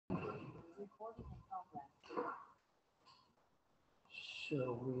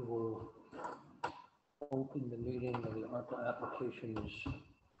So we will open the meeting of the ARPA Applications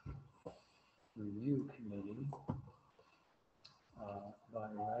Review Committee by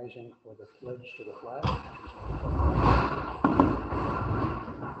rising for the pledge to the flag.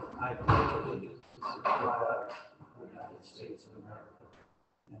 I pledge allegiance to the flag of the United States of America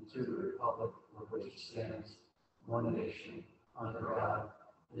and to the republic for which it stands, one nation, under God,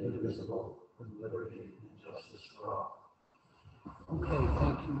 indivisible, with liberty and justice for all. Okay,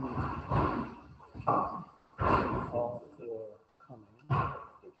 thank you all for coming.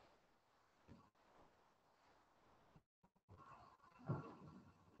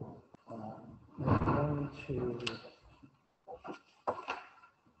 We're going to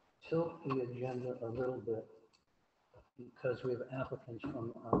tilt the agenda a little bit because we have applicants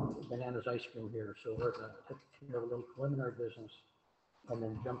from Bananas Ice Cream here. So we're going to take care of a little preliminary business and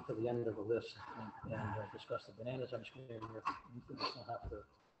then jump to the end of the list and discuss the Bananas Ice Cream. You don't have to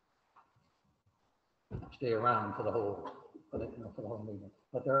stay around for the whole, for the whole meeting.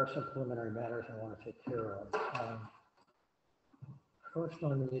 But there are some preliminary matters I want to take care of. First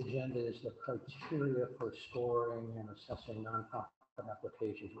on the agenda is the criteria for scoring and assessing nonprofit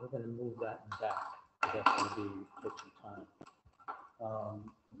applications. We're going to move that back. That's going to take some time.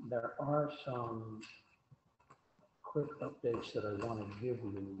 There are some quick updates that I want to give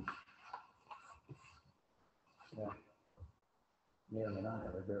you that may or may not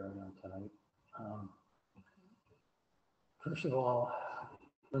have a bearing on tonight. First of all,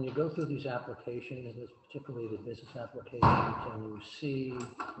 when you go through these applications, particularly the business applications, and you see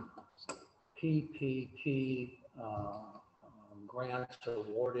PPP grants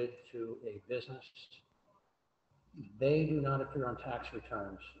awarded to a business, they do not appear on tax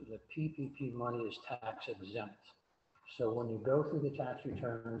returns. The PPP money is tax exempt. So when you go through the tax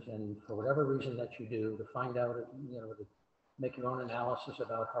returns, and for whatever reason that you do, to find out, to make your own analysis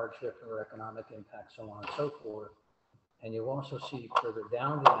about hardship or economic impact, so on and so forth, and you also see further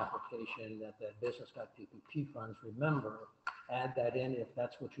down the application that that business got PPP funds, remember, add that in if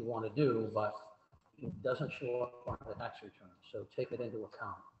that's what you want to do, but it doesn't show up on the tax return. So take it into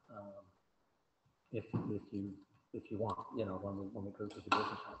account if you want, when we go through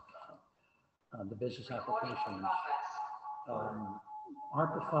the business applications.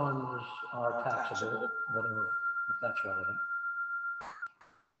 ARPA funds are taxable, whatever, if that's relevant.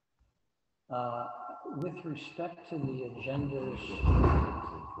 With respect to the agendas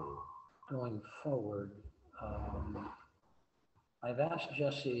going forward, I've asked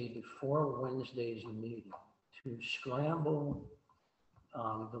Jesse before Wednesday's meeting to scramble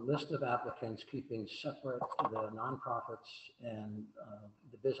the list of applicants, keeping separate the nonprofits and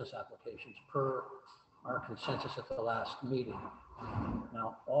the business applications per our consensus at the last meeting.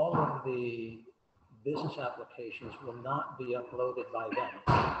 Now, all of the business applications will not be uploaded by then.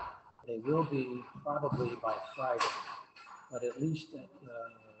 They will be probably by Friday, but at least at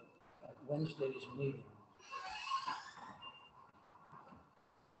Wednesday's meeting,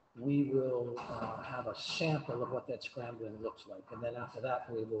 we will have a sample of what that scrambling looks like. And then after that,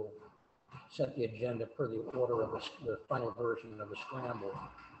 we will set the agenda per the order of the final version of the scramble.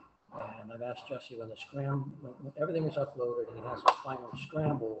 And I've asked Jesse when when everything is uploaded and he has a final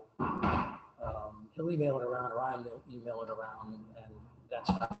scramble, he'll email it around, or I'll email it around, and that's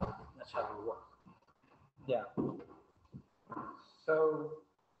how we work. Yeah. So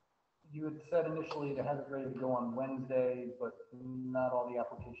you had said initially to have it ready to go on Wednesday, but not all the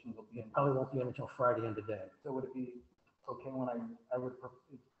applications will be in. Probably won't be in until Friday end of day. So would it be okay when I would,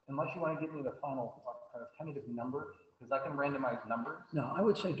 unless you want to give me the final tentative number, because I can randomize numbers? No, I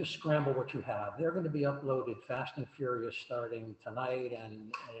would say just scramble what you have. They're going to be uploaded fast and furious starting tonight,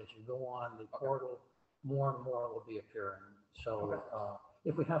 and as you go on the portal, more and more will be appearing. So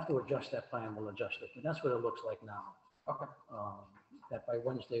if we have to adjust that plan, we'll adjust it. But that's what it looks like now. Okay. That by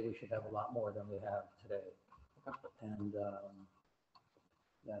Wednesday we should have a lot more than we have today. Okay. And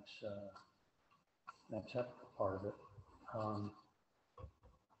that's that part of it.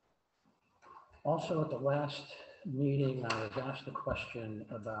 Also, at the last meeting, I was asked a question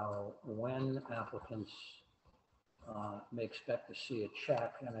about when applicants may expect to see a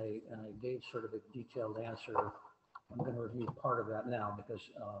check, and I gave sort of a detailed answer. I'm going to review part of that now because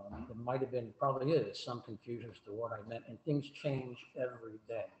there might have been, probably is, some confusion as to what I meant, and things change every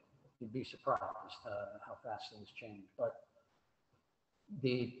day. You'd be surprised how fast things change. But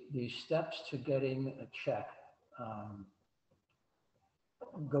the steps to getting a check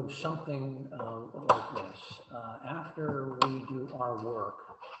go something like this. After we do our work,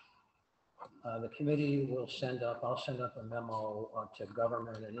 The committee will I'll send up a memo to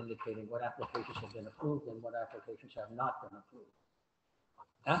government and indicating what applications have been approved and what applications have not been approved.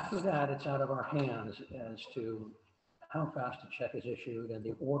 After that, it's out of our hands as to how fast a check is issued and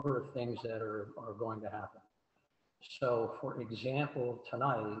the order of things that are going to happen. So for example,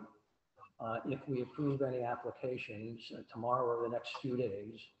 tonight, if we approve any applications tomorrow or the next few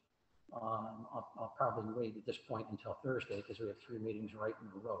days, I'll probably wait at this point until Thursday because we have 3 meetings right in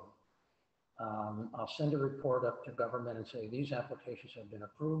a row. I'll send a report up to government and say these applications have been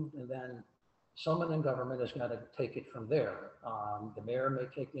approved, and then someone in government has got to take it from there. The mayor may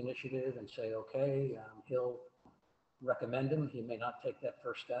take the initiative and say, okay, he'll recommend him. He may not take that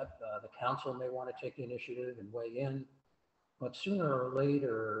first step. The council may want to take the initiative and weigh in. But sooner or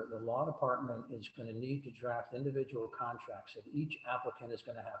later, the law department is going to need to draft individual contracts that each applicant is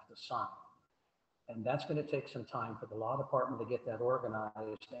going to have to sign. And that's going to take some time for the law department to get that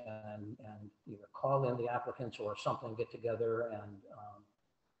organized and either call in the applicants or something, get together and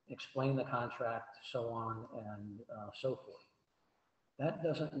explain the contract, so on and so forth. That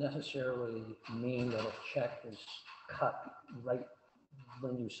doesn't necessarily mean that a check is cut right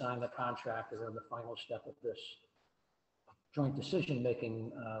when you sign the contract or in the final step of this joint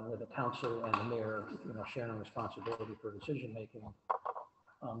decision-making with the council and the mayor, sharing responsibility for decision-making.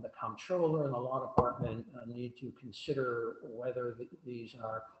 The comptroller and the law department need to consider whether these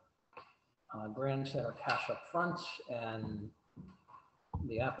are grants that are cash up front and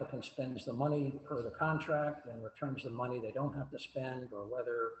the applicant spends the money per the contract and returns the money they don't have to spend, or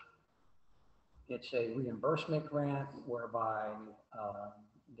whether it's a reimbursement grant whereby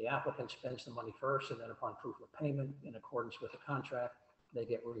the applicant spends the money first and then upon proof of payment in accordance with the contract, they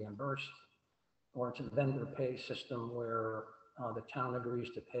get reimbursed, or it's a vendor pay system where the town agrees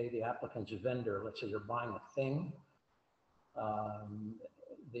to pay the applicant's vendor. Let's say you're buying a thing.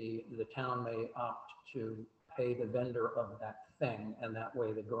 The town may opt to pay the vendor of that thing, and that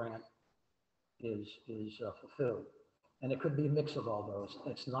way the grant is fulfilled. And it could be a mix of all those.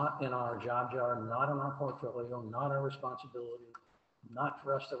 It's not in our job jar, not in our portfolio, not our responsibility, not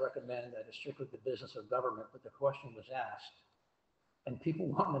for us to recommend. That is strictly the business of government, but the question was asked. And people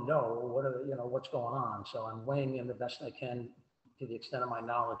want to know what's going on. So I'm weighing in the best I can to the extent of my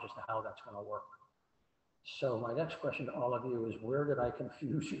knowledge as to how that's going to work. So my next question to all of you is, where did I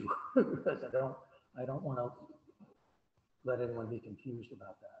confuse you? Because I don't want to let anyone be confused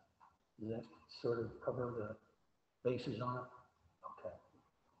about that. Does that sort of cover the bases on it? Okay,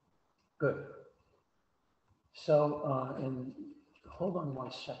 good. So, and hold on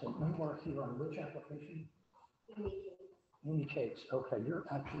one second. We were here on which application? Amy Cakes. Okay, you're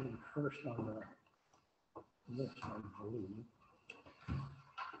actually first on the list, I believe.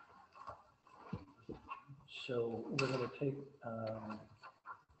 So we're going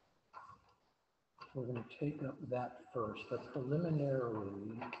to take up that first, but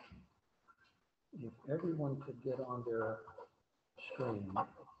preliminarily, if everyone could get on their screen,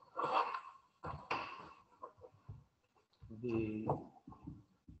 the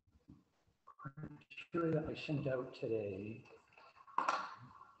criteria I sent out today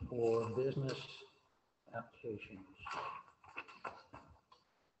for business applications.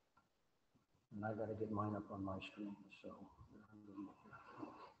 And I got to get mine up on my screen, so.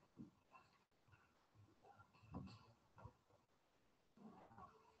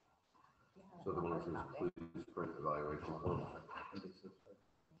 So the one that says, please print evaluation form. It's the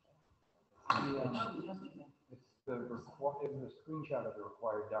screenshot of the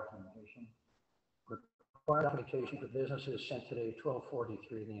required documentation. Required documentation for businesses sent today, 12:43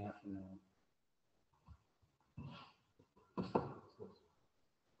 in the afternoon.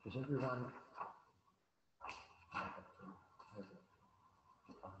 Does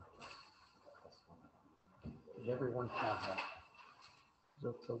everyone have that?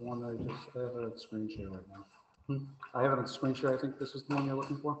 That's the one I just have it at screen share right now. I have it on screen share. I think this is the one you're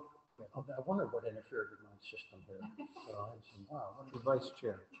looking for. Yeah, I wondered what interfered with my system here. So I said, wow, The vice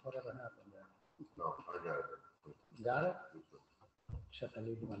chair. whatever happened there? No, I got it. Got it? Except I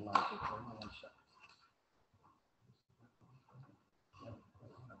need to unlock it. Hold on 1 second.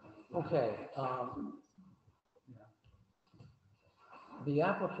 Okay. The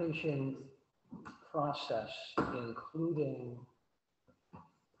application process, including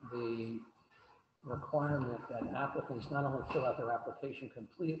the requirement that applicants not only fill out their application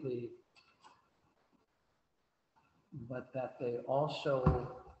completely, but that they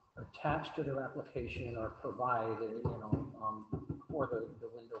also attach to their application or provide, before the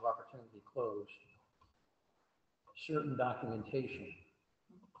window of opportunity closed, certain documentation.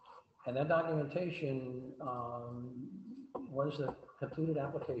 And that documentation was the completed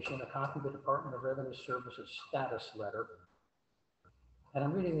application, a copy of the Department of Revenue Services status letter. And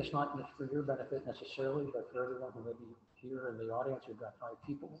I'm reading this not for your benefit necessarily, but for everyone who may be here in the audience. We've got 5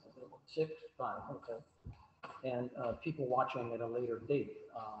 people, 6, 5, okay. And people watching at a later date.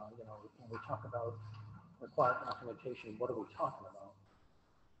 You know, when we talk about required documentation, what are we talking about?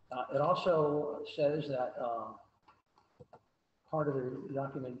 It also says that part of the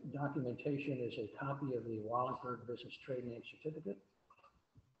documentation is a copy of the Wallingford Business Trade Name Certificate,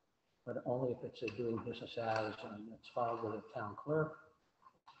 but only if it's a doing business as, and it's filed with the town clerk.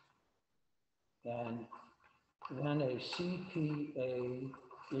 And then a CPA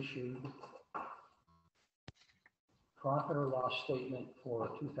issued profit or loss statement for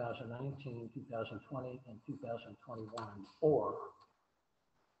 2019, 2020, and 2021, or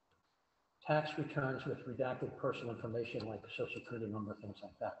tax returns with redacted personal information like social security number, things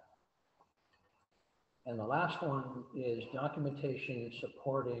like that. And the last one is documentation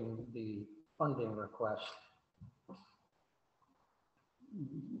supporting the funding request.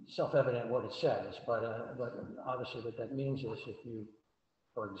 Self-evident what it says, but obviously what that means is if you,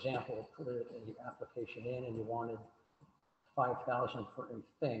 for example, put an application in and you wanted 5,000 for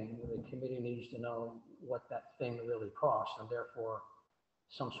a thing, the committee needs to know what that thing really costs, and therefore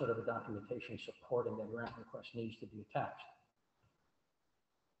some sort of a documentation supporting that grant request needs to be attached.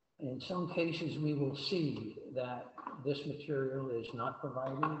 In some cases, we will see that this material is not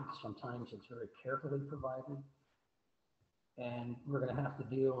provided. Sometimes it's very carefully provided. And we're going to have to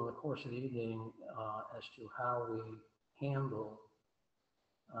deal in the course of the evening as to how we handle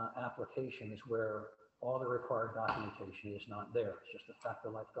applications where all the required documentation is not there. It's just a fact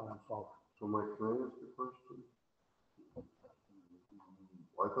of life going forward. So Mike, can I ask a question?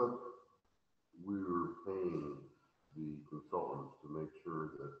 I thought we were paying the consultants to make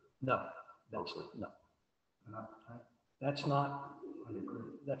sure that. No, that's Okay. no. That's not.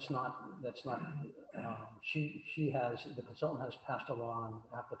 She has, the consultant has passed along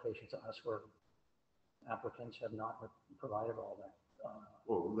applications to us where applicants have not provided all that.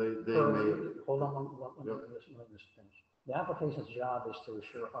 Well, they may. Hold on, let me just finish. The application's job is to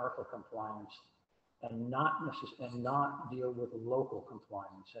assure ARPA compliance and not deal with local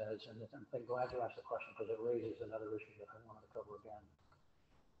compliance as, and I'm glad you asked the question because it raises another issue that I wanted to cover again.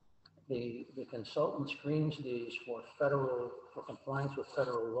 The consultant screens these for compliance with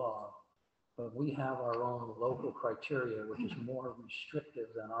federal law, but we have our own local criteria, which is more restrictive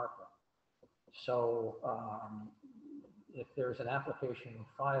than ARPA. So if there's an application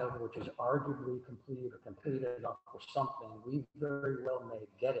filed which is arguably complete or completed up for something, we very well may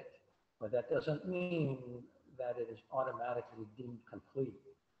get it, but that doesn't mean that it is automatically deemed complete.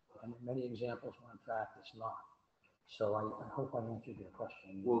 And many examples where in fact it's not. So I hope I answered your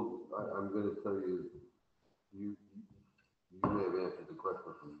question. Well, I'm going to tell you, you may have answered the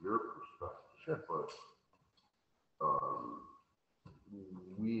question from your perspective. Sure. But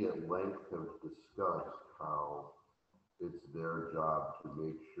we at length have discussed how it's their job to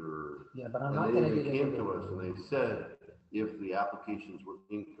make sure. Yeah, but I'm and not they going to even get came into to us and they said if the applications were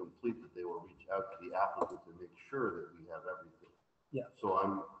incomplete, that they will reach out to the applicant to make sure that we have everything. Yeah. So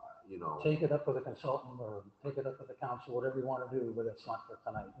I'm, you know. Take it up with a consultant or take it up with the council, whatever you want to do, but it's not for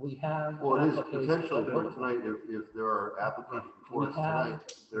tonight. We have. Well, it is applications potentially that for look- tonight, if there are applications before us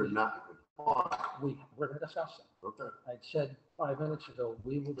tonight, they're not compliant. We're going to discuss them. Okay. I said 5 minutes ago,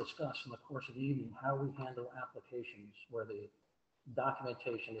 we will discuss in the course of the evening how we handle applications where the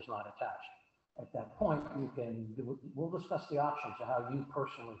documentation is not attached. At that point, we'll discuss the options of how you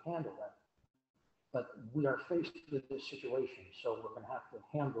personally handle that. But we are faced with this situation, so we're going to have to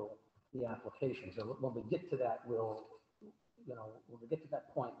handle the applications. And when we get to that, when we get to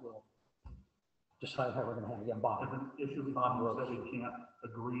that point, we'll decide how we're going to handle it. Yeah, Bob. If an issue becomes that we can't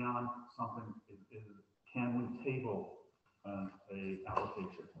agree on something, can we table a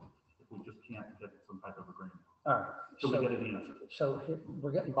application if we just can't get some type of agreement? All right. So we get an answer. So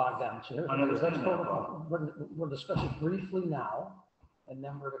we're getting bogged down. So here's I understand let's that, hold on. We'll discuss it briefly now, and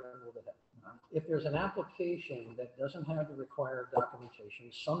then we're going to move ahead. If there's an application that doesn't have the required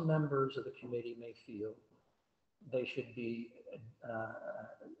documentation, some members of the committee may feel they should be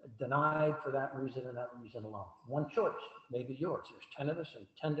denied for that reason and that reason alone. One choice, maybe yours. There's 10 of us and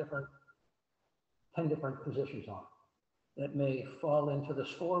 10 different positions on it. It may fall into the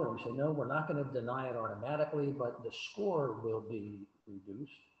score and say, no, we're not going to deny it automatically, but the score will be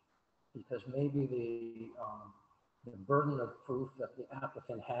reduced because maybe the burden of proof that the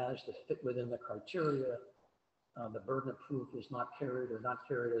applicant has to fit within the criteria the burden of proof is not carried or not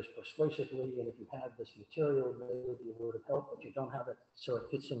carried as persuasively, and if you had this material, maybe it would have helped, but you don't have it, so it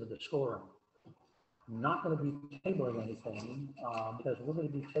fits into the scoring. Not going to be tabling anything, because we're going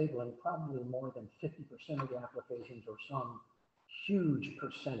to be tabling probably more than 50% of the applications or some huge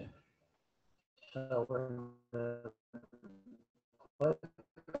percentage. So we're going to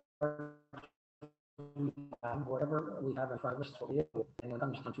whatever we have in front of us, and when it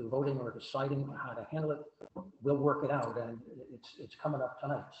comes to voting or deciding how to handle it, we'll work it out, and it's coming up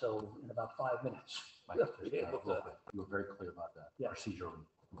tonight, so in about 5 minutes. Mike, we'll be able to- you were very clear about that, Yeah. procedurally,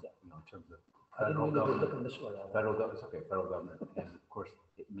 Yeah. you know, in terms of I didn't federal mean to be government. looking this way. Federal government, it's okay, federal government, and of course,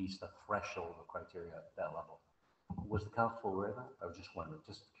 it meets the threshold of criteria at that level. Was the council aware of that? I was just wondering,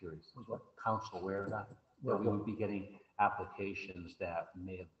 just curious. Was what? Council aware of that? That we would be getting applications that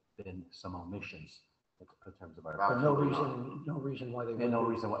may have been some omissions in terms of our. For no reason why they. And no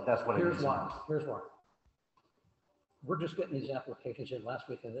reason why, that's what I mean. Here's why. We're just getting these applications in last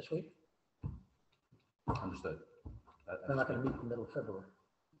week and this week. Understood. They're not gonna meet in the middle of February.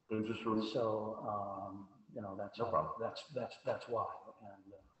 And just from, So, you know, that's, No problem. that's why.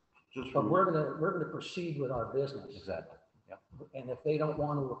 And, just but from, we're gonna proceed with our business. Exactly, yeah. And if they don't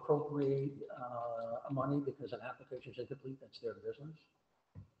want to appropriate, money because an application is incomplete, that's their business.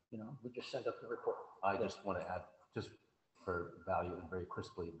 You know, we just send up the report. I just want to add, just for value and very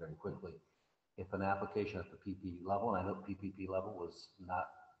crisply, very quickly, if an application at the PP level, and I know PPP level was not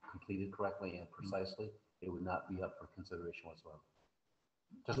completed correctly and precisely, it would not be up for consideration whatsoever.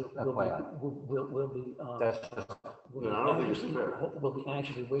 Just FYI. We'll be, That's just, Yeah, I don't think it's fair. we'll be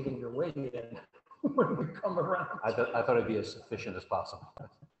anxiously waiting your way in when we come around. I thought it'd be as sufficient as possible.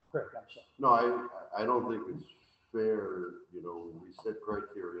 Great, I'm sorry. no, I don't think it's fair, you know, we set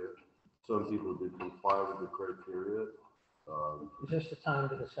criteria. Some people did comply with the criteria. Is this the time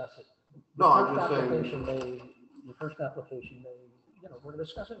to discuss it? No, I'm just saying- The first application may, you know, we're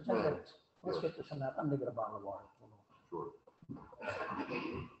discussing it in 10 Yeah, minutes. Let's yeah. get to some, I'm gonna get a bottle of water. Sure.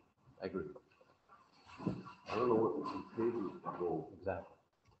 I agree, I don't know what the tables go, exactly.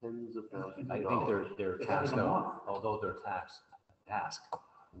 tens of thousands I of think dollars. their task, although their task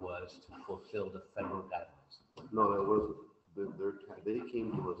was to fulfill the federal guidelines. No, that wasn't, they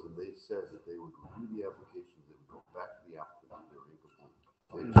came to us and they said that they would review the applications and go back to the applicant if they were incomplete.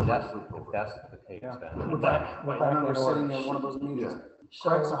 They If expressly told if us that's that. the case, Yeah. then. I remember sitting at one of those meetings.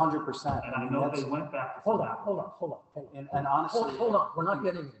 Craig's So, 100%. And I know they went back to. hold on. And honestly. Hold on, we're not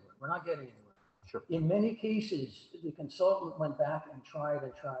getting anywhere. We're not getting anywhere. Sure. In many cases, the consultant went back and tried.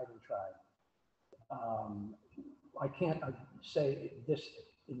 I can't say this,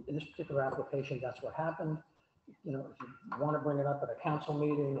 in this particular application, that's what happened. You know, if you want to bring it up at a council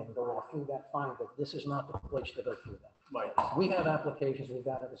meeting and go all through that, fine, but this is not the place to go through that. Mike, We have applications, we've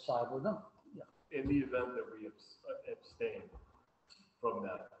got to decide with them. Yeah. in the event that we abstain from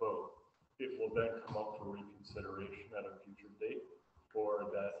that vote, it will then come up for reconsideration at a future date, or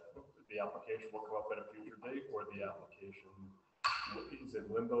that the application will come up at a future date, or the application is in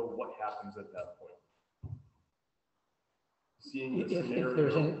limbo. What happens at that point? Seeing the If scenario.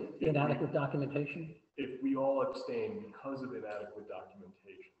 there's inadequate documentation, If we all abstain because of inadequate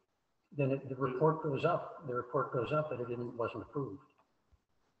documentation, then the report goes up. The report goes up that it wasn't approved.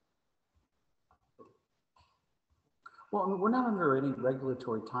 Well, I mean, we're not under any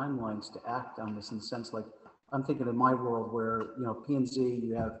regulatory timelines to act on this in the sense like, I'm thinking in my world where, you know, P and Z,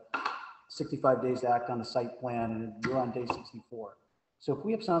 you have 65 days to act on the site plan and you're on day 64. So if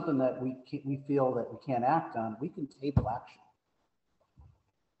we have something that we feel that we can't act on, we can table action.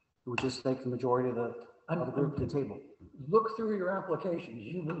 It would just take the majority of the group to table. Look through your applications,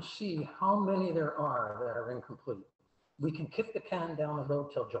 you will see how many there are that are incomplete. We can kick the can down the road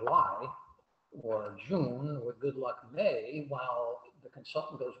till July or June, with good luck May, while the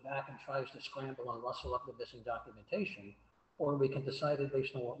consultant goes back and tries to scramble and rustle up the missing documentation, or we can decide it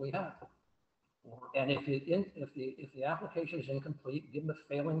based on what we have. And if the application is incomplete, give them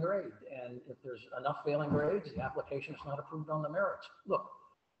a failing grade. And if there's enough failing grades, the application is not approved on the merits. Look,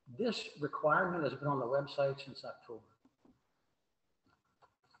 this requirement has been on the website since October.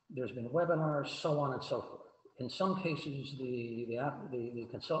 There's been webinars, so on and so forth. In some cases, the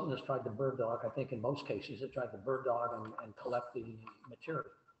consultant has tried to bird dog. I think in most cases, they tried to bird dog and collect the material.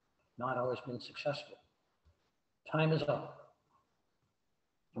 Not always been successful. Time is up.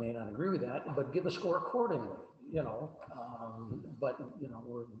 You may not agree with that, but give a score accordingly, you know. But, you know,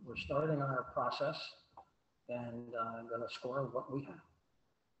 we're starting our process and I'm going to score what we have.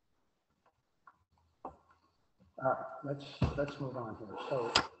 All right, let's move on here.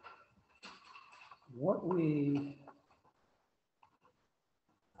 So what we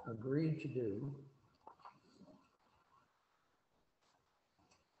agreed to do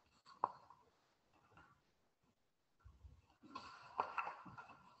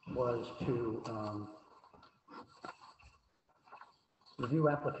was to review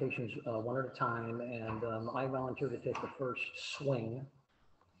applications one at a time, and I volunteered to take the first swing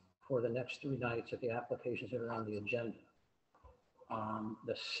for the next 3 nights at the applications that are on the agenda.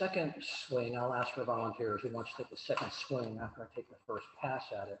 The second swing, I'll ask for volunteers who wants to take the second swing after I take the first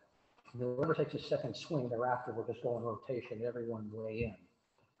pass at it. And whoever takes the second swing thereafter, we'll just go in rotation, everyone weigh in.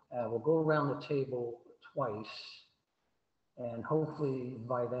 We'll go around the table twice, and hopefully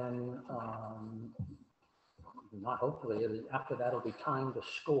by then, not hopefully, after that it'll be time to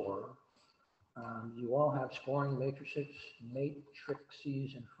score. You all have scoring matrices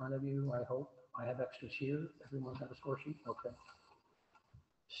in front of you, I hope. I have extras here. Everyone's got a score sheet? Okay.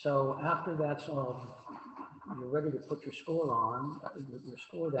 So after that's all, you're ready to put your score on, your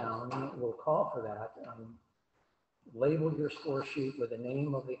score down, we'll call for that. Label your score sheet with the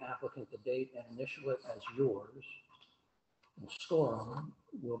name of the applicant, the date, and initial it as yours. We'll score them.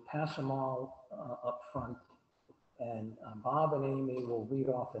 We'll pass them all up front. And Bob and Amy will read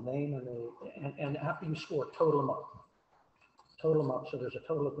off the name and after you score, total them up. Total them up, so there's a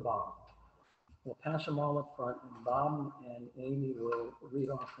total at the bottom. We'll pass them all up front, and Bob and Amy will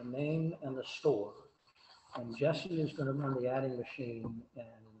read off the name and the score. And Jesse is going to run the adding machine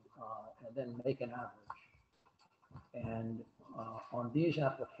and then make an average. And on these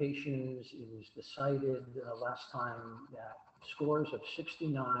applications, it was decided last time that scores of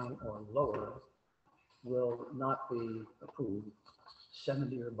 69 or lower will not be approved.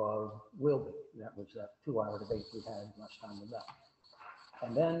 70 or above will be. That was that 2-hour debate we had last time we met.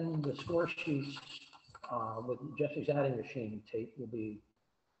 And then the score sheets with Jesse's adding machine tape will be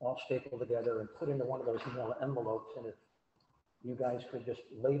all stapled together and put into one of those manila envelopes. And if you guys could just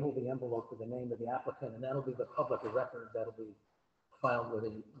label the envelope with the name of the applicant, and that'll be the public record that'll be filed with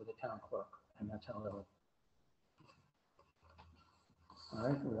the town clerk. And that's how that'll. All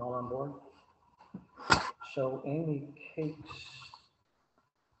right, we all on board? So Amy Cakes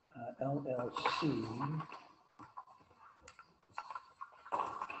LLC,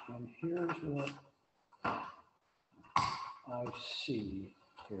 and here's what I see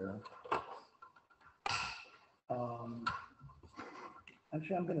here.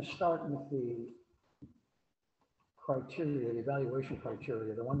 Actually, I'm going to start with the criteria, the evaluation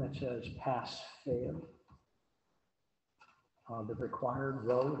criteria, the one that says pass, fail. The required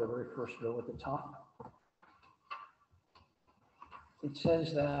row, the very first row at the top. It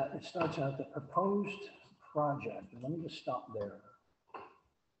says that it starts out the proposed project. And let me just stop there,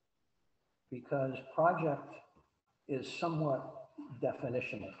 because project is somewhat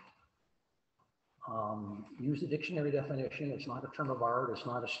definitional. Use the dictionary definition. It's not a term of art. It's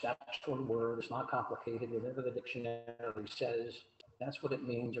not a statutory word. It's not complicated. Whatever the dictionary says, that's what it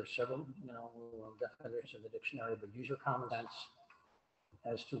means. There's several, definitions of the dictionary, but use your common sense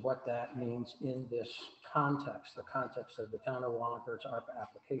as to what that means in this context, the context of the town of Wallingford's ARPA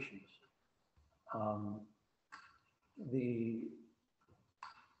applications.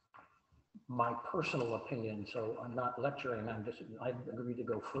 My personal opinion, so I'm not lecturing, I agreed to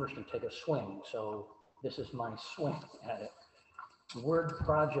go first and take a swing. So this is my swing at it. The word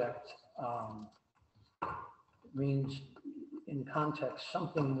project means in context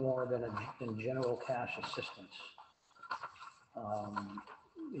something more than general cash assistance.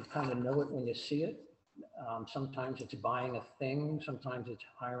 You kind of know it when you see it. Sometimes it's buying a thing. Sometimes it's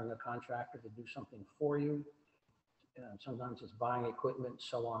hiring a contractor to do something for you. Sometimes it's buying equipment,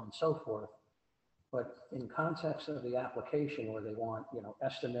 so on and so forth. But in context of the application where they want,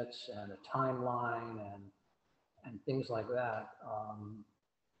 estimates and a timeline and things like that,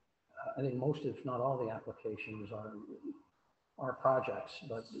 I think most, if not all, the applications are projects,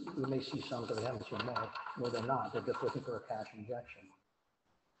 but we may see some that we haven't seen more where they're not. They're just looking for a cash injection.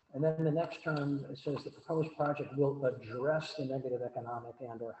 And then the next term, it says the proposed project will address the negative economic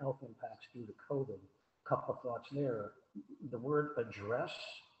and or health impacts due to COVID. Couple of thoughts there. The word address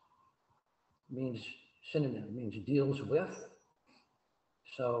means synonym, means deals with.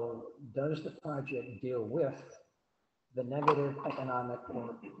 So does the project deal with the negative economic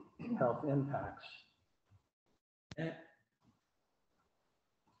or health impacts? It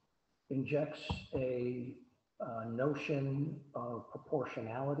injects a notion of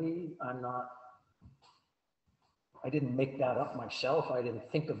proportionality. I didn't make that up myself. I didn't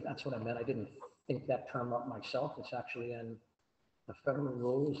think of, that's what I meant. I didn't think that term up myself. It's actually in the federal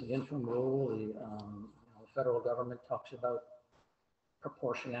rules, the interim rule. The federal government talks about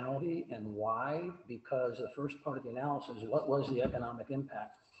proportionality and why, because the first part of the analysis is what was the economic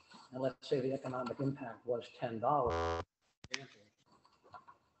impact? And let's say the economic impact was $10.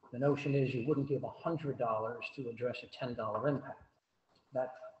 The notion is you wouldn't give $100 to address a $10 impact.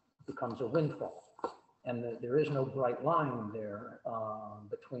 That becomes a windfall. And there is no bright line there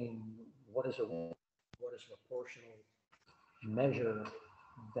between what is a proportional measure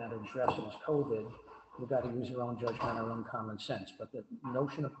that addresses COVID. You've got to use your own judgment or own common sense, but the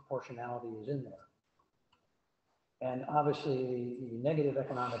notion of proportionality is in there. And obviously, the negative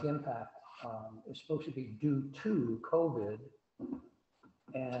economic impact is supposed to be due to COVID,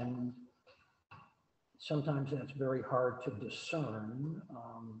 and sometimes that's very hard to discern.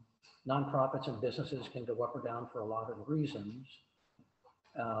 Nonprofits and businesses can go up or down for a lot of reasons,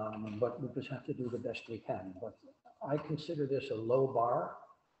 but we just have to do the best we can. But I consider this a low bar.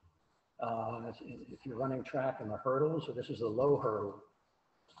 If you're running track in the hurdles, so this is a low hurdle.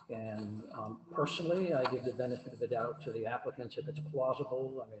 And personally, I give the benefit of the doubt to the applicants if it's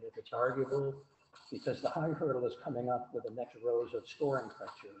plausible. I mean, if it's arguable, because the high hurdle is coming up with the next rows of scoring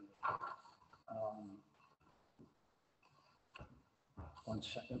criteria. One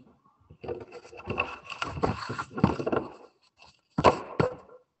second.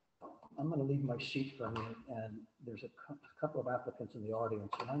 I'm going to leave my seat for a minute, and there's a couple of applicants in the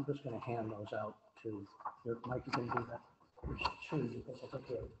audience, and I'm just going to hand those out to Mike. You can do that. There's two, because I think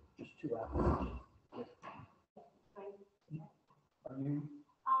there are just two applicants. Are you?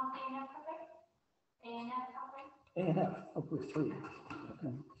 A&F. Oh, we're three.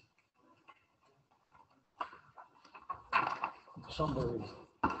 Okay. Somebody.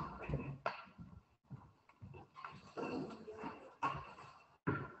 Okay.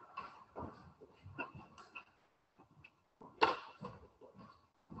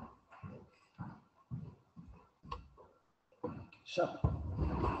 So,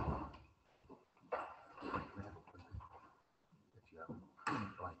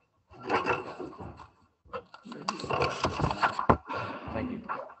 Thank you.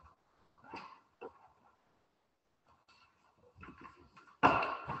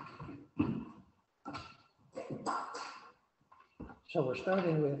 so we're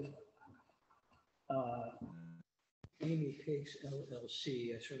starting with Amy Pace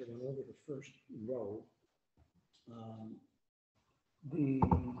LLC. I sort of went over the first row. The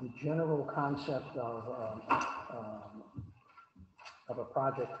general concept of a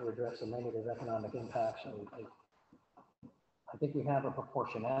project to address the negative economic impacts, I think we have a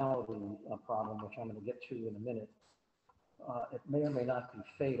proportionality problem, which I'm going to get to in a minute. It may or may not be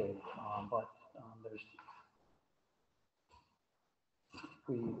fatal, but if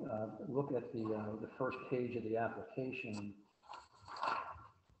we look at the first page of the application,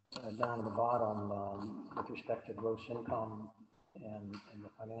 down at the bottom, with respect to gross income and the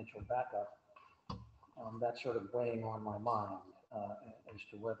financial backup, that's sort of weighing on my mind as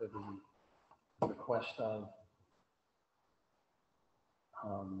to whether the request of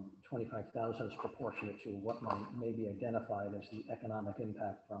 25,000 is proportionate to what may be identified as the economic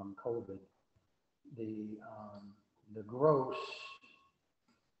impact from COVID. The gross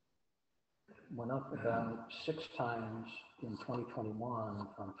went up about 6 times in 2021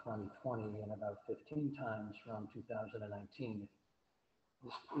 from 2020 and about 15 times from 2019.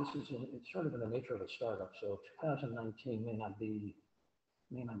 It's sort of in the nature of a startup, so 2019 may not be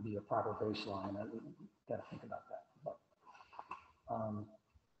a proper baseline. We've got to think about that. But,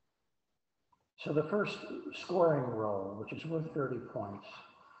 so the first scoring row, which is worth 30 points,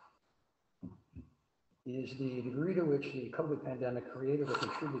 is the degree to which the COVID pandemic created or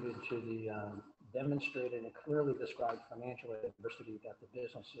contributed to the demonstrated and clearly described financial adversity that the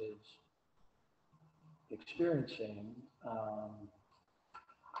business is experiencing.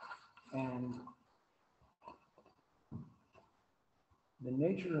 And the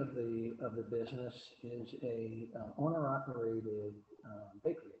nature of the business is a owner-operated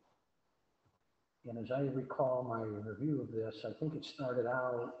bakery. And as I recall my review of this, I think it started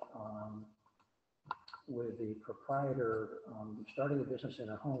out with the proprietor starting a business in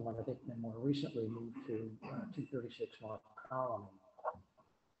a home, and I think they more recently moved to 236 North Colony.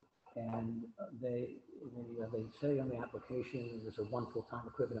 And they say on the application there's a 1 full-time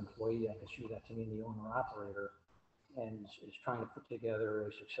equivalent employee. I guess that to mean the owner-operator, and is trying to put together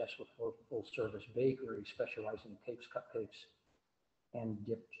a successful full-service bakery specializing in cakes, cupcakes, and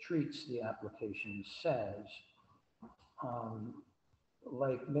dipped treats. The application says.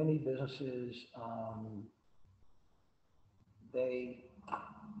 Like many businesses, they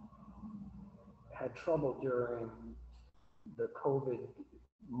had trouble during the COVID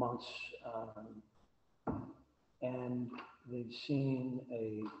months, and they've seen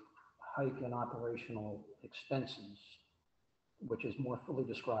a hike in operational expenses, which is more fully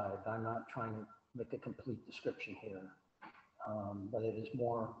described. I'm not trying to make a complete description here, but it is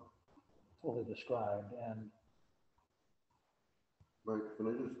more fully described. And Mike, can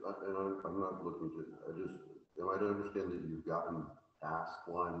I just, and I'm not looking to, am I to understand that you've gotten past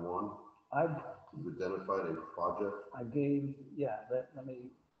line one? You've identified a project? I gave, yeah, let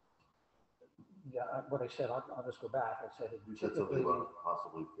me, yeah, what I said, I'll just go back. I said it You said something typically, about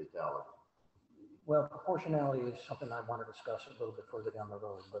possibly fatality. well, proportionality is something I want to discuss a little bit further down the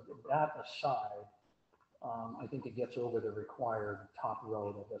road, but that aside, I think it gets over the required top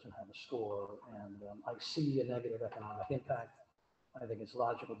row that doesn't have a score. And I see a negative economic impact. I think it's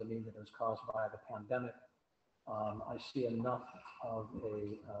logical to me that it was caused by the pandemic. I see enough of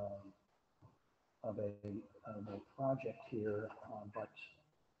a project here, but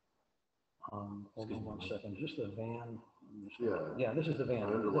hold on 1 second, just the van. Yeah, this is the van.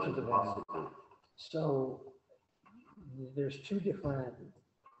 This is the van. Possibly. So there's two different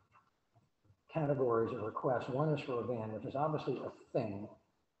categories of requests. One is for a van, which is obviously a thing,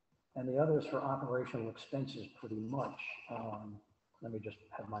 and the other is for operational expenses, pretty much. Let me just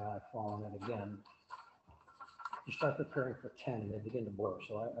have my eye fall on it again. You start preparing for 10, and they begin to blur,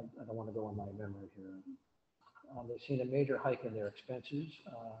 so I don't want to go on my memory here. They've seen a major hike in their expenses.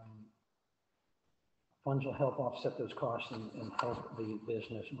 Funds will help offset those costs and help the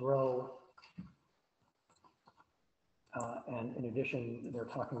business grow. And in addition, they're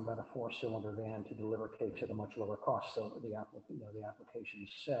talking about a 4-cylinder van to deliver cakes at a much lower cost. So the application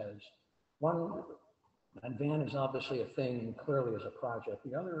says one, and van is obviously a thing, clearly as a project.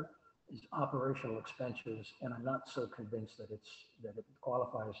 The other is operational expenses, and I'm not so convinced that it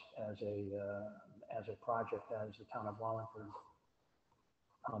qualifies as a project as the town of Wallingford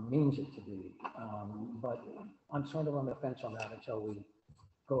means it to be. But I'm sort of on the fence on that until we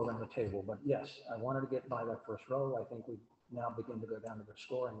go around the table. But yes, I wanted to get by that first row. I think we now begin to go down to the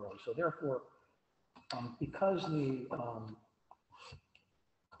scoring row. So therefore, because the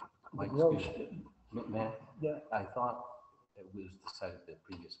Mike, gross, man, yeah, I thought it was decided at the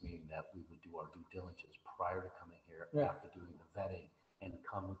previous meeting that we would do our due diligence prior to coming here, Yeah. after doing the vetting, and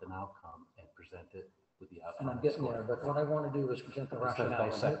come with an outcome and present it with the and outcome. I'm getting there, but what I want to do is present the Instead of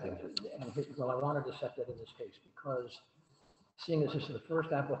rationale. dissecting it. Well, I want to dissect it in this case because seeing as this is the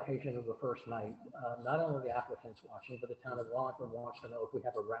first application of the first night, not only the applicants watching, but the town of Wallingford wants to know if we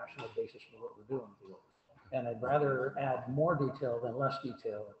have a rational basis for what we're doing. And I'd rather add more detail than less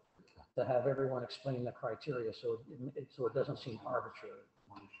detail to have everyone explain the criteria so it doesn't seem arbitrary.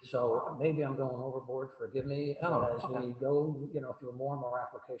 So maybe I'm going overboard, forgive me. As we go, through more and more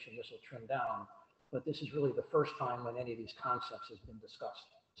application, this will trim down. But this is really the first time when any of these concepts has been discussed.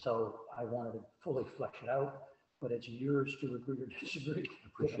 So I wanted to fully flesh it out, but it's yours to agree or disagree.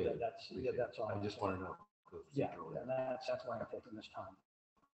 Appreciate it. That's all. I just want to know. Yeah, and that's why I'm taking this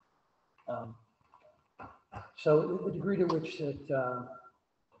time. So the degree to which that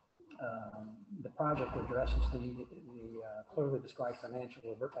the project addresses the clearly described financial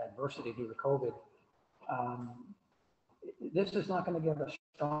adversity due to COVID, this is not going to give a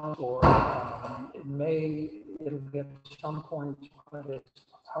strong score. It'll get some points, but it's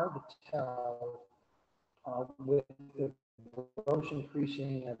hard to tell with the gross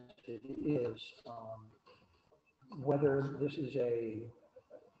increasing as it is, whether this is a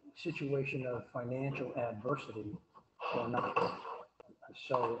situation of financial adversity or not.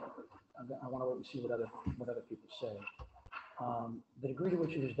 So I want to wait and see what other people say. The degree to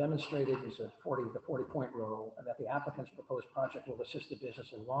which it is demonstrated is the 40-point row, and that the applicant's proposed project will assist the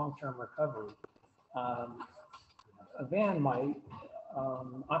business in long-term recovery. A van might,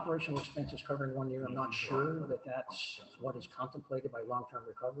 operational expenses covering 1 year. I'm not sure that that's what is contemplated by long-term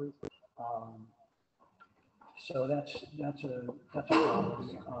recovery. So that's a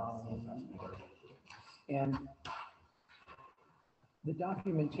problem. And the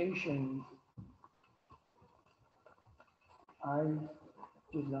documentation, I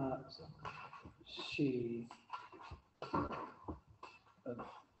did not see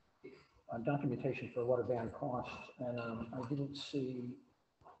a documentation for what a van costs, and I didn't see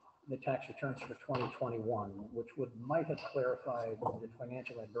the tax returns for 2021, which might have clarified the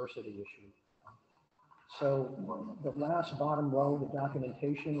financial adversity issue. So the last bottom row, the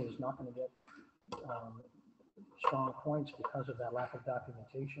documentation is not going to get strong points because of that lack of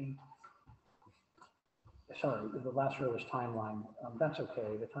documentation. Sorry, the last row is timeline. That's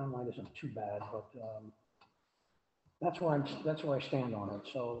okay. The timeline isn't too bad, but that's where I stand on it.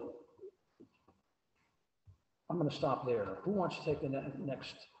 So I'm going to stop there. Who wants to take the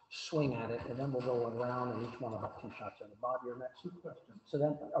next swing at it, and then we'll go around and each one will have 2 shots at it. Bob, you're next. 2 questions. So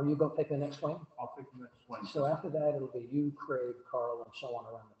then, are you going to take the next swing? I'll take the next one. So after that, it'll be you, Craig, Carl, and so on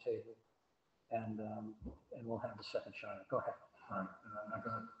around the table, and we'll have the second shot. Go ahead. All right, and I'm not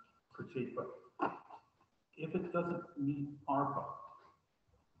going to critique, but if it doesn't meet ARPA,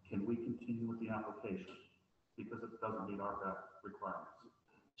 can we continue with the application? Because it doesn't meet ARPA requirements.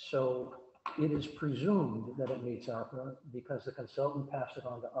 So it is presumed that it meets ARPA because the consultant passed it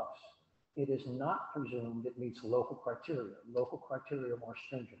on to us. It is not presumed it meets local criteria. Local criteria are more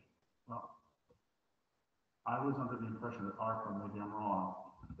stringent. Well, I was under the impression that ARPA, maybe I'm wrong,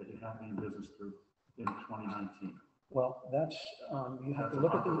 that you have to be in business through in 2019. Well, that's, you have That's to an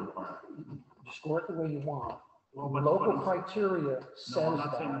look at ARPA the, requirement. score it the way you want. Well, but Local it's- criteria No, says I'm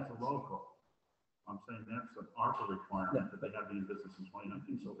not saying that. that's a local. I'm saying that's an ARPA requirement that they have to be in business in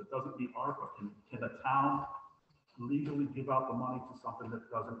 2019. So if it doesn't meet ARPA, can the town legally give out the money to something that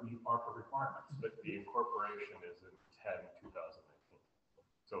doesn't meet ARPA requirements? But the incorporation is in 10/2019.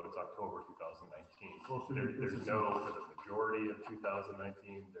 So it's October 2019. Well, so There's no, for the majority of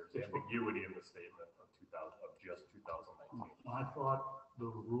 2019, there's ambiguity in the statement of just 2019. I thought the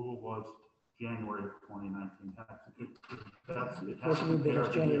rule was January of 2019. It has Supposed to to be be there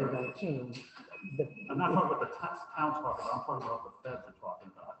business every year. January 19. I'm not talking about the town's talking about, I'm talking about the feds are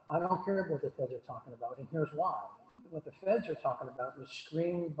talking about. I don't care what the feds are talking about, and here's why. What the feds are talking about was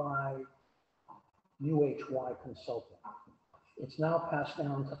screened by UHY Consulting. It's now passed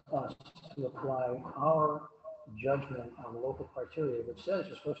down to us to apply our judgment on local criteria, which says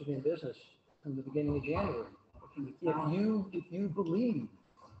you're supposed to be in business from the beginning of January. If you believe,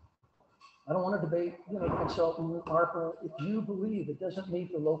 I don't want to debate, the consultant, ARPA, if you believe it doesn't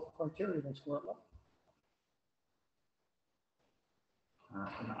meet the local criteria, then score it low.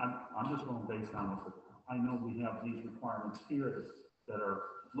 And I'm just going based on what I know we have these requirements here that are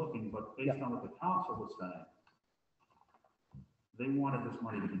looking, but based on what the council was saying, they wanted this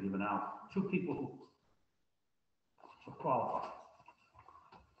money to be given out to people who qualify.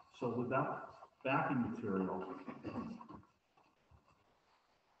 So without backing material,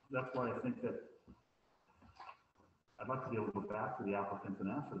 that's why I think that I'd like to be able to go back to the applicants and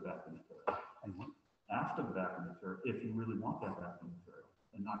ask for the backing material. Ask for the backing material if you really want that backing material,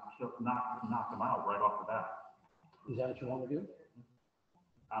 and knock them out right off the bat. Is that what you want to do?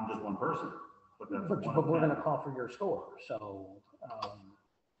 I'm just one person, but that's But one we're of going ten, to call for your score, so,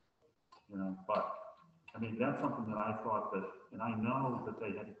 but, I mean, that's something that I thought that, and I know that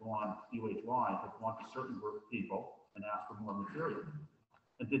they had gone, UHY had gone to certain group of people and asked for more material,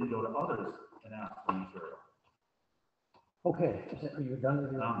 and didn't go to others and ask for material. okay, are you done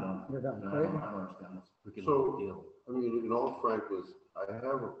with your? I'm done. You're done, I Craig? don't understand this. We can So- deal. I mean, in all frankness, I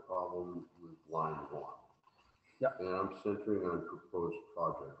have a problem with line one. Yep. And I'm centering on proposed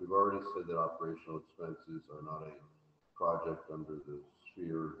project. We've already said that operational expenses are not a project under the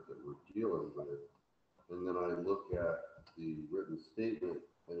sphere that we're dealing with. And then I look at the written statement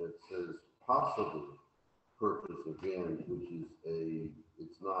and it says possibly purchase a van, which is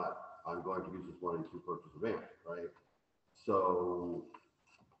it's not, I'm going to use this money to purchase a van, right? So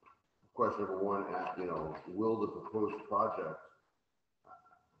question number one, will the proposed project,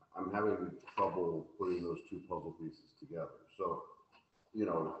 I'm having trouble putting those two puzzle pieces together. So,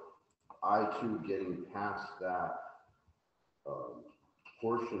 I too, getting past that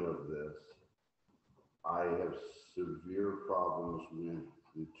portion of this, I have severe problems with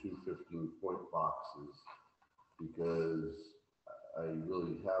the 2 15-point boxes because I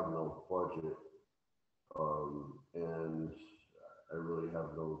really have no budget and I really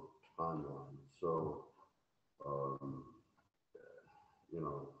have no timeline. So,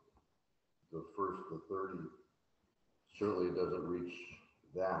 the 30 certainly doesn't reach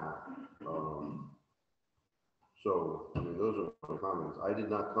that. So, I mean, those are my comments. I did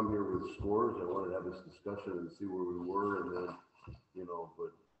not come here with scores. I wanted to have this discussion and see where we were, and then,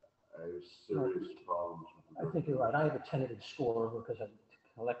 but I have serious problems. I think you're right. I have a tentative score because I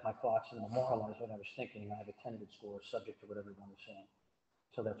collect my thoughts and memorialize what I was thinking. I have a tentative score subject to what everyone is saying.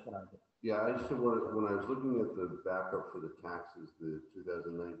 So that's what I did. Yeah, I just wanted, when I was looking at the backup for the taxes, the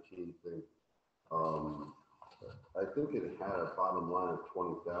 2019 thing, I think it had a bottom line of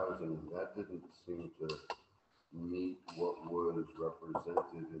 20,000. That didn't seem to meet what was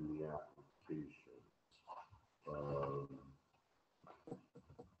represented in the application.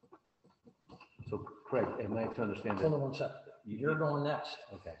 So Craig, am I to understand that? Hold on one second. You're going next.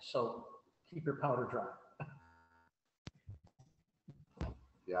 Okay. So keep your powder dry.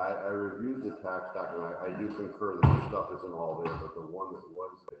 Yeah, I reviewed the tax document. I do concur that the stuff isn't all there, but the one that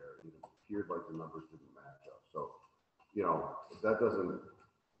was there, it appeared like the numbers didn't match up. So, that doesn't,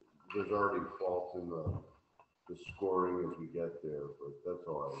 there's already faults in the scoring as we get there, but that's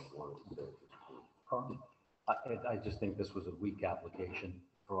all I wanted to say at this point. Carl? I just think this was a weak application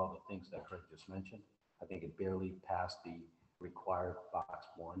for all the things that Craig just mentioned. I think it barely passed the required box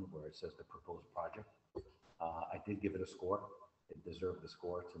 1 where it says the proposed project. I did give it a score. It deserved the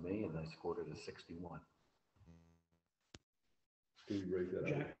score to me, and I scored it a 61. Can you break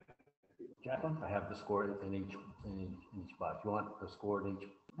that up? Jacqueline? I have the score in each box. You want the score in each?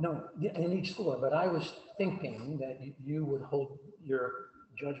 No, yeah, in each score, but I was thinking that you would hold your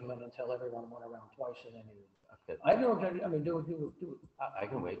judgment until everyone went around twice and then you. Okay. I know, I mean, do it. I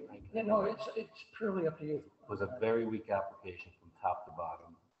can wait. Yeah, no, it's purely up to you. It was a very weak application from top to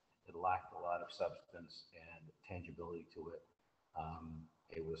bottom. It lacked a lot of substance and tangibility to it.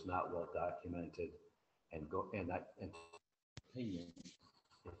 It was not well documented, and opinion,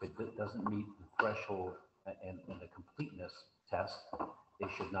 if it doesn't meet the threshold and the completeness test, they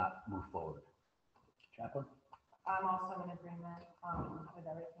should not move forward. Jacqueline? I'm also in agreement with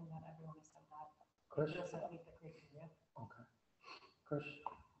everything that everyone has said that. Chris? It doesn't meet the criteria. Okay. Chris?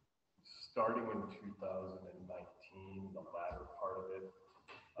 Starting in 2019, the latter part of it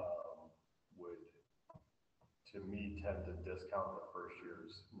would, to me, tend to discount the first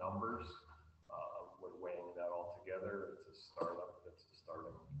year's numbers. When weighing that all together, it's a startup, it's a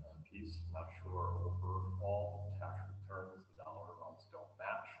starting piece. Not sure overall tax returns, the dollar amounts don't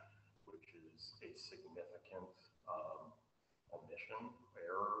match, which is a significant omission,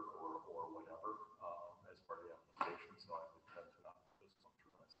 error, or whatever as part of the application. So I would tend to not put this one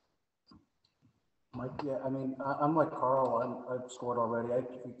through myself. Mike, yeah, I mean, I'm like Carl, I've scored already. I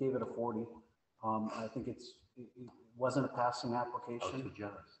gave it a 40. I think it wasn't a passing I was application. too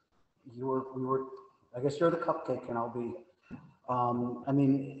generous. We were, I guess you're the cupcake and I'll be, I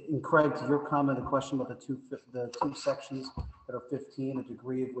mean, in Craig, to your comment, the question about the two sections that are 15, a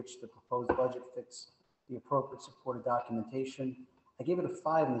degree of which the proposed budget fits the appropriate supported documentation. I gave it a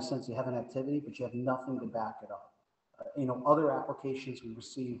 5 in the sense you have an activity, but you have nothing to back it up. Other applications we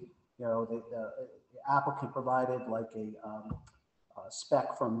received, the applicant provided like a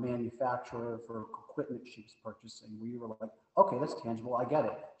spec from manufacturer for equipment she was purchasing. We were like, okay, that's tangible. I get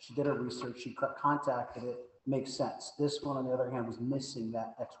it. She did her research. She contacted it. Makes sense. This one, on the other hand, was missing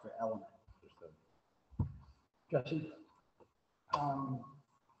that extra element. Jesse? I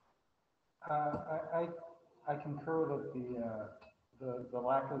concur that the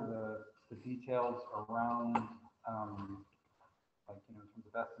lack of the details around, in terms of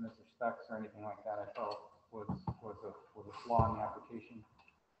estimates or specs or anything like that, I felt was a flaw in the application.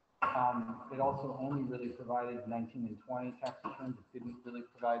 It also only really provided 19 and 20 tax returns. It didn't really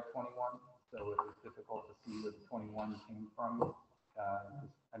provide 21, so it was difficult to see where the 21 came from.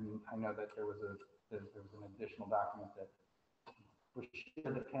 I mean, I know that there was an additional document that was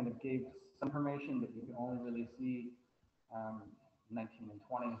shared that kind of gave some information, but you can only really see 19 and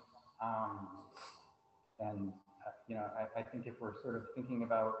 20. I think if we're sort of thinking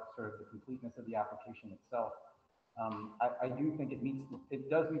about sort of the completeness of the application itself, I do think it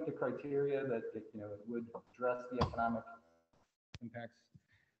does meet the criteria that it would address the economic impacts.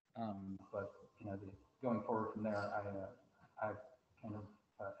 But going forward from there, I kind of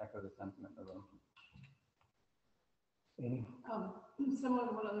echo the sentiment of them. Similar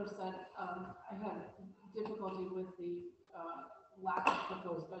to what others said, I had difficulty with the lack of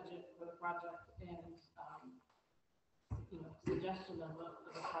proposed budget for the project and suggestion of a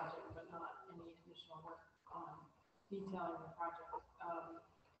project, but not any additional work on detailing the project.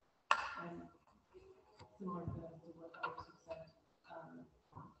 And similar to what others have said, I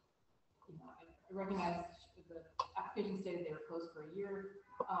recognize the application stated they were closed for a year,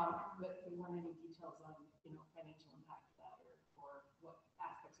 but there weren't any details on financial impact of that or what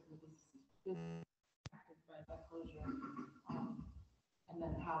aspects of the business is impacted by that closure, and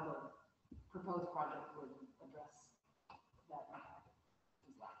then how the proposed project would address that impact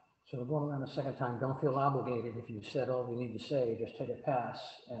as well. So going around a second time, don't feel obligated. If you said all you need to say, just take a pass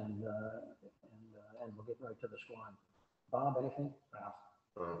and we'll get right to the scoring. Bob, anything?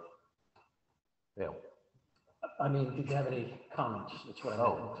 Fail. I mean, did you have any comments? That's what I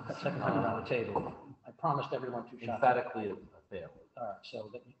meant. Second time around the table. I promised everyone 2 shots. Emphatically a fail. All right,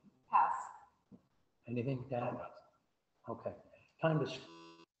 so Pass. anything to add? Okay, time to,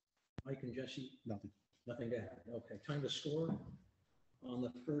 Mike and Jesse? Nothing to add. Okay, time to score on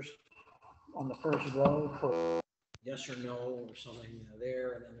the first row, put yes or no or something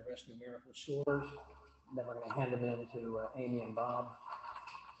there, and then the rest numerical scores. And then we're going to hand them in to Amy and Bob.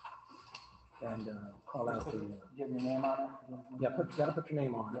 And call out the. Give your name on it. Yeah, gotta put your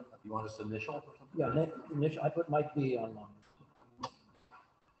name on it. You want us to initial or something? Yeah, initial. I put Mike B on mine.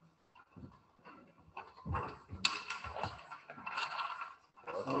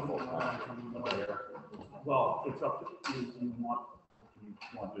 Well, it's up to you. You want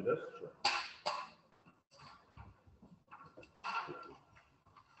to do this? Sure.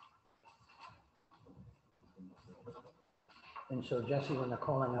 And so Jesse, when they're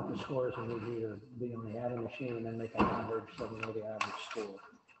calling out the scores, we need you to be on the adding machine and then make an average, so we know the average score.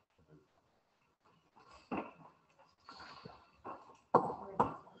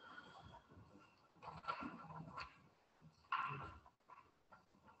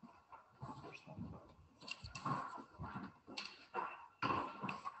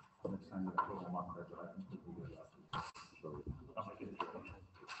 Next time you put them up there, but I think we will do that. So I'll make it sure.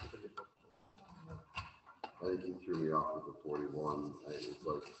 I think he threw me off with the 41. It's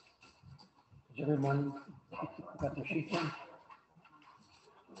like, Has everyone got their sheets in?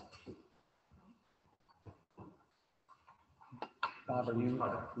 Bob, are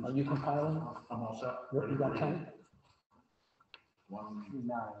you compiling? I'm all set. You got 10? One, Through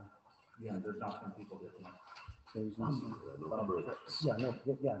 9. yeah, there's not 10 people there tonight. So he's missing. no proof. Yeah, no,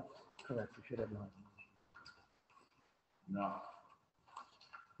 yeah, correct, you should have 9. No,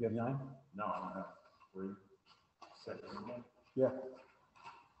 You have 9? no, I don't have 3, 6, Yeah.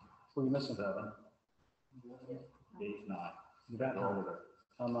 Who are you missing? 7, 8, 9. You got They're 9. over there.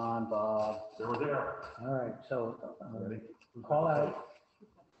 Come on, Bob. They were there. All right, so Ready? call out,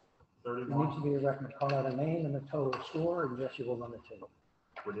 there 31, needs to be a record, call out a name and the total score, and Jesse will run the table.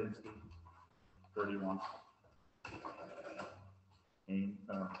 Wadinsky, 31. Aim,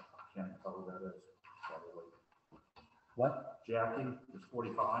 can't tell who that is, probably. What? Jackie is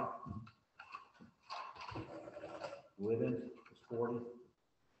 45. Liven is 40.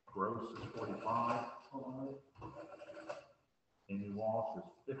 Gross is 45. Amy Walsh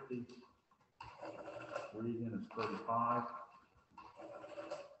is 50. Regan is 35.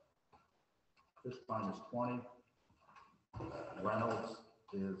 Fishbein is 20. Reynolds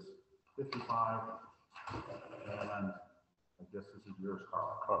is 55. And I guess this is yours,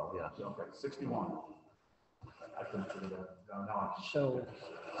 Carl. Carl, yes. Okay, 61. I couldn't figure that. No, I can. So,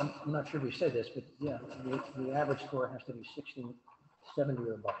 I'm not sure we said this, but yeah, the average score has to be 60, 70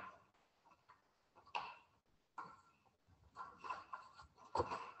 or above.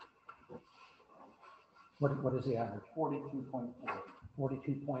 What is the average? 42.4.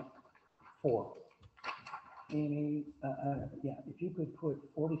 42.4. Amy, yeah, if you could put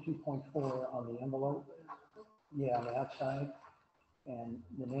 42.4 on the envelope, yeah, on the outside, and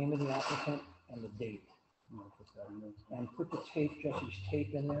the name of the applicant and the date. And put the tape, Jesse's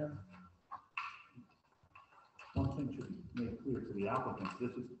tape in there. One thing should be made clear to the applicants,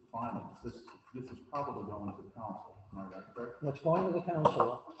 this is final, this is probably going to council, am I right, correct? What's going to the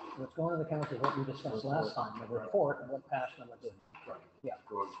council is what we discussed last time, the report and what passed and what didn't. Yeah,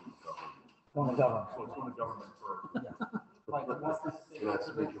 Going to the government. going to government. So it's going to government for, Like, what's the And that's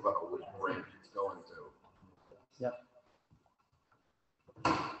to think about which branch it's going to. Yep.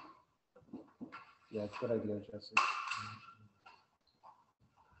 Yeah, good idea, Jesse.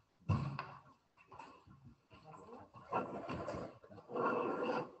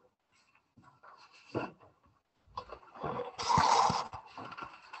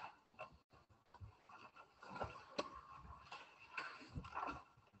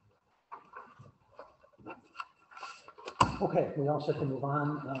 Okay, we all set to move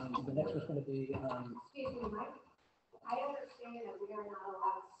on. The next one's going to be, Excuse me, Mike. I understand that we are not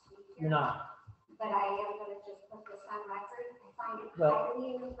allowed to speak here. you're not. But I am gonna just put this on record. I find it Well-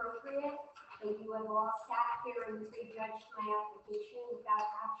 highly inappropriate that you have all sat here and prejudged my application without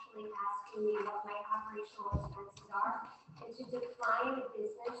actually asking me what my operational expenses are. And to decline a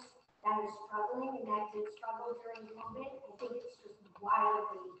business that is struggling and that did struggle during COVID, I think it's just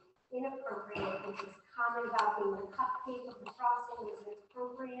wildly inappropriate. And this comment about being the cupcake of the frosting is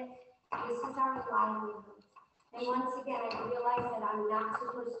inappropriate. This is our livelihood. And once again, I realize that I'm not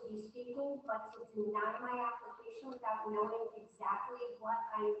supposed to be speaking, but to deny my application without knowing exactly what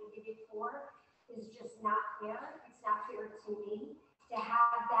I needed it for is just not fair. It's not fair to me to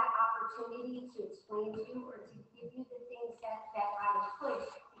have that opportunity to explain to you or to give you the things that I could,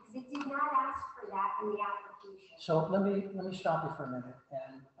 because it did not ask for that in the application. So let me stop you for a minute.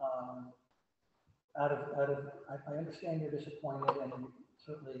 And I understand you're disappointed and you're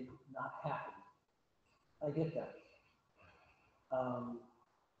certainly not happy. I get that.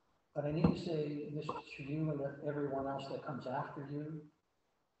 But I need to say this to you and everyone else that comes after you,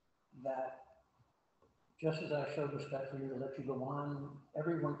 that just as I showed respect for you to let you go on,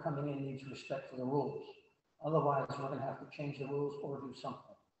 everyone coming in needs respect for the rules. Otherwise, we're going to have to change the rules or do something.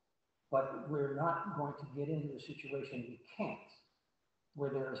 But we're not going to get into a situation we can't,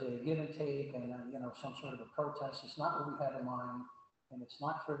 where there's a give and take and some sort of a protest. It's not what we had in mind. And it's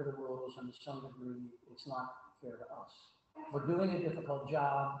not fair to the rules, and to some degree, it's not fair to us. We're doing a difficult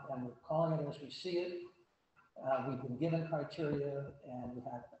job, and we're calling it as we see it. We've been given criteria, and we've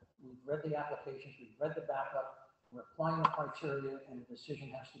read the applications, we've read the backup, we're define the criteria and a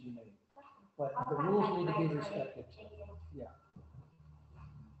decision has to be made. But the rules need to be respected. Yeah.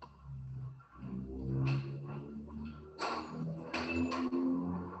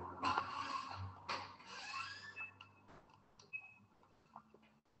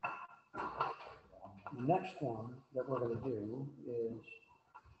 The next one that we're going to do is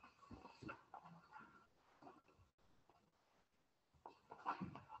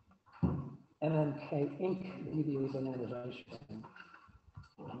MMK Inc. DBA Bananas Ice Cream.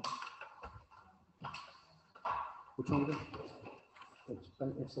 Which one is it?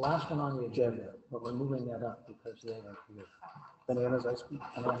 It's the last one on the agenda, but we're moving that up because they are here. Bananas ice cream?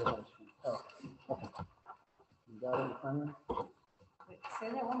 Bananas Ice Cream. Oh, okay. You got it in front of you? Wait, say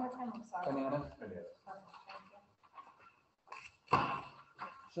that one more time, I'm sorry. Bananas?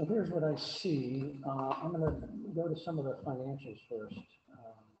 So here's what I see. I'm going to go to some of the financials first.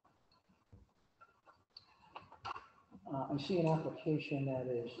 I see an application that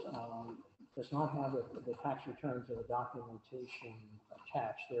is, does not have the tax returns or the documentation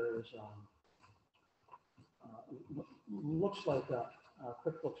attached. There is, looks like a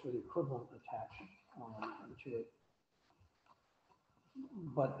QuickBooks or the equivalent attached to it.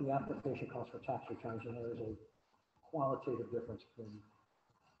 But the application calls for tax returns, and there is a qualitative difference between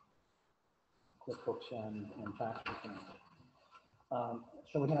QuickBooks and tax returns.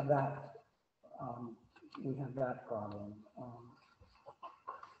 So we have that. We have that problem.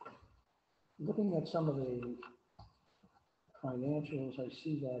 Looking at some of the financials, I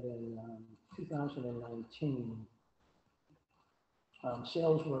see that in 2019,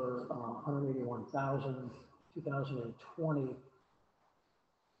 sales were 181,000. 2020,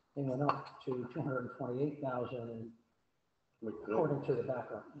 they went up to 228,000, according to the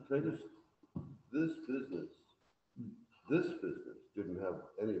backup. This business didn't have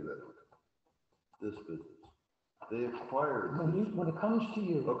any of that income. This business. They acquired. When it comes to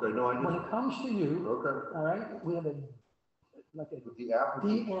you. Okay, no, I When just. it comes to you, Okay. all right, we have like a With the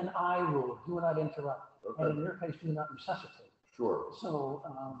applicant. DNI rule, do not interrupt. And Okay, in your case, do not resuscitate. sure. So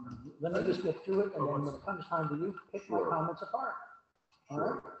let me just get through it, and then when it comes time to you, pick my Sure. comments apart. All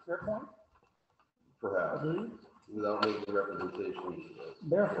right, fair point? Perhaps, Agreed? without making representations.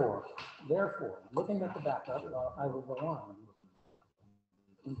 Therefore, looking at the backup, I will go on.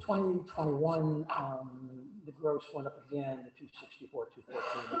 In 2021, the gross went up again to 264,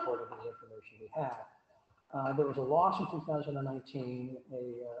 214, according to the information we have. There was a loss in 2019,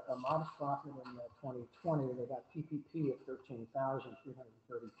 a modest profit in 2020. They got PPP of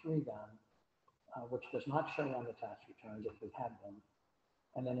 13,333 done, which does not show on the tax returns if we had them.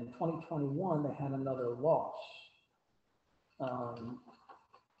 And then in 2021, they had another loss.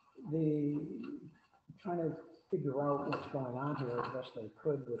 Trying to figure out what's going on here as best they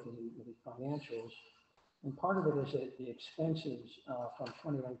could with the financials. And part of it is that the expenses from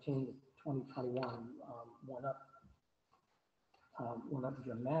 2019 to 2021 went up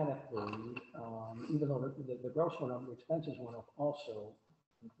dramatically. Even though the gross went up, the expenses went up also.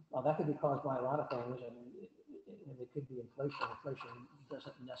 That could be caused by a lot of things. I mean, it could be inflation. Inflation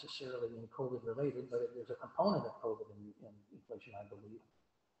doesn't necessarily mean COVID related, but there's a component of COVID in inflation, I believe.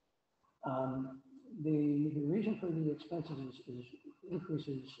 The reason for the expenses is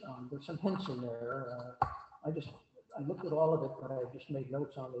increases. There's some hints in there. I looked at all of it, but I just made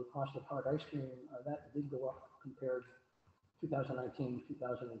notes on the cost of hard ice cream. That did go up compared 2019 to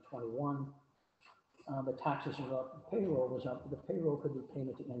 2021. The taxes are up, the payroll was up. The payroll could be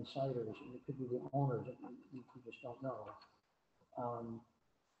payment to insiders, and it could be the owners. We just don't know.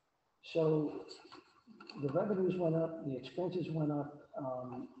 So the revenues went up, the expenses went up.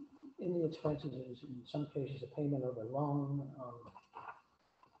 In the expenses is in some cases a payment of a loan.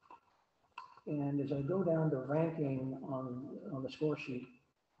 And as I go down to ranking on the score sheet,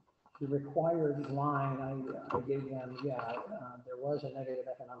 the required line, I gave them, there was a negative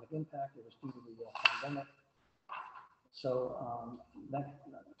economic impact. It was due to the pandemic. So that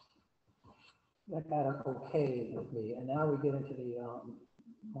got an okay with me. And now we get into the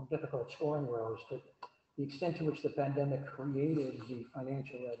more difficult scoring rows. That the extent to which the pandemic created the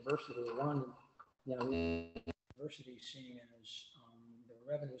financial adversity, adversity seeing as the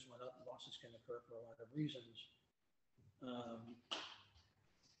revenues went up, losses can occur for a lot of reasons.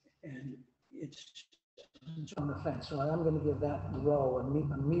 And it's on the fence. So I am going to give that row a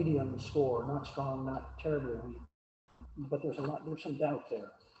medium score, not strong, not terribly weak, but there's some doubt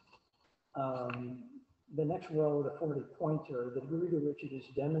there. The next row, the 40 pointer, the degree to which it is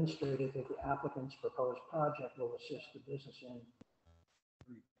demonstrated that the applicant's proposed project will assist the business in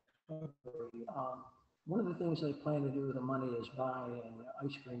recovery. One of the things they plan to do with the money is buy an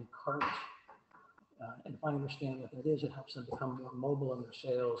ice cream cart And if I understand what that is, it helps them become more mobile in their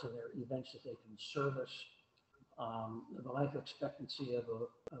sales and their events that they can service. The life expectancy of a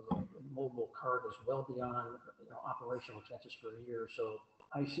mobile cart is well beyond, operational expenses for a year. So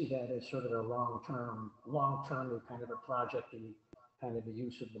I see that as sort of a long-term kind of a project, kind of the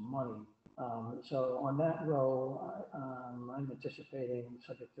use of the money. So on that row, I'm anticipating,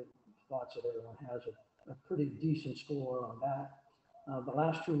 subject to thoughts that everyone has, a pretty decent score on that. The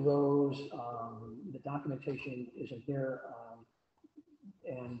last two rows, the documentation isn't there,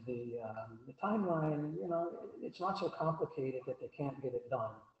 and the timeline, it's not so complicated that they can't get it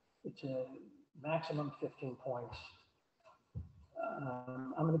done. It's a maximum 15 points.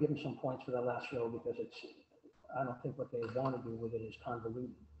 I'm going to give them some points for that last row because I don't think what they want to do with it is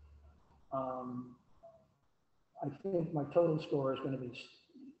convoluted. I think my total score is going to be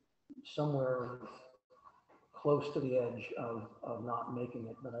somewhere close to the edge of not making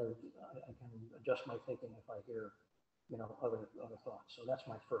it, but I can adjust my thinking if I hear, other thoughts. So that's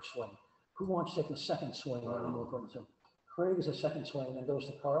my first swing. Who wants to take the second swing? So Craig is a second swing, then goes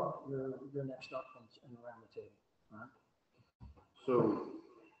to Carl. You're next up and around the table. All right. So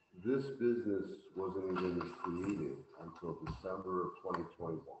this business wasn't even created until December of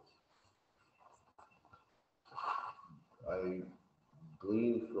 2021. I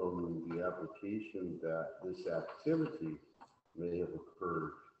gleaned from the application that this activity may have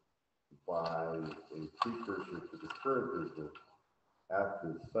occurred by a precursor to the current business at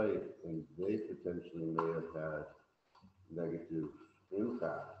the site, and they potentially may have had negative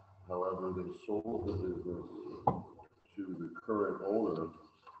impact. However, they sold the business to the current owner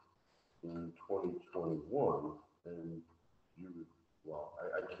in 2021, and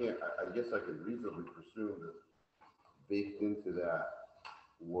I guess I could reasonably presume that baked into that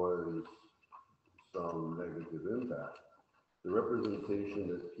was some negative impact. The representation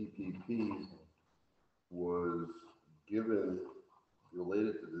that PPP was given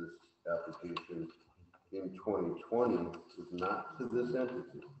related to this application in 2020 was not to this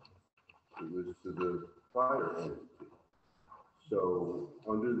entity. It was to the prior entity. So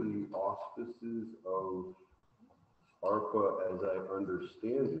under the auspices of ARPA, as I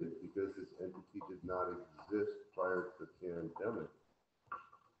understand it, because this entity did not exist prior to the pandemic,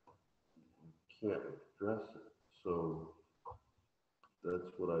 you can't address it. So that's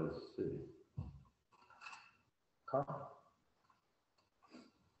what I see. Carl?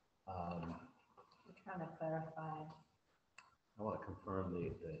 I'm trying to clarify. I want to confirm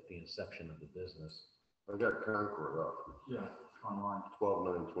the inception of the business. I got Concord up. Yeah, online.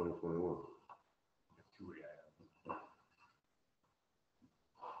 12/9/2021.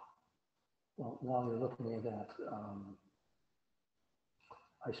 Well, while you're looking at that,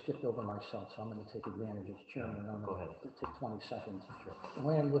 I skipped over myself, so I'm going to take advantage as chairman. I'm Go going ahead. to take 20 seconds. The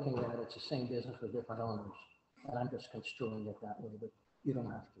way I'm looking at it, it's the same business with different owners, and I'm just construing it that way, but you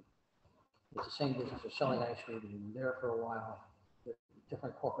don't have to. It's the same business. They're selling ice cream, and there for a while.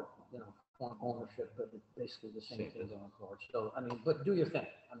 Different corporate, form of ownership, but it's basically the same thing going forward. So, but do your thing.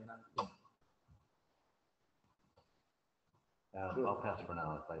 I'll pass for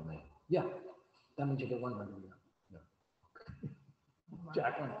now if I may. Yeah, that means you get one review. Yeah.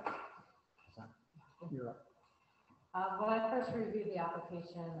 Jacqueline, you're up. When I first reviewed the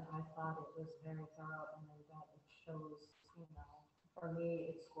application, I thought it was very thorough and that it shows, for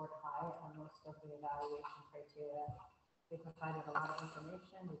me, it scored high on most of the evaluation criteria. They provided a lot of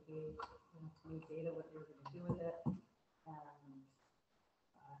information. They gave to me data what they were going to do with it, and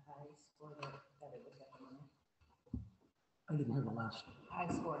I scored it that it was get the money. I didn't hear the last. I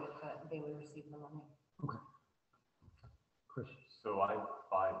scored it, but they would receive the money. Okay. Chris. So I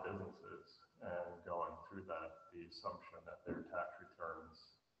buy businesses, and going through that, the assumption that their tax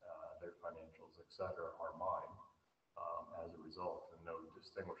returns, their financials, et cetera, are mine as a result, and no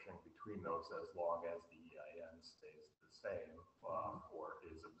distinguishing between those as long as the EIN stays the same or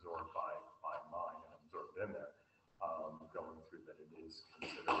is absorbed by mine and absorbed in there. Going through that, it is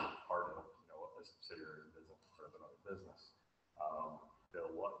considered part of a subsidiary business or another business.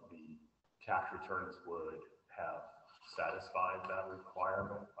 The tax returns would have satisfied that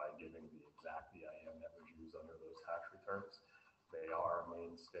requirement by giving the exact EIN that was used under those tax returns. They are a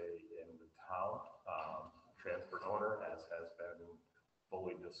mainstay in the town. Transfer owner, as has been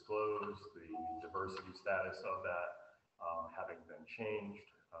fully disclosed, the diversity status of that having been changed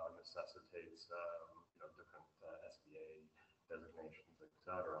necessitates different SBA designations, et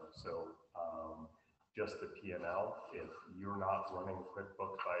cetera. So just the P&L, if you're not running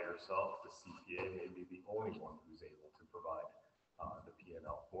QuickBooks by yourself, the CPA may be the only one who's able to provide the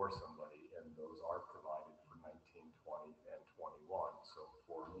P&L for somebody, and those are provided for 19, 20, and 21. So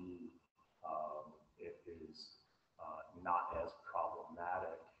for me, if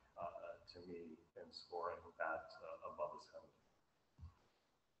scoring that above a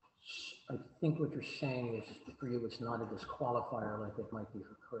 7. I think what you're saying is for you, it's not a disqualifier like it might be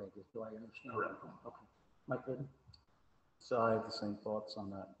for Craig. Do I understand? Correct. Okay. Mike Glidden? So I have the same thoughts on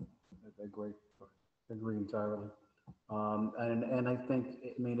that. I agree entirely. And I think,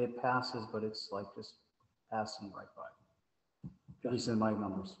 I mean, it passes, but it's like just passing right by. At least in my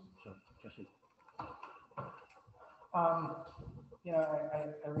numbers. So, Jesse? You know,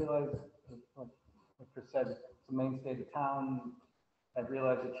 I realize, like Chris said, it's the mainstay of the town. I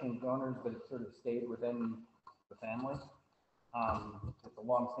realize it changed owners, but it sort of stayed within the family. It's a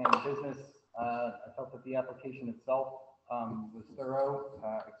long-standing business. I felt that the application itself was thorough,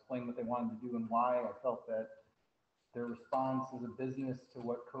 explained what they wanted to do and why. I felt that their response as a business to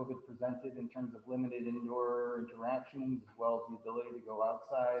what COVID presented in terms of limited indoor interactions, as well as the ability to go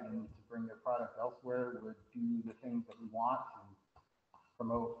outside and to bring their product elsewhere, would do the things that we want to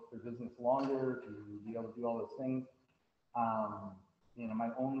promote their business longer, to be able to do all those things. You know,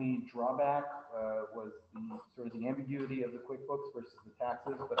 my only drawback was the sort of the ambiguity of the QuickBooks versus the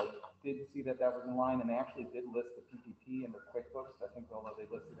taxes, but I did see that that was in line, and they actually did list the PPP in their QuickBooks. I think although they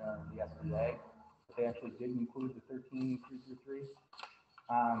listed it on the SBA, but they actually did include the 13,333.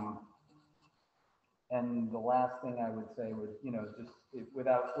 And the last thing I would say would, you know, just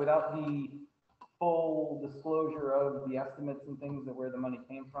without the full disclosure of the estimates and things of where the money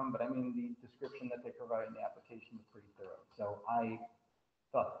came from, but I mean, the description that they provide in the application is pretty thorough. So I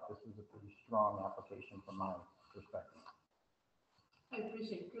thought this was a pretty strong application from my perspective. I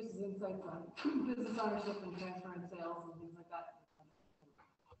appreciate Chris's insights on business ownership and transfer and sales and things like that.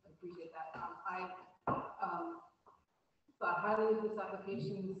 I appreciate that. I thought highly of this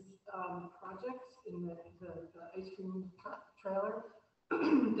application's project in the ice cream trailer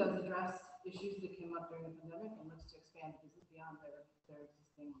does address issues that came up during the pandemic and looks to expand the business beyond their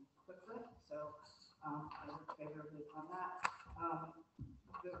existing footprint. So I look favorably on that.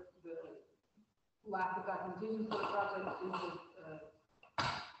 The lack of documentation for the project is a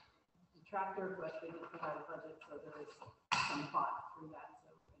detractor, but they did provide a budget, so there is some thought through that.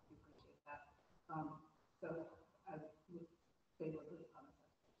 So I do appreciate that. So I look favorably on this.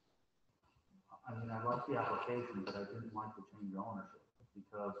 I mean, I like the application, but I didn't like the change of ownership,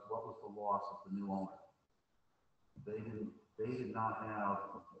 because what was the loss of the new owner? They did not have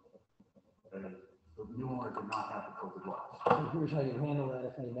the new owner did not have the COVID loss. So here's how you handle that,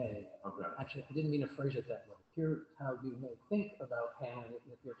 if I may. Okay. Actually, I didn't mean to phrase it that way. Here's how you may think about handling it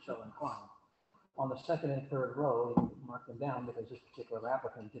if you're so inclined. On the second and third row, you mark them down because this particular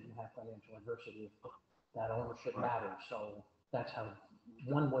applicant didn't have financial adversity. That ownership matters. So that's how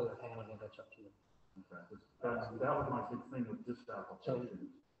one way of handling it. That's up to you. Okay. That was my big thing with this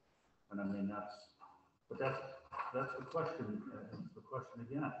application. And I mean, that's the question. The question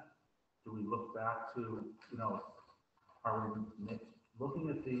again. Do we look back to, you know, are we looking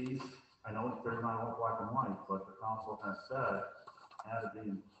at these? I know they're not all black and white, but the council has said had it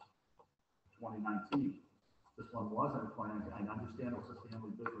been 2019. This one wasn't 2019. I understand it was a family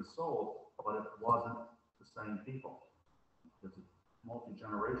business sold, but it wasn't the same people. It's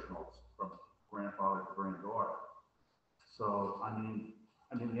multi-generational from grandfather to granddaughter. So I mean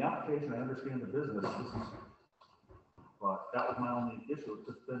the application, I understand the business, but that was my only issue. It's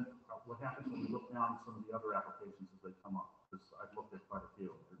just been what happens when you look down at some of the other applications as they come up. I've looked at quite a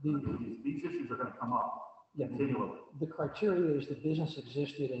few. These issues are going to come up continually. The criteria is the business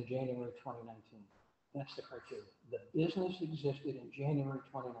existed in January 2019. That's the criteria. The business existed in January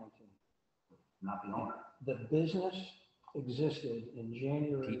 2019. Not the owner. The business existed in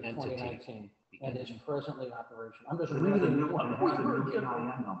January 2019 and is presently operational. I'm just reading. It has a new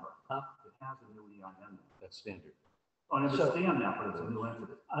EIN number. Huh? It has a new EIN number. That's standard. I understand that, but it's a new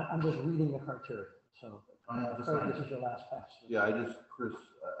entity. I'm just reading the criteria. So Craig, this is your last pass. Yeah, Chris,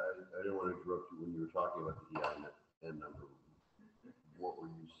 I didn't want to interrupt you when you were talking about the EIN number. What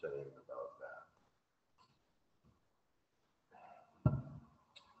were you saying about that?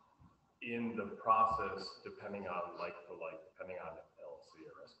 In the process, depending on like for like, depending on LLC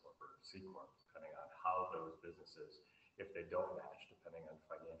or S Corp or C Corp, depending on how those businesses, if they don't match, depending on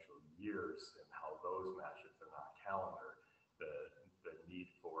financial years and how those match, if they're not calendar, the need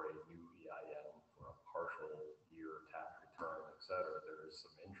for a new EIN for a partial year tax return, et cetera, there is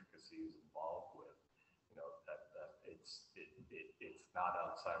some intricacies involved with, you know, that it's not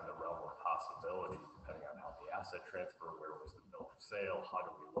outside of the realm of possibility, depending on how the asset transfer, where was the bill of sale, how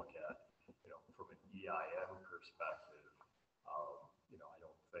do we look at, you know, from an EIN perspective, you know, I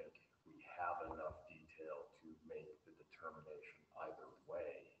don't think we have enough detail to make the determination either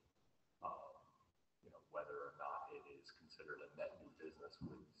way, you know, whether or not it is considered a net new business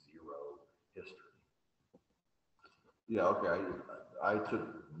with zero history. Yeah, okay, I took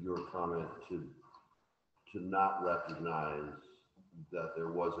your comment to not recognize that there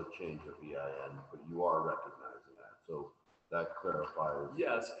was a change of EIN, but you are recognizing that, so that clarifies.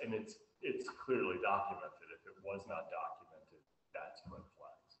 Yes, and it's clearly documented. If it was not documented, that's red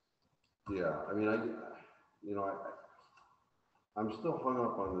flags. Yeah, I mean, I'm still hung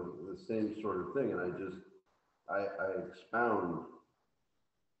up on the same sort of thing, and I expound,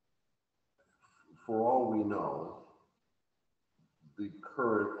 for all we know, the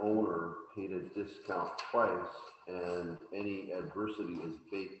current owner paid a discount price, and any adversity is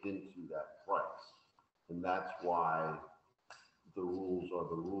baked into that price. And that's why the rules are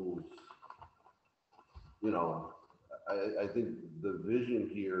the rules. You know, I think the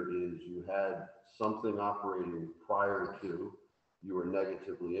vision here is you had something operating prior to, you were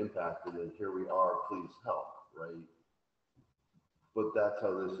negatively impacted, and here we are, please help, right? But that's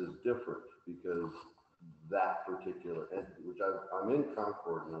how this is different, because that particular entity, which I'm in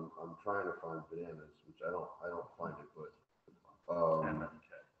Concord, and I'm trying to find bananas, which I don't find it, but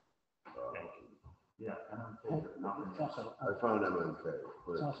Yeah, It's also, I found MMK,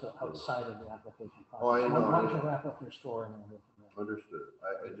 but it's also outside of the application process. Oh, I know. Why don't you wrap up your story and then we'll go from there? understood.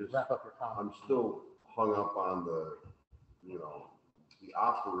 I just, Wrap up your I'm comments. still hung up on the, the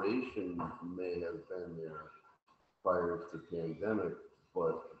operation may have been there prior to the pandemic,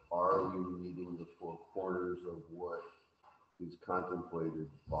 but are we meeting the four corners of what is contemplated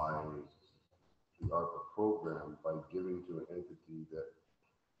by the ARPA program by giving to an entity that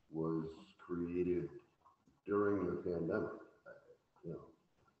was created during the pandemic?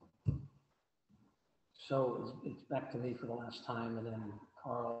 So it's back to me for the last time, and then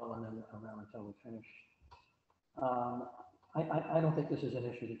Carl, and then around until we finish. I don't think this is an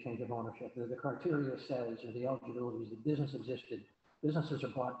issue to change of ownership. The criteria says, or the eligibility is the business existed, businesses are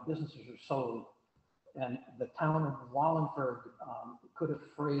bought, businesses are sold, and the town of Wallingford could have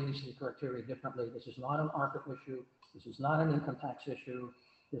phrased the criteria differently. This is not an ARPA issue. This is not an income tax issue.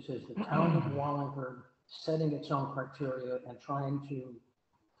 This is the town of Wallingford setting its own criteria and trying to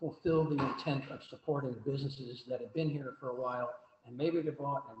fulfill the intent of supporting businesses that have been here for a while, and maybe they're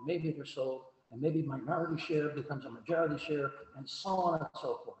bought, and maybe they're sold, and maybe minority share becomes a majority share, and so on and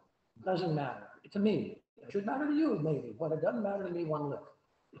so forth. Doesn't matter to me. It should matter to you maybe, but it doesn't matter to me one lick.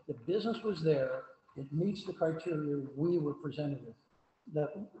 If the business was there, it meets the criteria we were presented with.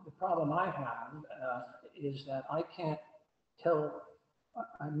 The problem I have is that I can't tell,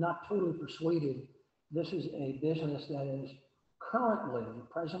 I'm not totally persuaded this is a business that is currently,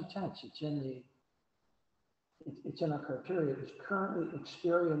 present tense, it's in our criteria, is currently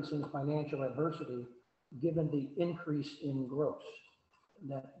experiencing financial adversity given the increase in gross.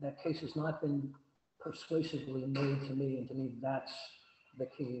 That case has not been persuasively made to me, and to me, that's the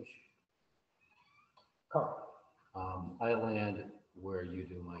key issue. Carl. I land where you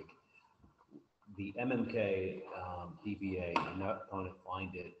do, Mike. The MMK DBA, I'm not going to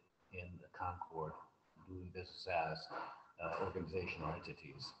find it in the Concord doing business as organizational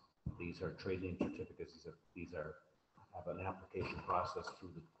entities. These are trading certificates. These have an application process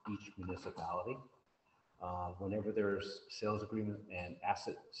through each municipality. Whenever there's sales agreement and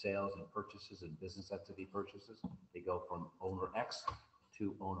asset sales and purchases and business entity purchases, they go from owner X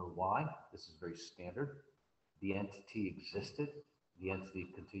to owner Y. This is very standard. The entity existed. The entity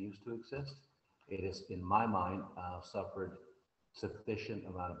continues to exist. It has, in my mind, suffered sufficient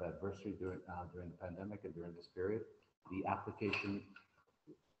amount of adversity during the pandemic and during this period. The application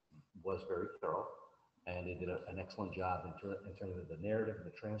was very thorough, and it did an excellent job in terms of the narrative and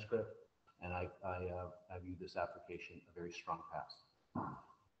the transcript. And I view this application a very strong pass.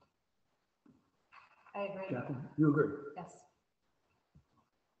 I agree. Jacqueline, you agree? Yes.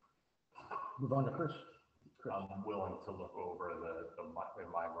 Move on to Chris. I'm willing to look over in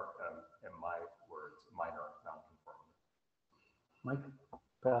my words, minor non-conformity. Mike,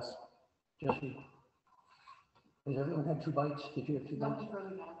 Pass. Jesse. Has everyone had 2 bites? Did you have 2 bites? Nothing further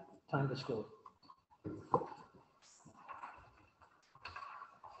than. Time to score.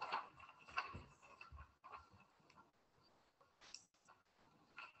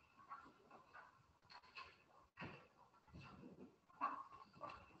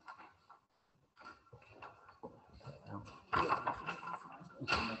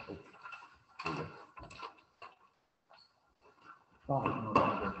 Fine.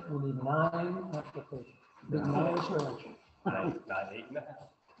 We need 9 applications. Big 9 stretch. 9, 8.5.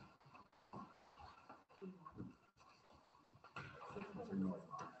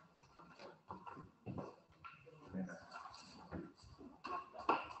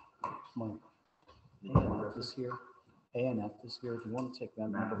 Mike. This here. ANF is here if you want to take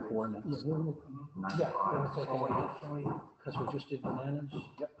them, number 4 next. Yeah, we'll take because we just did bananas.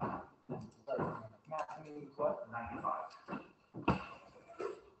 Yep. Matt, I mean, what? 95.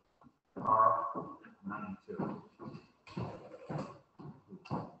 R, 92.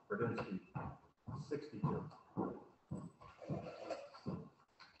 Berdinsky, 62.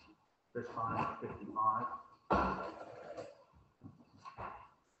 Fishbein, 55.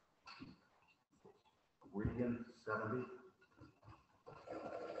 Regan, 70.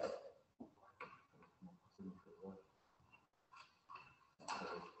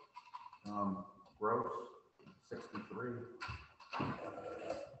 Gross, 63.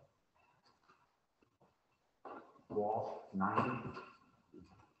 Walsh, 90.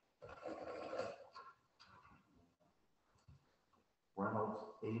 Reynolds,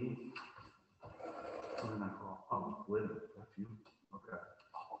 80. Who did I call? Oh, Lynn, that's you? Okay.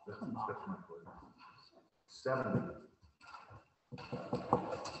 That's my point. 70.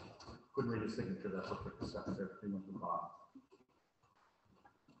 Couldn't read his signature, that looked like the secretary, he went to the bottom.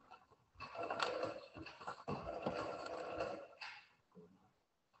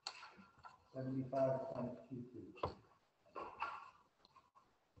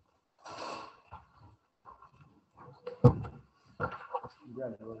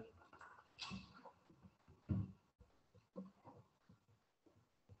 Congratulations.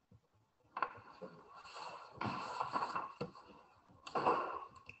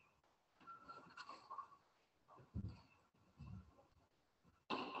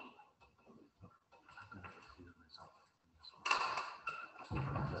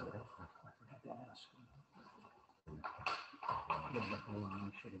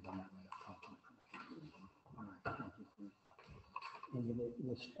 Should have done that right up top. All right, thank you. And the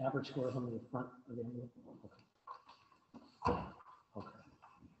average scores on the front of the envelope? Okay.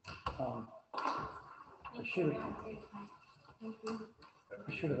 I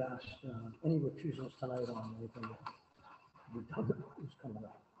should have asked, any recusals tonight on anything who's coming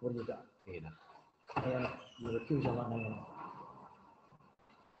up? What do you got? ANF. And your recusal on A&M.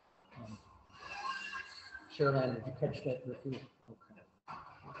 Sharon, did you catch that recusal? Okay.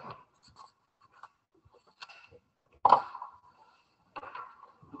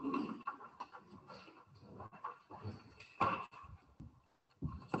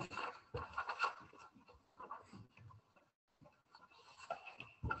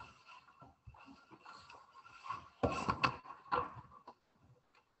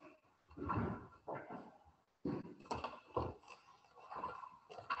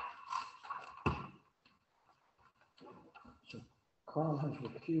 Carl has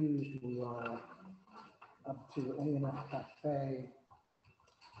recused. We are up to A&F Cafe,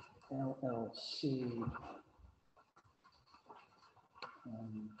 LLC.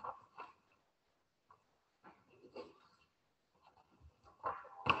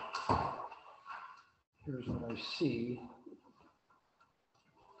 Here's what I see.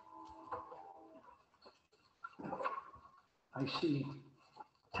 I see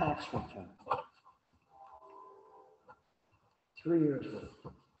tax return. 3 years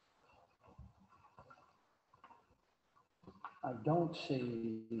worth. I don't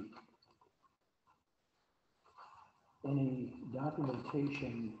see any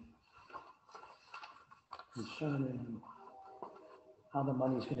documentation concerning how the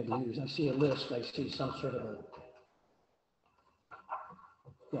money is going to be used. I see a list. I see some sort of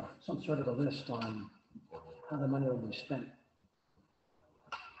a list on how the money will be spent.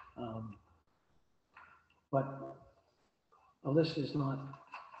 But a list is not,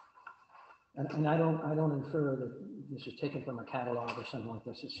 and I don't infer that this is taken from a catalog or something like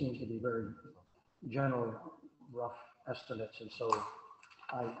this. It seems to be very general, rough estimates, and so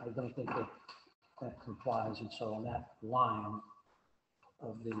I don't think that complies. And so on that line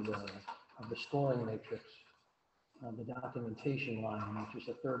of the scoring matrix, the documentation line, which is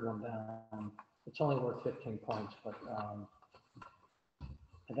the third one down, it's only worth 15 points, but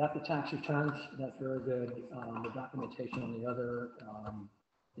I got the tax returns. That's very good. The documentation on the other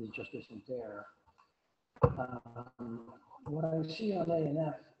is just isn't there. What I see on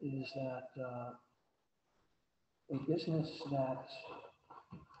A&F is that a business that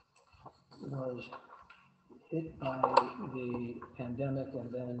was hit by the pandemic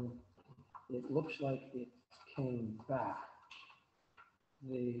and then it looks like it came back.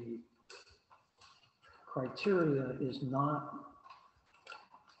 The criteria is not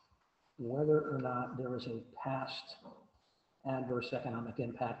whether or not there is a past adverse economic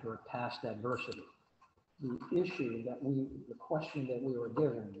impact or a past adversity. The question that we were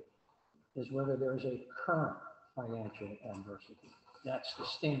given is whether there's a current financial adversity. That's the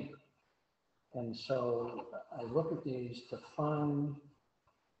standard. And so I look at these to find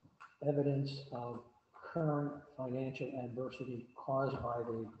evidence of current financial adversity caused by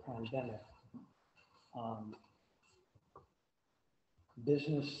the pandemic.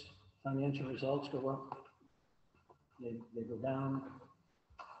 Business financial results go up, they go down.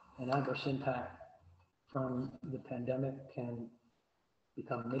 An adverse impact from the pandemic can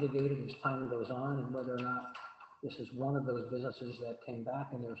become mitigated as time goes on, and whether or not this is one of those businesses that came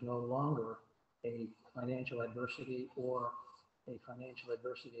back and there's no longer a financial adversity, or a financial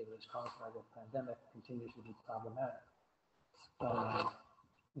adversity that is caused by the pandemic continues to be problematic.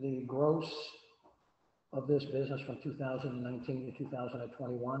 The gross of this business from 2019 to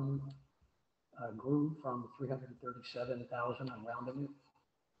 2021 grew from 337,000, I'm rounding it,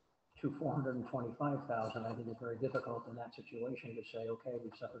 to 425,000. I think it's very difficult in that situation to say, okay,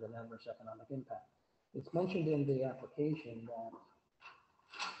 we've suffered an adverse economic impact. It's mentioned in the application that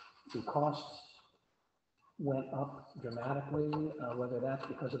the costs went up dramatically, whether that's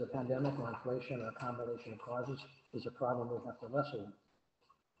because of the pandemic or inflation or a combination of causes is a problem we have to wrestle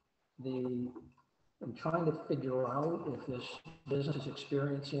with. I'm trying to figure out if this business is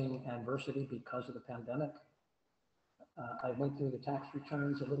experiencing adversity because of the pandemic. I went through the tax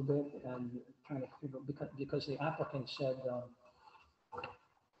returns a little bit and trying to figure, because the applicant said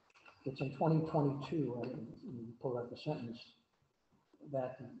it's in 2022, and pull out the sentence,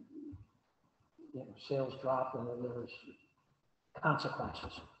 that sales dropped and then there's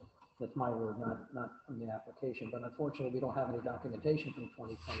consequences. That's my word, not from the application. But unfortunately, we don't have any documentation from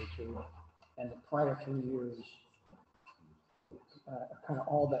 2022, and the prior 3 years kind of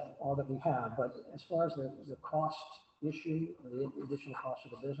all that we have. But as far as the cost issue, or the additional cost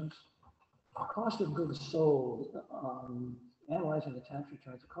of the business, the cost of goods sold, analyzing the tax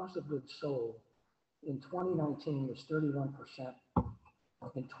returns, the cost of goods sold in 2019 was 31%.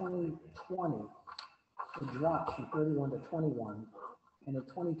 In 2020, it drops from 31 to 21. And in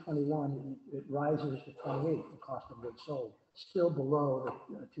 2021, it rises to 28, the cost of goods sold, still below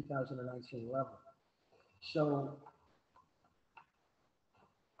the 2019 level. So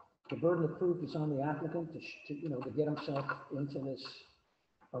the burden of proof is on the applicant to get himself into this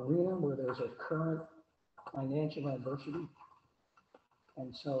arena where there's a current financial adversity.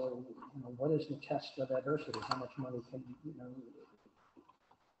 And so, what is the test of adversity? How much money can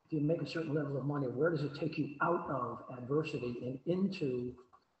do you make a certain level of money? Where does it take you out of adversity and into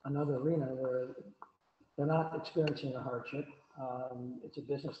another arena where they're not experiencing a hardship? It's a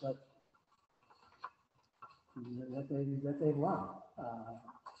business that they run.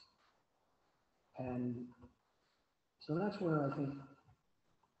 And so that's where I think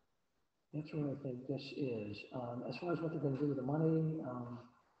this is. As far as what they're going to do with the money,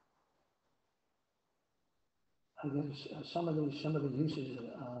 I guess some of the uses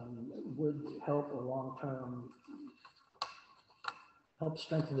would help help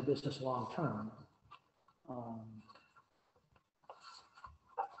strengthen the business long term.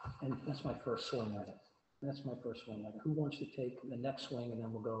 And that's my first swing at it. Who wants to take the next swing, and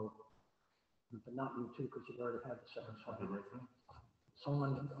then we'll go, but not you two, because you've already had the second swing.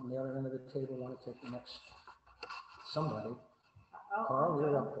 Someone on the other end of the table want to take the next, somebody. Carl,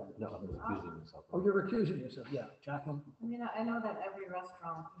 you're up there. No, I'm recusing myself. Oh, you're recusing yourself, yeah. Jacqueline? I mean, I know that every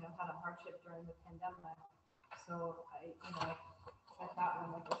restaurant, had a hardship during the pandemic, so I that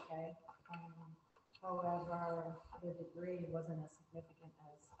one was okay. However, the degree wasn't as significant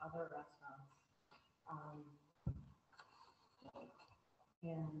as other restaurants.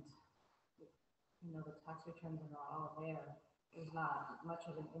 And, the tax returns are all there. There's not much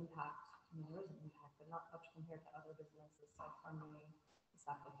of an impact. There is an impact, but not much compared to other businesses. So for me, this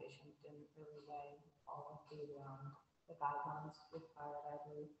application didn't really weigh all of the guidelines required, I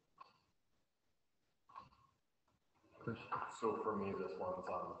believe. Chris? So for me, this one's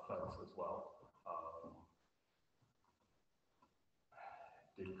on the fence as well.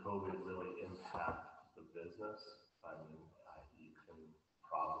 Did COVID really impact the business? I mean, you can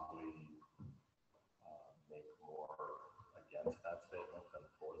probably make more against that statement than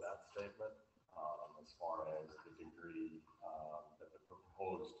for that statement. As far as the degree that the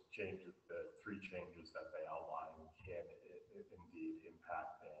proposed changes, the three changes that they outline, can it indeed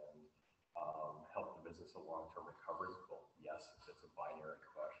impact and help the business a long-term recovery? Well, yes, it's a binary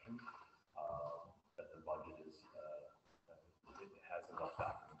question. But the budget is, it has enough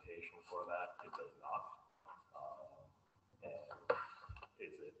documentation for that. It does not. And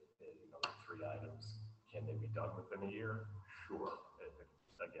is it, the three items, can they be done within a year? Sure.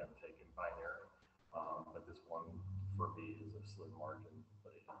 Again, taken binary. But this one for me is a slim margin,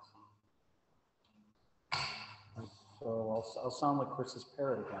 but it is. So I'll sound like Chris's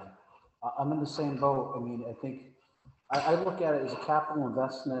parrot again. I'm in the same boat. I mean, I think, I look at it as a capital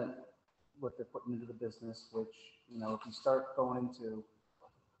investment, what they're putting into the business, which, you know, if you start going into,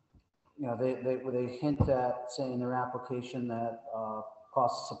 you know, they hint at saying in their application that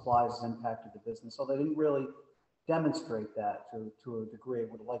cost of supplies has impacted the business. So they didn't really demonstrate that to a degree I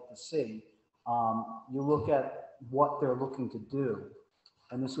would like to see. You look at what they're looking to do,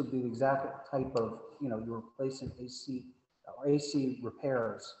 and this would be the exact type of, you know, you're replacing AC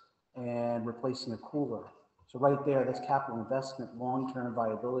repairs and replacing a cooler. So right there, that's capital investment, long-term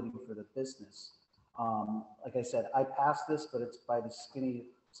viability for the business. Like I said, I passed this, but it's by the skinny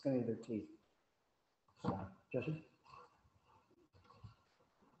of their teeth. So, Jesse?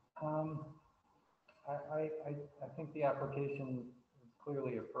 I think the application is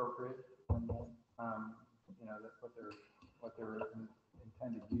clearly appropriate. And, you know, that's what their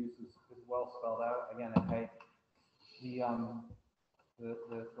intended use is well spelled out. Again,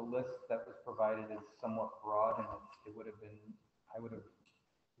 the list that was provided is somewhat broad, and it would have been, I would have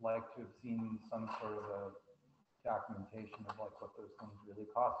liked to have seen some sort of a documentation of like what those things really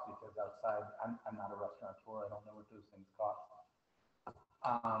cost, because outside, I'm not a restaurateur, I don't know what those things cost.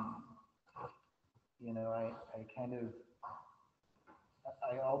 You know, I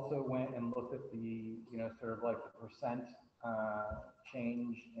also went and looked at the, you know, sort of like the percent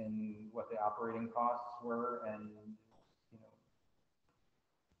change in what the operating costs were, and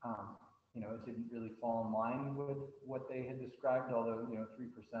you know, it didn't really fall in line with what they had described, although, you know,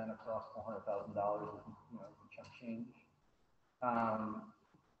 3% across $400,000 is, you know, a chunk change.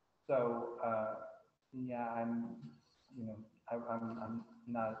 Yeah, I'm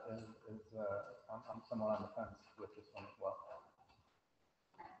not as I'm somewhat on the fence with this one as well.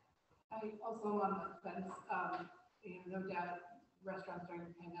 I also am on the fence. You know, no doubt restaurants during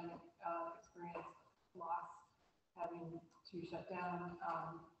the pandemic experienced loss, having to shut down,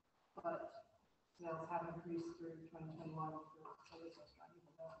 but sales have increased through 2021 for those restaurants,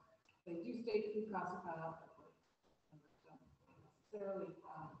 even though they do state food costs have gone up, but don't necessarily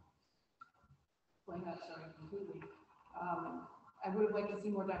explain that story completely. I would have liked to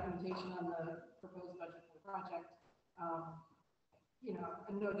see more documentation on the proposed budget for the project. You know,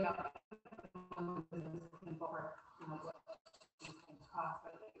 and no doubt in ballpark, you know, what these things cost,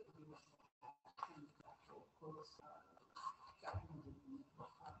 but it would be much more actual quotes documented in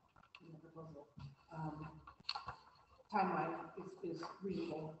the proposal. Timeline is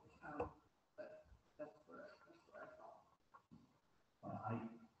reasonable, but that's where I fall.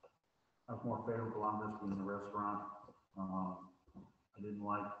 I was more favorable on this being a restaurant.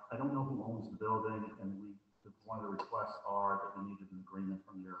 I don't know who owns the building, and one of the requests are that we needed an agreement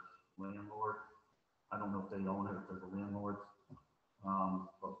from your landlord. I don't know if they own it, if they're the landlords,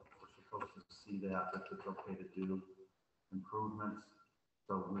 but we're supposed to see that, if it's okay to do improvements.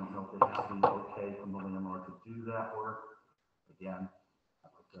 So we don't know if they have the okay from the landlord to do that work. Again,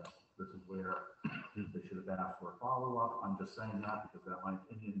 this is where they should have asked for a follow-up. I'm just saying that because, in my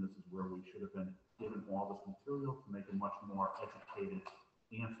opinion, this is where we should have been given all this material to make a much more educated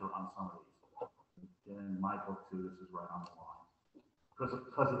answer on some of these. In my book too, this is right on the line.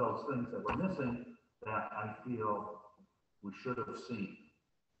 Because of those things that we're missing that I feel we should have seen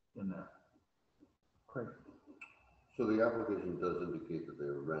in there. Great. So the application does indicate that they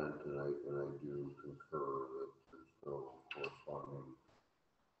rent, and I do concur that there's no corresponding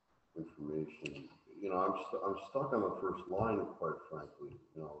information. You know, I'm stuck on the first line, quite frankly.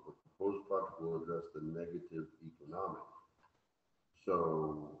 You know, the proposed project will address the negative economics.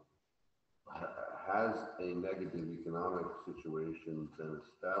 So has a negative economic situation been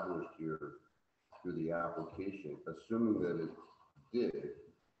established here through the application? Assuming that it did,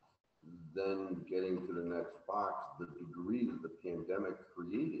 then getting to the next box, the degree that the pandemic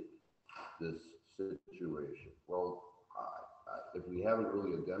created this situation. Well, if we haven't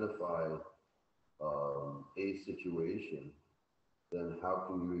really identified a situation, then how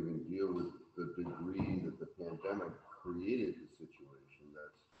can you even deal with the degree that the pandemic created the situation?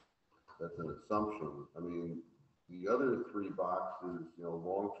 That's an assumption. I mean, the other three boxes, you know,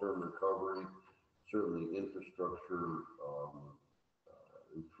 long-term recovery, certainly infrastructure,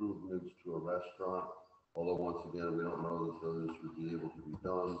 improvements to a restaurant, although once again, we don't know that those would be able to be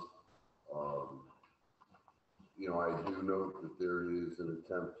done. You know, I do note that there is an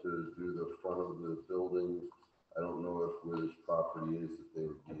attempt to do the front of the building. I don't know if where this property is, that they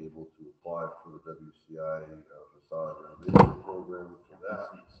would be able to apply for the WCI facade renovation program for that.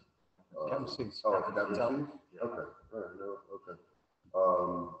 Captain C's. Oh, Captain C's? Okay, all right, no, okay.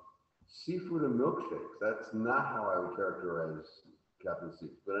 Seafood and milkshakes, that's not how I would characterize Captain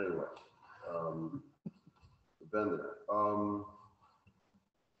C's, but anyway, been there.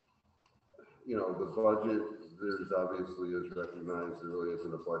 you know, the budget, there's obviously, as recognized, there really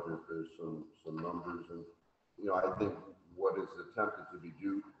isn't a budget, there's some numbers, and, you know, I think what is attempted to be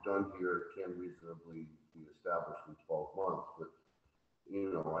done here can reasonably be established in 12 months, but,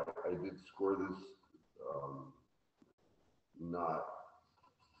 you know, I did score this, not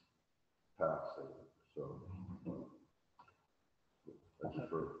passing, so. I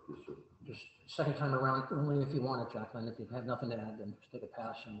defer, yes, sir. Just second time around, only if you want it, Jacqueline. If you have nothing to add, then just take a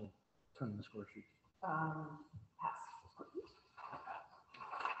pass and we'll turn the score sheet. Pass.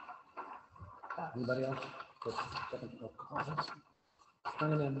 Anybody else? Just second, comments?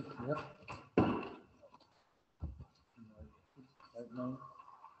 Turn it in, yep. No.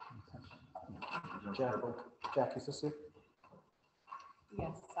 Jack, is this it?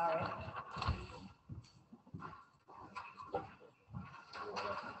 Yes, sorry.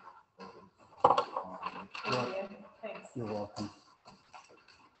 Thank you. Thanks. You're welcome.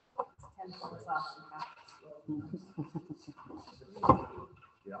 10 points off and half.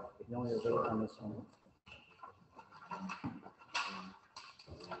 You only have 8 on this one.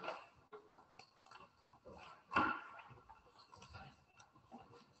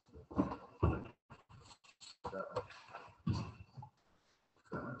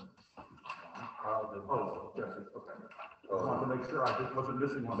 Oh, yes, okay. I wanted to make sure I wasn't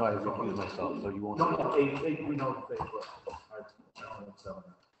missing one. No, I recused myself, so you won't. No, no, 8, we know that they were. I don't have 7.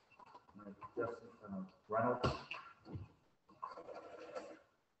 Yes, Reynolds.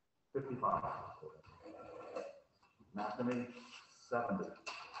 55. McNamee, 70.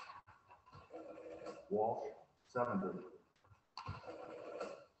 Walsh, 70.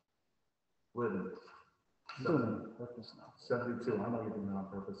 Glidden, I'm doing it on purpose now. 72. I know you're doing it on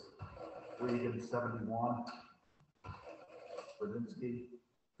purpose. Regan, 71. Brzezinski,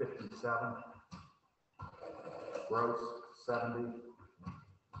 57. Gross, 70.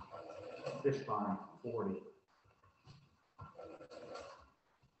 Fishbein, 40.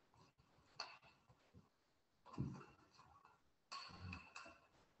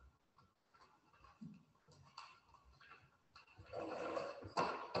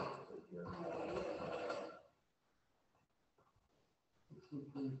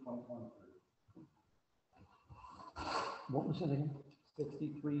 What was it again?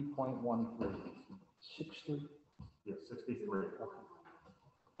 63.13. 60? Yes, 63.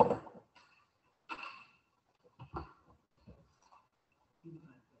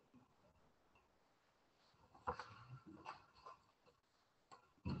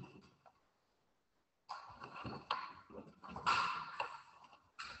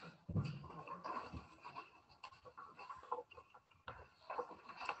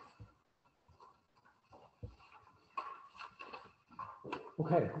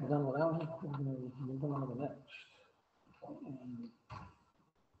 Okay, we're done with that one. We're gonna move on to the next. And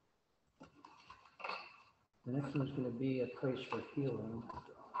the next one is gonna be a place for healing,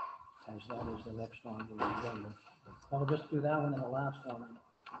 as that is the next one on the agenda. I'll just do that one and the last one,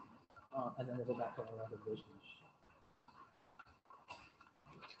 and then we'll go back to our other business.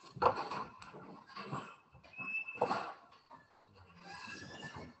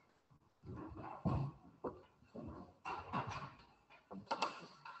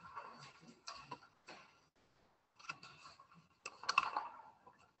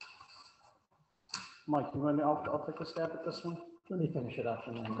 Mike, you want me, I'll take a stab at this one? Let me finish it up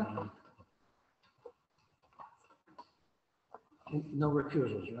and then, no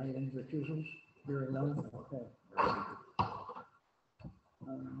recusals, right? Any recusals? Hearing none? Okay.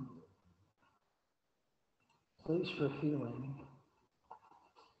 Place for healing.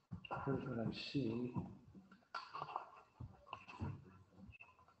 Here's what I see.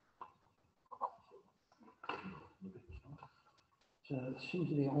 So it seems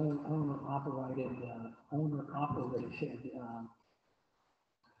to be owner-operated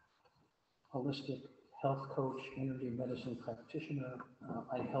holistic health coach, energy medicine practitioner.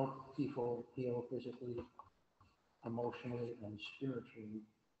 I help people heal physically, emotionally, and spiritually.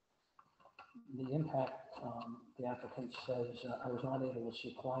 The impact, the applicant says, I was not able to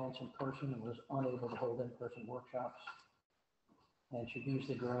see clients in person and was unable to hold in-person workshops, and should use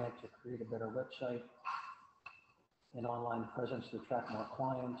the grant to create a better website, an online presence to attract more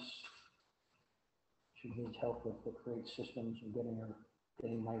clients. She needs help with the create systems and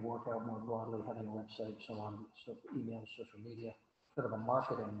getting my work out more broadly, having a website, so on, so email, social media, sort of a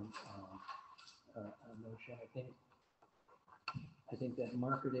marketing notion. I think that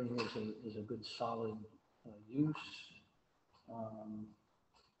marketing is a good solid use.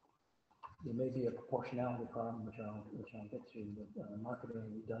 There may be a proportionality problem, which I'll get to, but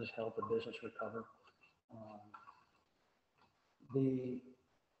marketing does help a business recover. The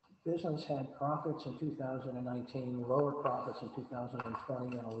business had profits in 2019, lower profits in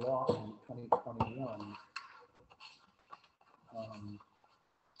 2020, and a loss in 2021.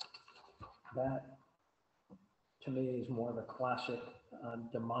 That, to me, is more of a classic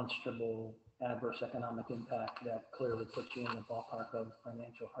demonstrable adverse economic impact that clearly puts you in the ballpark of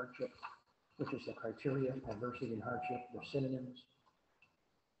financial hardship, which is the criteria. Adversity and hardship, they're synonyms.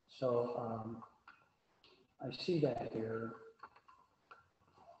 So I see that here.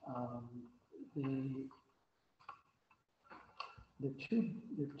 The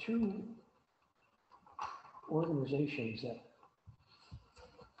two organizations that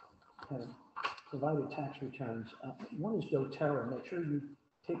have provided tax returns, one is doTERRA. Make sure you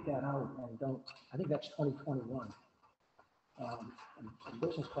take that out and don't, I think that's 2021. A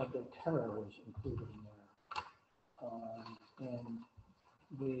business called doTERRA was included in there. And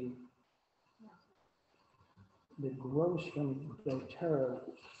the gross from doTERRA,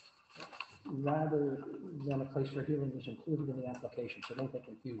 rather than a place for healing, is included in the application, so don't get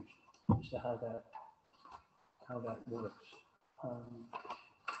confused as to how that works. I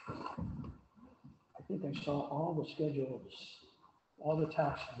think I saw all the schedules, all the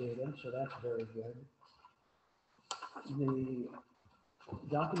tax data, so that's very good. The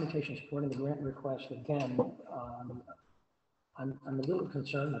documentation supporting the grant request, again, I'm a little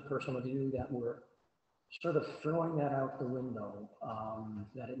concerned, my personal view, that we're sort of throwing that out the window,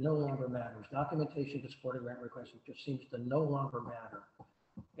 that it no longer matters. Documentation to support a grant request, it just seems to no longer matter.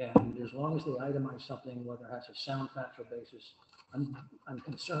 And as long as they itemize something, whether it has a sound factual basis, I'm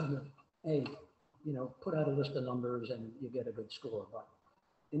concerned that, hey, you know, put out a list of numbers and you get a good score. But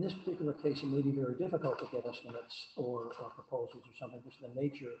in this particular case, it may be very difficult to get estimates or proposals or something, just the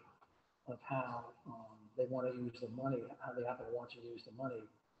nature of how they want to use the money, how the applicant wants to use the money.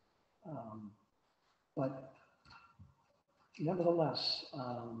 But nevertheless,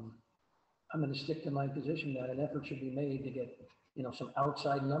 I'm going to stick to my position that an effort should be made to get, you know, some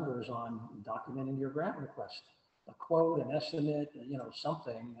outside numbers on documenting your grant request, a quote, an estimate, you know,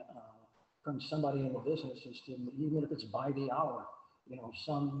 something from somebody in the business, even if it's by the hour, you know,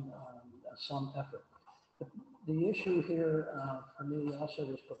 some effort. The issue here for me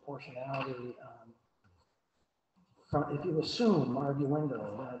also is proportionality. If you assume,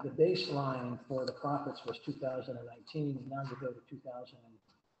 arguendo, the baseline for the profits was 2019, and now you go to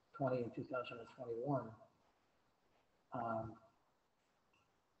 2020 and 2021,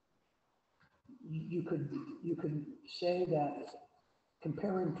 you could say that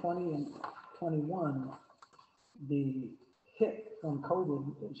comparing 20 and 21, the hit from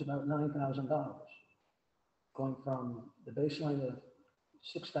COVID is about $9,000, going from the baseline of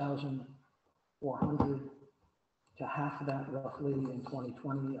 6,400 to half of that roughly in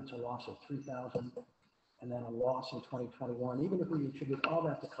 2020. That's a loss of 3,000, and then a loss in 2021. Even if we attribute all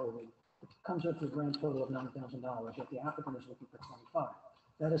that to COVID, it comes up to a grand total of $9,000, yet the applicant is looking for 25.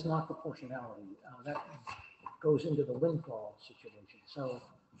 That is not proportionality. That goes into the windfall situation. So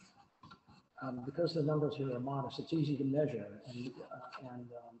because the numbers here are modest, it's easy to measure, and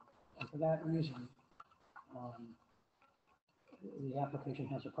for that reason, the application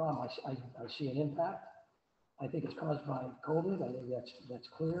has a problem. I see an impact. I think it's caused by COVID. I think that's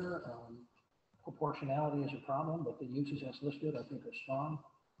clear. Proportionality is a problem, but the uses as listed, I think, are strong,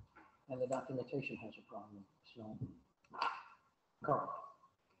 and the documentation has a problem. So, Carl.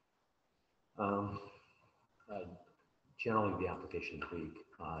 Generally, the application is weak.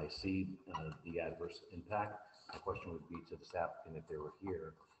 I see the adverse impact. My question would be to the staff, and if they were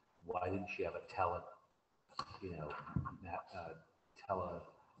here, why didn't she have a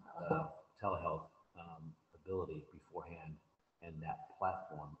telehealth ability beforehand, and that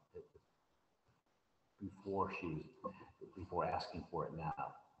platform before asking for it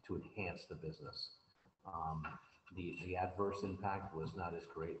now to enhance the business? The adverse impact was not as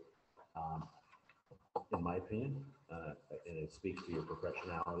great, in my opinion, and it speaks to your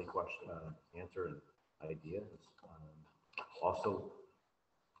professionality question, answer and ideas. Also,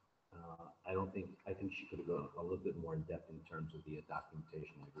 I think she could have gone a little bit more in depth in terms of the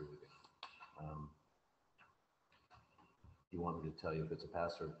documentation. I agree with you. Do you want me to tell you if it's a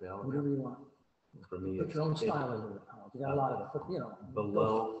pass or a fail? Whatever you want. For me, put your own style into it. You got a lot of it, but you know.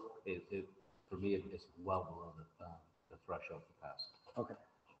 Below for me, it's well below the threshold to pass. Okay,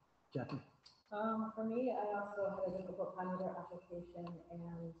 Jackie. For me, I also had a difficult time with their application,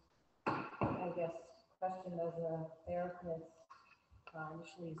 and I guess questioned as a therapist.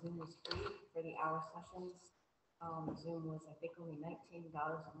 Initially, Zoom was free for the hour sessions. Zoom was, I think, only $19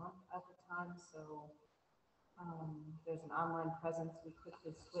 a month at the time. So there's an online presence. We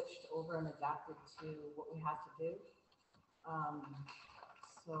quickly switched over and adapted to what we had to do.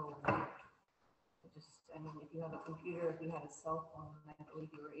 So So I mean, if you have a computer, if you had a cell phone, I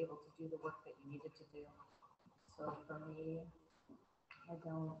believe you were able to do the work that you needed to do. So for me, I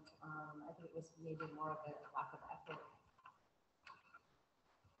don't, I think it was maybe more of a lack of effort.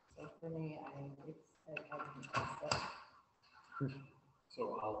 So for me, I didn't trust it.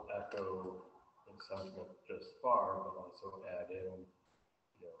 So I'll echo the sentiment just far, but also add in,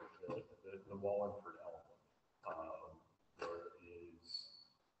 you know, the Wallingford element. There is,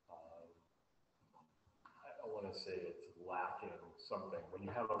 I don't want to say it's lacking something. When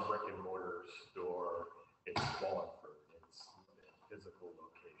you have a brick and mortar store, it's Wallingford, it's physical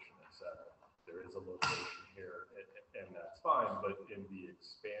location, etc. There is a location here, and that's fine, but in the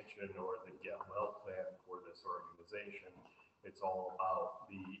expansion or the get well plan for this organization, it's all about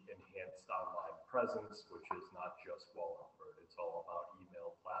the enhanced online presence, which is not just Wallingford. It's all about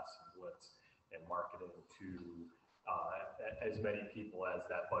email blast and blitz and marketing to as many people as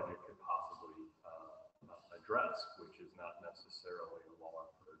that budget could possibly address, which is not necessarily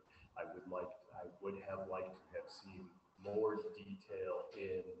Wallingford. I would have liked to have seen more detail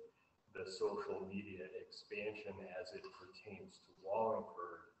in the social media expansion as it pertains to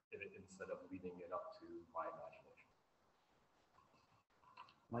Wallingford instead of leaving it up to my imagination.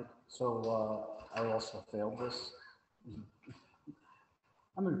 Mike, so I also failed this.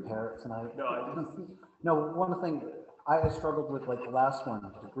 I'm gonna repair it tonight. No, one thing I struggled with, like the last one,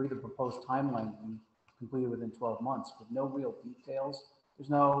 to agree the proposed timeline be completed within 12 months, with no real details. There's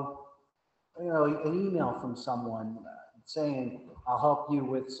no, you know, an email from someone saying, I'll help you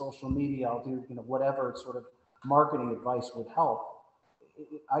with social media, I'll do, you know, whatever sort of marketing advice would help.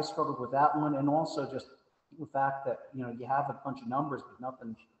 I struggled with that one, and also just the fact that, you know, you have a bunch of numbers, but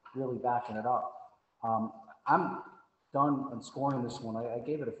nothing really backing it up. I'm done on scoring this one. I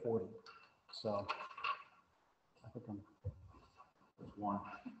gave it a 40. So I think I'm one.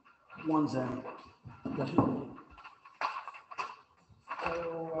 One's in. So,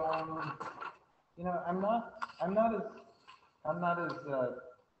 you know, I'm not as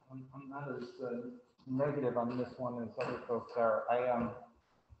negative on this one as other folks are. I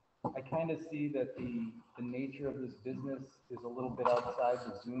kind of see that the nature of this business is a little bit outside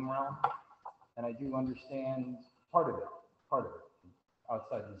the Zoom realm, and I do understand part of it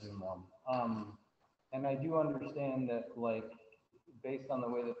outside the Zoom realm. And I do understand that, like, based on the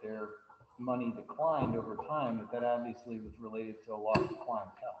way that their money declined over time, that obviously was related to a loss of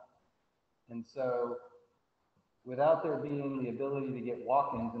clientele. And so, without there being the ability to get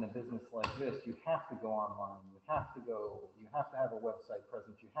walk-ins in a business like this, you have to go online, you have to have a website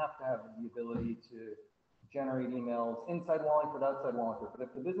presence, you have to have the ability to generate emails inside Wallingford, outside Wallingford. But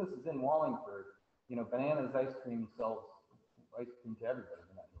if the business is in Wallingford, you know, Bananas Ice Cream sells ice cream to everybody.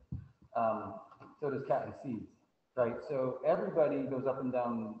 So does Cat and Seeds, right? So everybody goes up and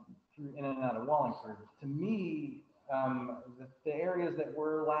down in and out of Wallingford. To me, the areas that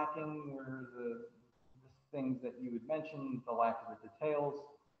were lacking were the things that you had mentioned, the lack of the details.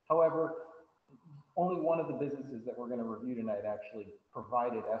 However, only one of the businesses that we're going to review tonight actually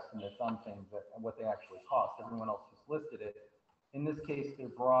provided estimates on things that what they actually cost. Everyone else just listed it. In this case, they're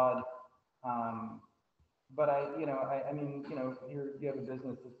broad. But I mean, you know, here you have a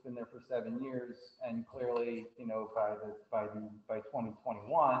business that's been there for 7 years, and clearly, you know, by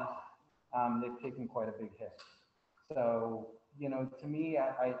 2021, they've taken quite a big hit. So, you know, to me,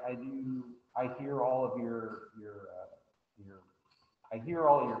 I hear all of your I hear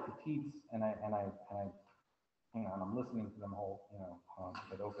all your critiques, and I'm listening to them whole, you know,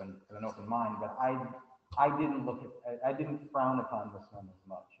 with an open mind. But I didn't frown upon this one as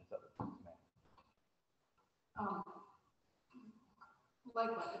much as other folks may.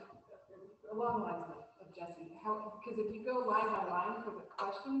 Likewise, along the lines of Jesse, because if you go line by line for the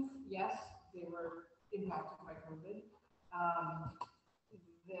questions, yes, they were impacted by COVID.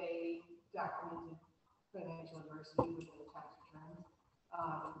 They documented financial adversity within the tax returns.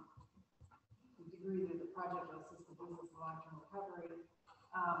 The degree that the project will assist the business in long-term recovery.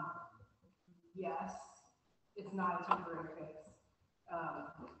 Yes, it's not a temporary fix.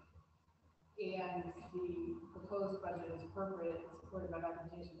 And the proposed budget is appropriate and supported by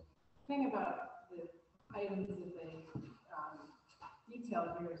documentation. The thing about the items that they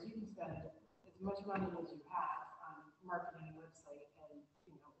detailed here is you can spend as much money as you have on marketing and website, and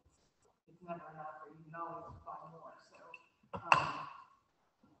you know it's never enough, or you can always find more. So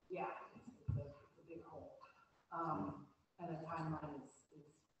yeah, it's a big hole. And the timeline is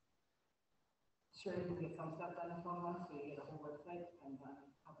sure you can get some stuff done in 12 months, so you get a whole website, depends on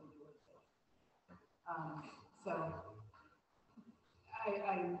how big your website. So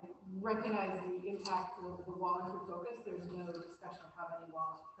I recognize the impact of the Wallingford focus. There's no discussion of how many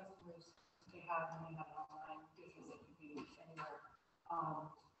Wallingford customers they have when they have an online business that could be anywhere.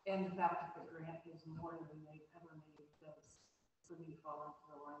 And the fact that the grant is more than they've ever made does for me fall into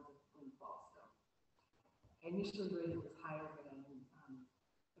the lines of windfall. So I initially rated it was higher, but I'm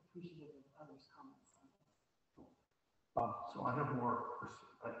appreciative of others' comments on this. So I have more,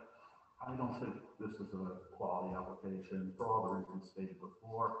 I don't think this is a quality application for all the reasons stated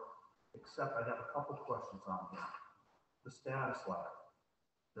before, except I have a couple questions on here. The status letter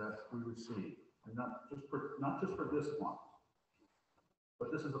that we received, and not just for this one,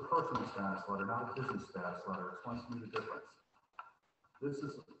 but this is a personal status letter, not a business status letter. Explain to me the difference. This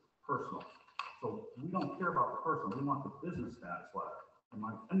is personal. So we don't care about the personal, we want the business status letter.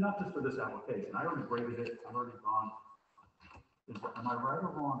 And not just for this application. I already graded it, I've already gone. Am I right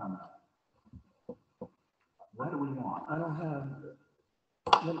or wrong on that? What do we want? I don't have,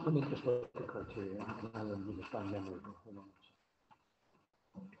 let me just look at the criteria, and I will just find memory. Hold on.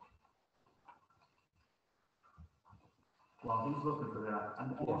 Well, he's looking for that.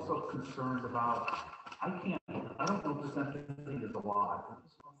 I'm also concerned about, I don't know if this entity is alive.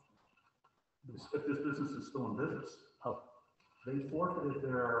 If this business is still in business. Oh. They forfeited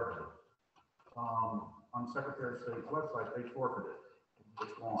their, on Secretary of State's website, they forfeited.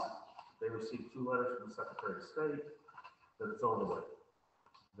 It's gone. They received 2 letters from the Secretary of State that it's over with.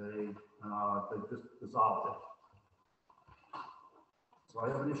 They just dissolved it. So I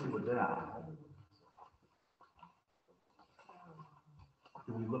have an issue with that.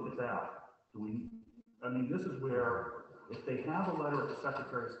 Do we look at that? I mean, this is where, if they have a letter at the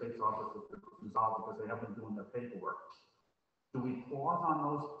Secretary of State's office that's dissolved because they haven't been doing their paperwork, do we pause on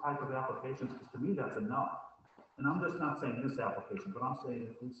those type of applications? Because to me, that's enough. And I'm just not saying this application, but I'm saying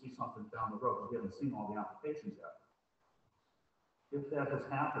if we see something down the road, we haven't seen all the applications yet. If that has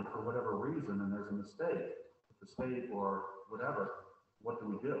happened for whatever reason and there's a mistake, with the state or whatever, what do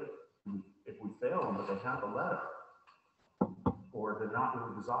we do? If we fail them, but they have a letter, or they're not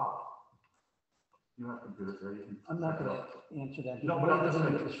really dissolved. You have computers there. I'm not going to answer that. No, but I'm just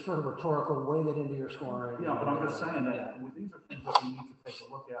saying. It's sort of rhetorical, way that into your scoring. Yeah, but I'm just saying that these are things that we need to take a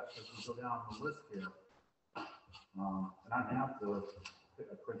look at as we go down the list here. And I have to,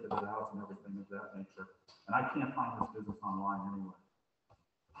 I printed it out and everything of that nature. And I can't find this business online anywhere.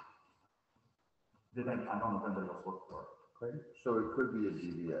 I don't know if anybody else looked for it. Great. So it could be a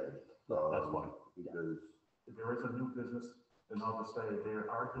DBA. That's one. Because There is a new business, and I'll just say they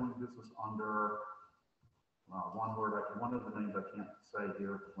are doing business under one word, one of the names I can't say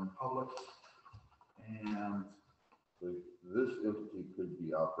here because we're in public. And this entity could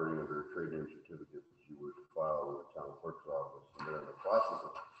be operating under a trade name certificate that you would file with the town clerk's office, and they're in the process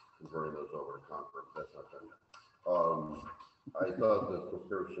of converting those over to Concord. That's not done yet. I thought the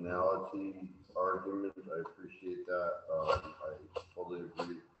proportionality argument, I appreciate that. I totally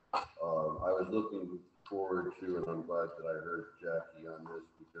agree. I was looking forward to, and I'm glad that I heard Jackie on this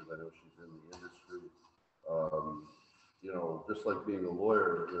because I know she's in the industry. You know, just like being a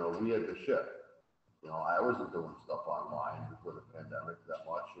lawyer, you know, we had to shift. You know, I wasn't doing stuff online before the pandemic that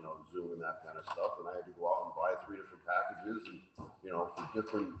much, you know, Zoom and that kind of stuff. And I had to go out and buy 3 different packages and, you know, for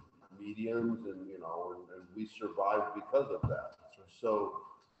different mediums and, you know, and we survived because of that. So,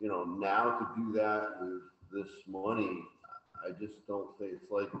 you know, now to do that with this money, I just don't think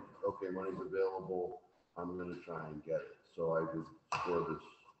it's like, okay, money's available, I'm going to try and get it. So I would score this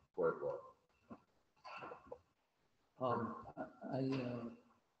quite well.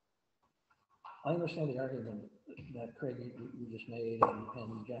 I understand the argument that Craig, you just made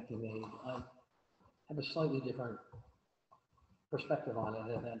and Jackie made. I have a slightly different perspective on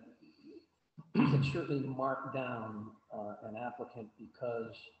it, and that you can certainly mark down an applicant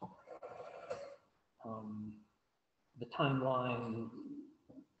because the timeline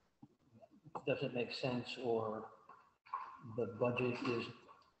doesn't make sense or the budget is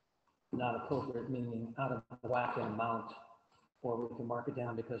not appropriate, meaning out of whack in amount, or we can mark it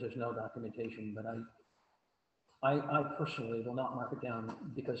down because there's no documentation. But I personally will not mark it down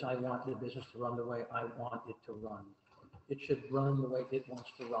because I want the business to run the way I want it to run. It should run the way it wants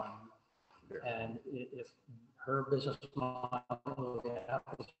to run. And if her business model, the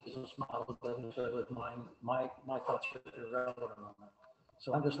Apple's business model doesn't fit with mine, my thoughts are irrelevant on that.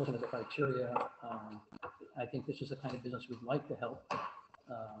 So I'm just looking at the criteria. I think this is the kind of business we'd like to help.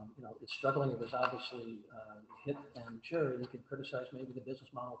 You know, it's struggling. It was obviously hit, and sure, you could criticize maybe the business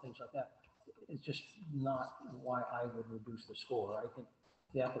model, things like that. It's just not why I would reduce the score. I think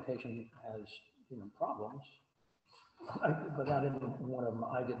the application has, you know, problems, but that isn't one of them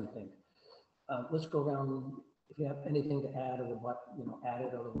I didn't think. Let's go around if you have anything to add, or add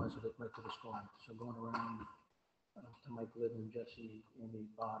it, otherwise we'll get right to the squad. So going around to Mike, Liv, Jesse, Amy,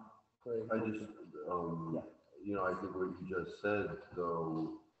 Bob, Craig. I just, I think what you just said,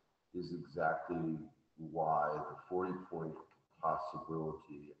 though, is exactly why the 40-point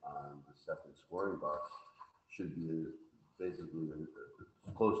possibility on the second scoring box should be basically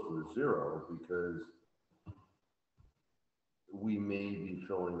close to a 0, because we may be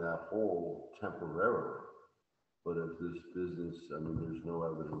filling that hole temporarily. But if this business, there's no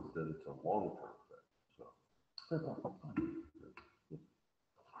evidence that it's a long-term thing, so. Fair point.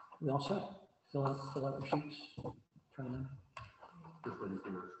 We all set? Fill out your sheets, turn them in. Just waiting for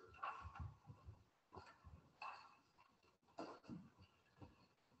yours.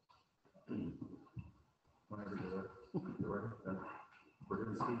 Whenever you're ready, then we're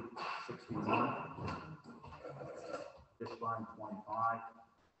going to see 61, fish line 25,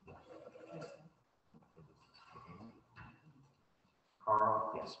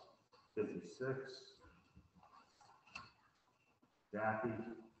 Carl, Yes. 56, Jackie,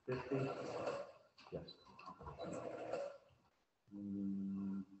 50. Yes.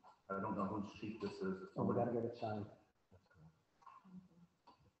 I don't know whose sheet this is. Oh, we gotta get it signed.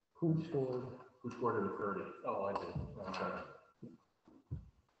 Who scored? Who scored at a 30? Oh, I did. Okay.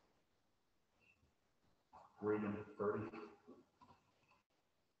 Reagan, 30.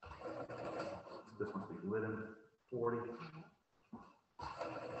 This must be Glidden, 40.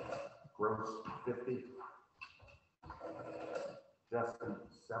 Gross, 50. Justin,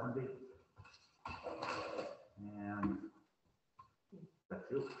 70. And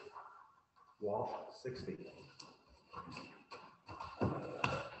that's you. Walsh, 60.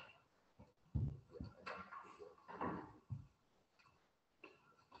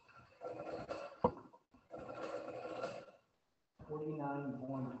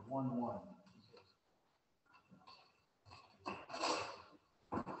 $49.11.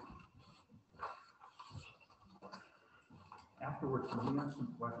 Afterwards, can we have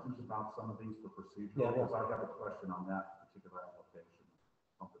some questions about some of these for procedural? Yeah, Because I have a question on that particular application.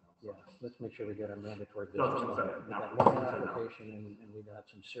 Something else. Yeah, let's make sure we get our mandatory That's business. what I'm saying. We got one application and we got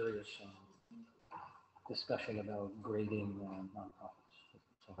some serious discussion about grading nonprofits.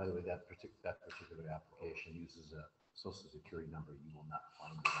 So by the way, that particular application uses a social security number. You will not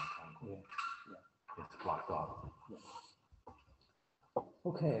find it on Concord. Yeah. It's blocked off.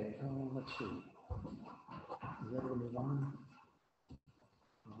 Okay, let's see. You ready to move on?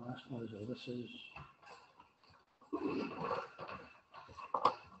 The last one is Alyssa's.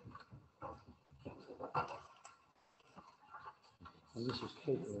 Alyssa's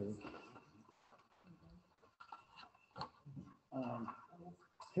catering.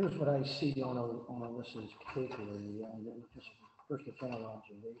 Here's what I see on Alyssa's catering. Just first a general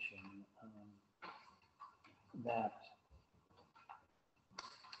observation that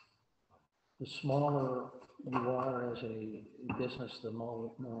the smaller you are as a business, the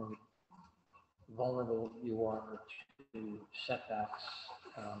more vulnerable you are to setbacks.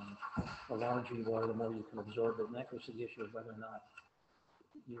 The larger you are, the more you can absorb it. And that goes to the issue of whether or not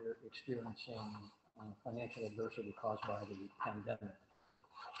you're experiencing financial adversity caused by the pandemic.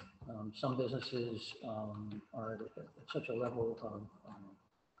 Some businesses are at such a level of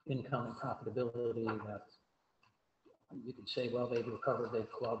income and profitability that you could say, well, they've recovered,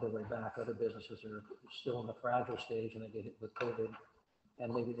 they've clawed their way back. Other businesses are still in the fragile stage and they get hit with COVID,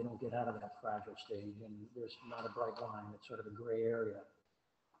 and maybe they don't get out of that fragile stage. And there's not a bright line. It's sort of a gray area.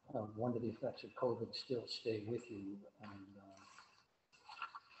 When do the effects of COVID still stay with you? And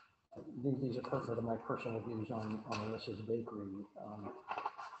these are pertinent to my personal views on Alyssa's Bakery.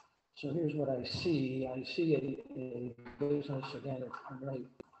 So here's what I see. I see a business, again, it's primarily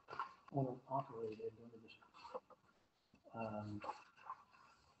owner-operated.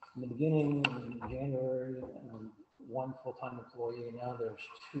 In the beginning, in January, one full-time employee, and now there's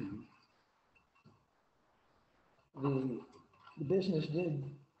 2. The business did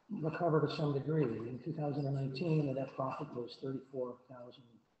recover to some degree. In 2019, the net profit was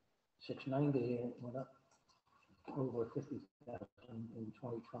 $34,690, and it went up over $50,000 in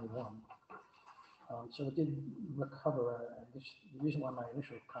 2021. So it did recover. I guess the reason why my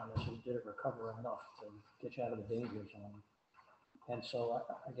initial comments is, did it recover enough to get you out of the danger zone? And so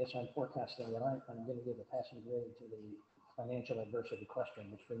I guess I'm forecasting that I'm going to give a passing grade to the financial adversity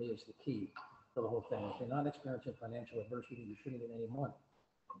question, which for me is the key to the whole thing. If you're not experiencing financial adversity, you shouldn't get any money.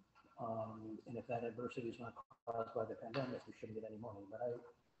 And if that adversity is not caused by the pandemic, you shouldn't get any money. But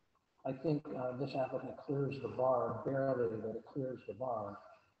I think this applicant clears the bar, barely, but it clears the bar.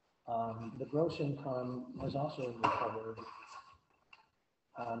 The gross income has also recovered.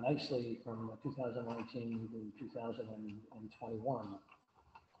 nicely from 2019 to 2021.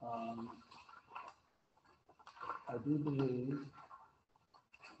 I do believe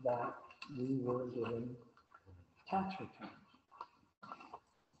that we were given tax returns.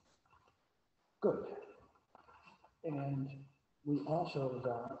 Good. And we also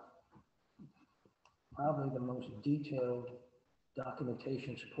got probably the most detailed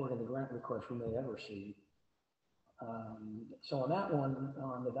documentation supporting the grant request we may ever see. So on that one,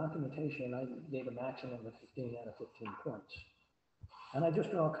 on the documentation, I gave a maximum of 15 out of 15 points. And I just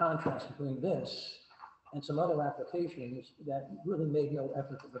draw a contrast between this and some other applications that really made no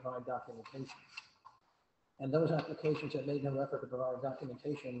effort to provide documentation. And those applications that made no effort to provide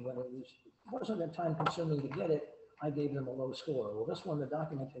documentation, when it wasn't that time consuming to get it, I gave them a low score. Well, this one, the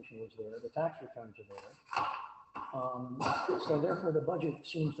documentation was there, the tax returns are there. So therefore, the budget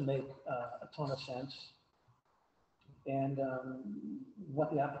seems to make a ton of sense. And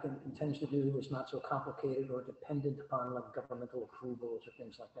what the applicant intends to do is not so complicated or dependent upon like governmental approvals or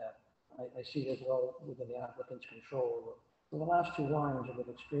things like that. I see it as well within the applicant's control. So the last two lines are with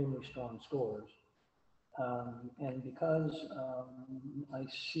extremely strong scores. And because I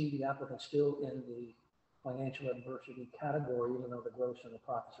see the applicant still in the financial adversity category, even though the gross and the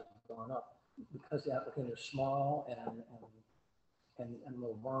profits have gone up, because the applicant is small and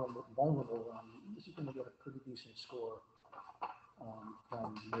more vulnerable, this is going to get a pretty decent score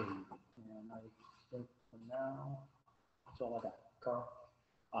from me. And I think for now, that's all I got. Carl?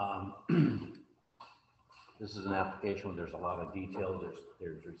 This is an application where there's a lot of detail.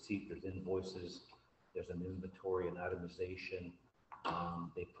 There's receipt, there's invoices, there's an inventory and itemization.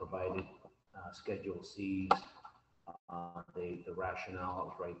 They provided Schedule Cs. The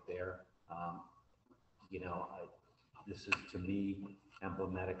rationale is right there. This is to me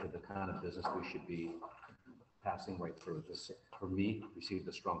emblematic of the kind of business we should be passing right through. This, for me, received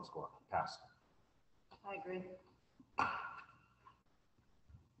a strong score. Pass. I agree.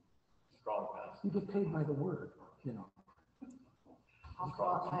 Strong pass. You get paid by the word, I'll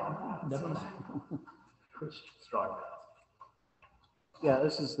call it my own. Never mind. Chris? Strong pass. Yeah,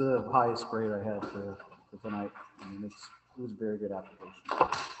 this is the highest grade I had for tonight. I mean, it was a very good application.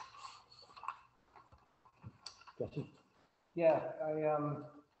 Jesse? Yeah,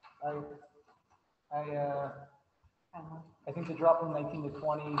 I think the drop from 19 to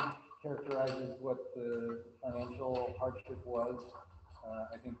 20 characterizes what the financial hardship was.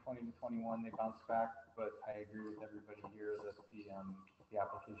 I think 20 to 21, they bounced back, but I agree with everybody here that the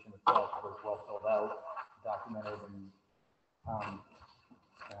application itself was well filled out, documented, and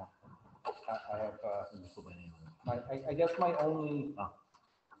yeah, I have I guess my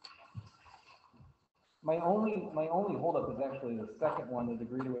only holdup is actually the second one, the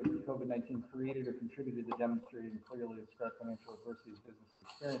degree to which COVID-19 created or contributed to demonstrating clearly described financial adversity business is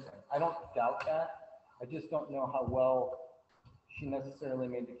experiencing. I don't doubt that. I just don't know how well she necessarily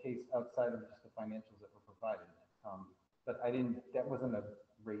made the case outside of just the financials that were provided. But that wasn't a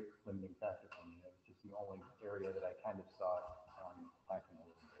rate limiting factor for me. That was just the only area that I kind of saw lacking a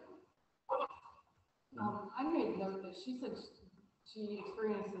little bit. I made note that she said she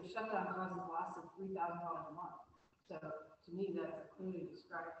experienced the shutdown causes loss of $3,000 a month. So to me, that's a clearly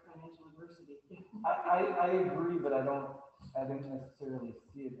described financial adversity. I agree, but I didn't necessarily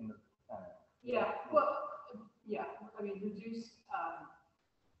see it in the. Yeah, well, yeah. I mean, reduce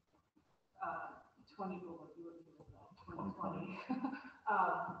 20. What you would do with that? 2020.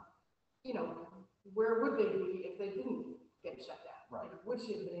 Where would they be if they didn't get shut down? Right. Would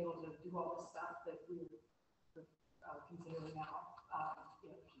she have been able to do all the stuff that we were considering now?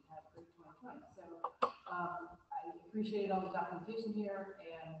 She had a great 2020. So I appreciate all the documentation here,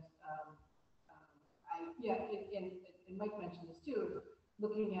 and and Mike mentioned this too,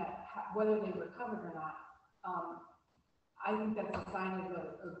 looking at whether they recovered or not. I think that's a sign of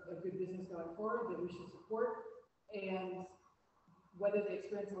a good business going forward that we should support, and whether they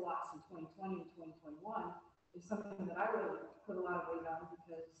experience a loss in 2020 and 2021 is something that I really put a lot of weight on,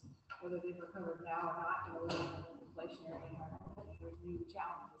 because whether they've recovered now or not, we're in an inflationary environment, there's new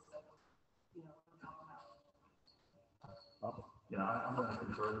challenges that, come out. Yeah, I'm going to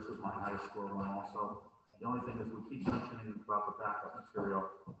concur. This is my highest score one also. The only thing is we keep mentioning about the backup material.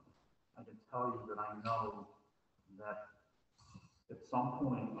 I can tell you that I know that at some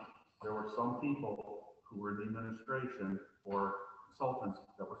point there were some people who were in the administration or consultants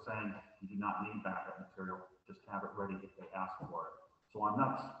that were saying you do not need backup material, just have it ready if they ask for it. So I'm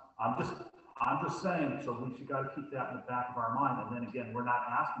just saying, so we should got to keep that in the back of our mind. And then again, we're not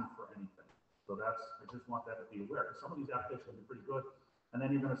asking for anything. So I just want that to be aware, because some of these applications are pretty good. And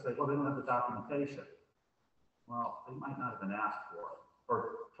then you're going to say, well, they don't have the documentation. Well, they might not have been asked for,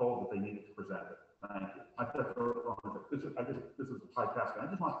 or told that they needed to present it. Thank you. I thought, this is high task. I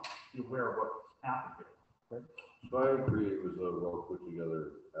just want to be aware of what happened here. So I agree, it was a well put together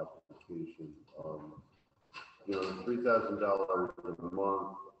application. You know, $3,000 a month,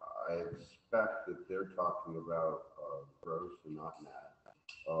 I expect that they're talking about gross and not net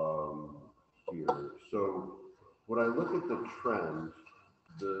here. So when I look at the trend,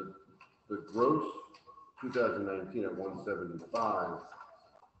 the gross 2019 at 175,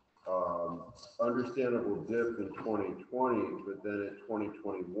 understandable dip in 2020, but then at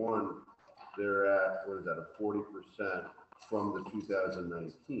 2021, they're at, what is that, a 40% from the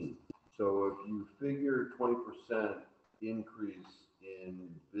 2019. So if you figure 20% increase in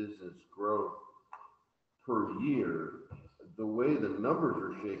business growth per year, the way the numbers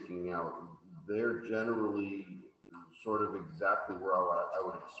are shaking out, they're generally sort of exactly where I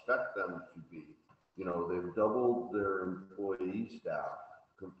would expect them to be. You know, they've doubled their employee staff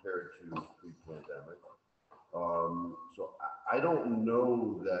compared to pre-pandemic. So I don't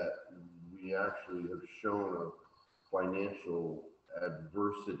know that we actually have shown a financial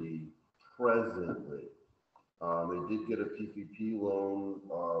adversity presently. They did get a PPP loan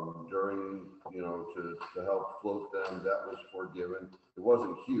during, you know, to help float them. That was forgiven. It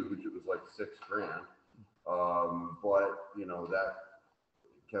wasn't huge. It was like $6,000. But, you know, that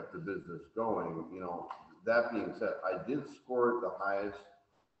kept the business going. You know, that being said, I did score it the highest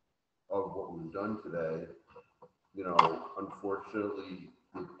of what we've done today. You know, unfortunately,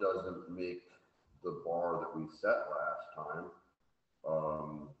 it doesn't make the bar that we set last time.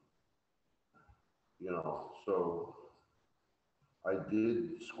 You know, so I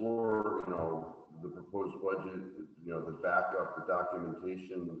did score, you know, the proposed budget, you know, the backup, the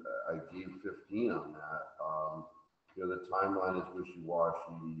documentation, I gave 15 on that. You know, the timeline is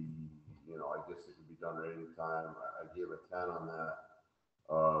wishy-washy. You know, I guess it could be done at any time. I gave a 10 on that.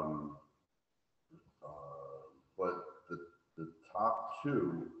 But the top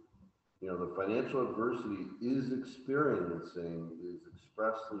two, you know, the financial adversity is expressly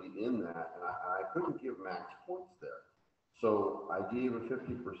in that, and I couldn't give max points there. So I gave a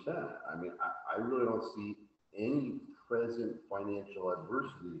 50%. I mean, I really don't see any present financial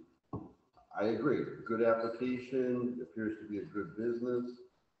adversity. I agree, good application, appears to be a good business,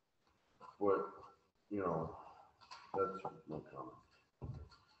 but, you know, that's my comment.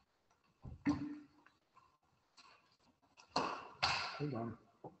 Hold on.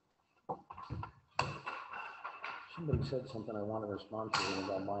 Somebody said something I want to respond to, and I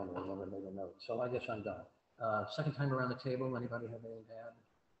don't mind, I never made a note. So I guess I'm done. Second time around the table, anybody have anything to add?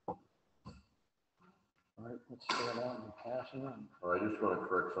 All right, let's start out and pass it on. I just want to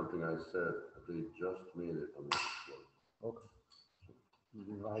correct something I said. They just made it on the report. Okay. You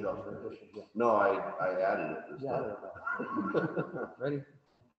revised Just your made it. addition, yeah. No, I added it this Yeah, time. ready?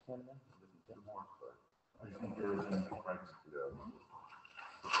 I think there is an right. Yeah.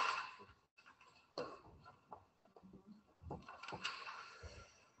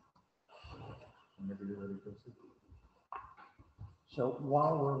 Whenever you're ready, Joseph. So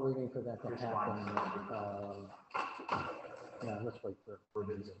while we're waiting for that to happen, yeah, let's wait for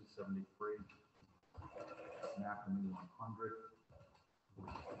Bergen 73, Macamee 100,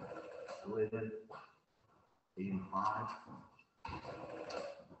 Glidden 85,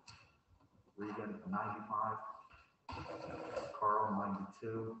 Regan 95, Carl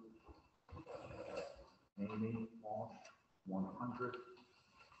 92, Amy Walsh 100,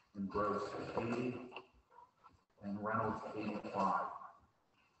 and Gross 80, and Reynolds 85.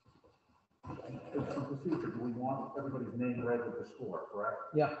 It's some procedure. Do we want everybody's name read with the score, correct?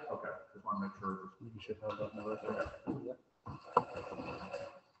 Yeah. Okay, just want to make sure. You should have that in the record. Yep.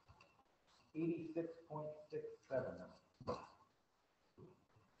 86.67.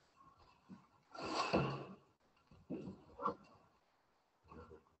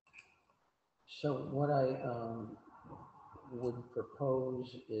 So what I would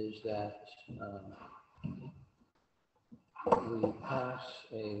propose is that we pass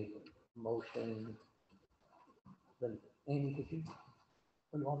a motion. Then Amy, did you?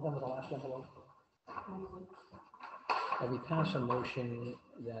 Were you all done with the last envelope? And we pass a motion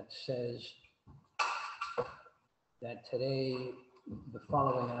that says that today the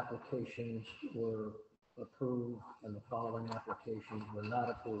following applications were approved and the following applications were not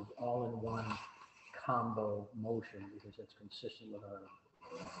approved, all in one combo motion, because it's consistent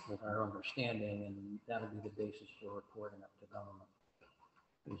with our understanding, and that'll be the basis for reporting up to government.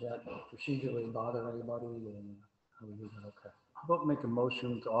 Does that procedurally bother anybody? And are we doing okay? How about make a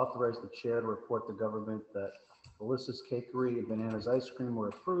motion to authorize the chair to report to government that Melissa's Cakery and Bananas Ice Cream were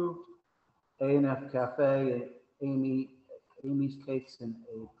approved, A&F Cafe and Amy Amy's Cakes and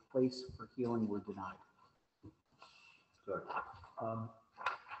a Place for Healing were denied. Second.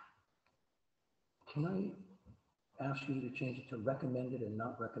 Can I ask you to change it to recommended and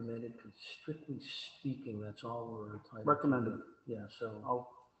not recommended? Because strictly speaking, that's all we're entitled to. Recommended. Yeah, so I'll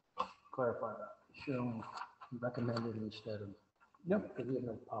clarify that. show recommended instead of, Yep. because we have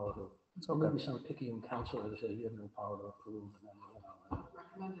no power to. It's There okay. may be some picky counselor that says you have no power to approve, and then,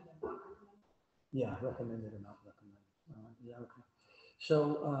 Recommended and not recommended. yeah, recommended or not recommended. Yeah, okay.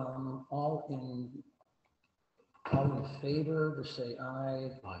 So, all in favor, to say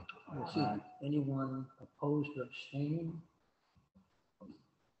aye. Aye. Let's see, anyone opposed or abstaining?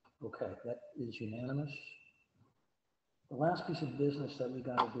 Okay, that is unanimous. The last piece of business that we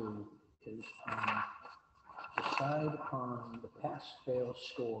gotta do is, decide upon the pass-fail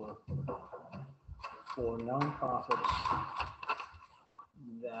score for nonprofits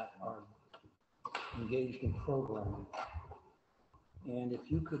that are engaged in programming. And if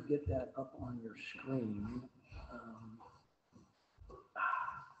you could get that up on your screen,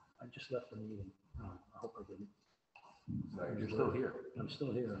 I just left the meeting. I hope I didn't. You're still here. I'm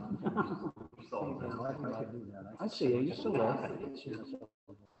still here. I could do that. I see you, you're still there.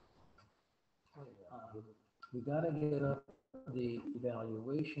 We gotta get up the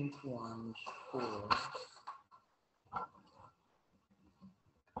evaluation forms for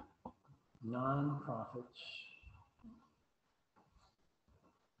nonprofits.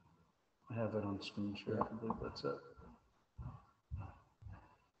 I have it on the screen share. I believe that's it.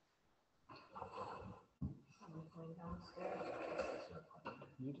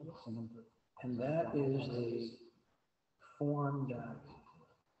 And that is the form that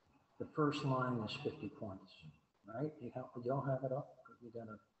the first line is 50 points, right? You all have it up? We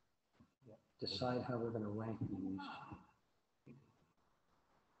gotta decide how we're gonna rank these.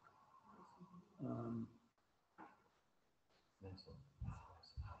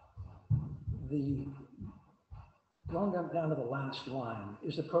 Going down to the last line,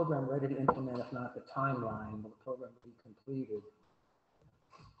 is the program ready to implement? If not, the timeline, will the program be completed?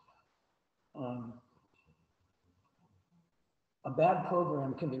 A bad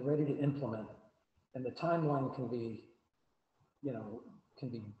program can be ready to implement, and the timeline can be, can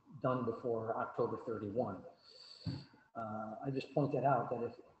be done before October 31. I just pointed out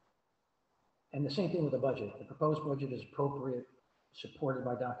that and the same thing with the budget. The proposed budget is appropriate, supported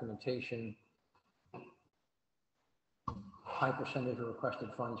by documentation, high percentage of requested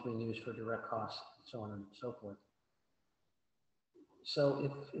funds being used for direct costs, so on and so forth.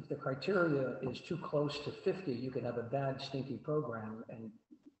 So if the criteria is too close to 50, you can have a bad, stinky program and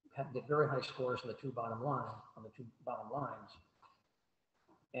get very high scores on the two bottom lines.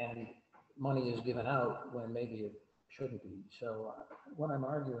 And money is given out when maybe it shouldn't be. So what I'm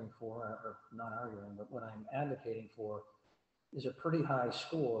arguing for, or not arguing, but what I'm advocating for is a pretty high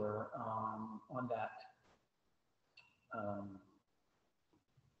score on that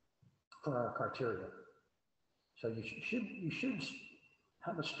for our criteria. So you should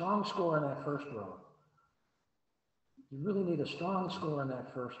have a strong score in that first row. You really need a strong score in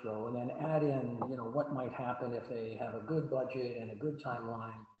that first row, and then add in, what might happen if they have a good budget and a good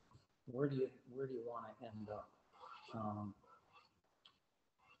timeline. Where do you want to end up?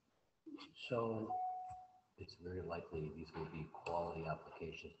 So It's very likely these will be quality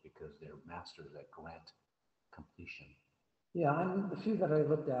applications because they're masters at grant completion. yeah, the few that I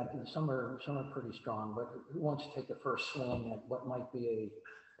looked at, and some are pretty strong, but who wants to take the first swing at what might be a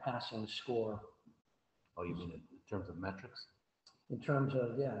passing score Oh, you mean in terms of metrics? in terms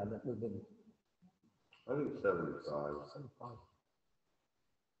of, that we've been. I think 75.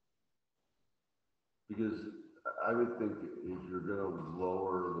 Because I would think if you're gonna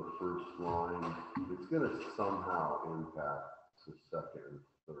lower the first line, it's gonna somehow impact the second and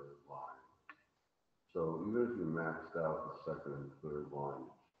third line. So even if you maxed out the second and third line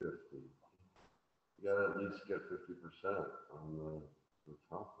at 50, you gotta at least get 50% on the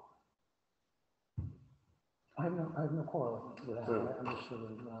top line. I have no quarrel with that. Sure. I'm just sort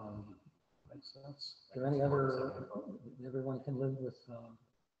of, Makes sense. is there any other, everyone can live with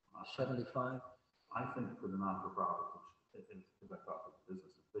 75? I think for the not-for-profits, because I talked with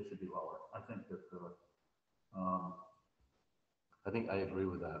businesses, they should be lower. I think that I think I agree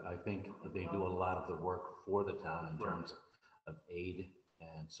with that. I think that they do a lot of the work for the town in terms of aid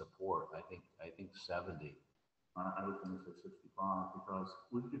and support. I think 70. I was going to say 65 because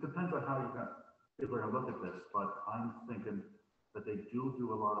it depends on how people are going to look at this, but I'm thinking that they do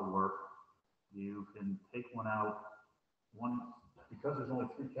a lot of work. You can take one out, because there's only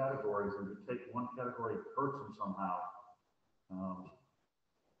 3 categories, and you take one category, it hurts them somehow. I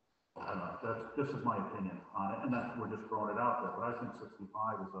don't know, this is my opinion on it, and that's, we're just throwing it out there, but I think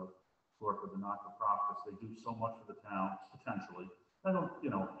 65 is a score for the not-for-profits. They do so much for the town, potentially. I don't, you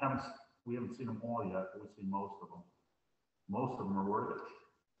know, we haven't seen them all yet, but we've seen most of them. Most of them are worth it.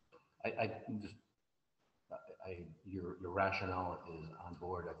 Your rationale is on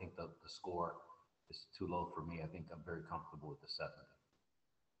board. I think the score is too low for me. I think I'm very comfortable with the 70.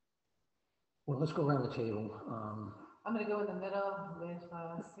 Well, let's go around the table. I'm gonna go in the middle with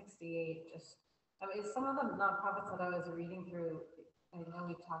 68, just, I mean, some of the nonprofits that I was reading through, I know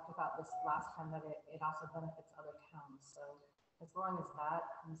we talked about this last time, that it also benefits other towns, so as long as that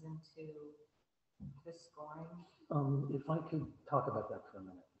comes into the scoring. If I could talk about that for a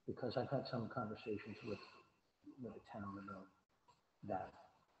minute, because I've had some conversations with the town about that.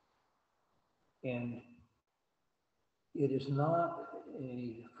 And it is not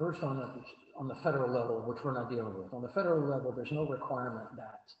first on the federal level, which we're not dealing with. On the federal level, there's no requirement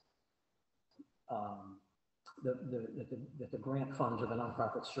that that the grant funds of the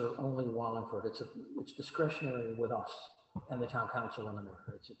nonprofit serve only Wallingford. It's discretionary with us and the town council and the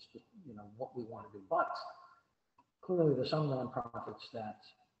mayor. It's just, you know, what we want to do. But clearly, there's some nonprofits that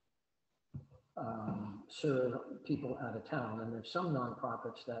serve people out of town, and there's some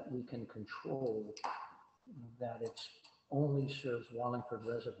nonprofits that we can control that it's only serves Wallingford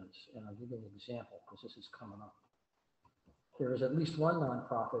residents. And I'll give you an example because this is coming up. There is at least one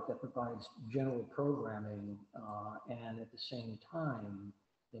nonprofit that provides general programming, and at the same time,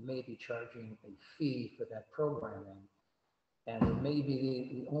 they may be charging a fee for that programming. And it may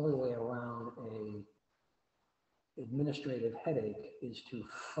be the only way around a administrative headache is to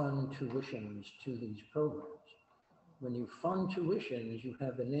fund tuitions to these programs. When you fund tuitions, you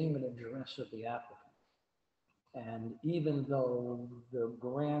have the name and address of the applicant. And even though the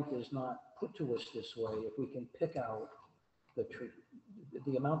grant is not put to us this way, if we can pick out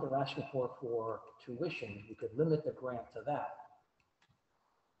the amount they're asking for tuition, we could limit the grant to that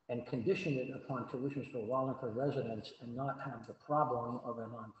and condition it upon tuitions for Wallingford residents and not have the problem of a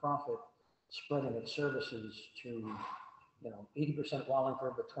nonprofit spreading its services to, you know, 80%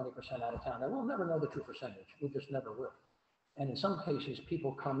 Wallingford, but 20% out of town. And we'll never know the true percentage. We just never will. And in some cases,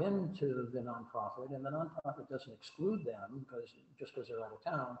 people come into the nonprofit and the nonprofit doesn't exclude them just because they're out of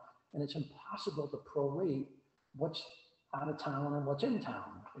town. And it's impossible to prorate what's out of town and what's in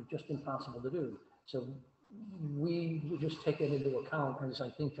town. It's just impossible to do. So we just take it into account, as I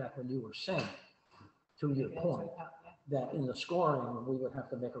think, Jacqueline, you were saying, to your point, that in the scoring, we would have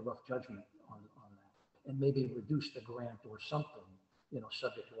to make a rough judgment on that and maybe reduce the grant or something, you know,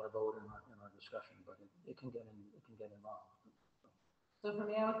 subject to our vote and our discussion, but it can get involved. So for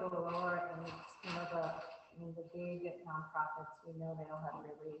me, I would go lower, and you know, the big nonprofits, we know they all have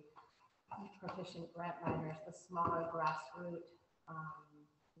really proficient grant writers. The smaller grassroots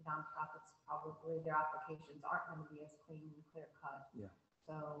nonprofits, probably their applications aren't going to be as clean and clear cut. Yeah.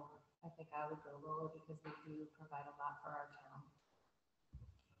 So I think I would go lower because they do provide a lot for our town.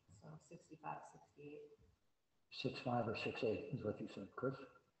 So 65, 68. 6.5 or 6.8 is what you said, Chris.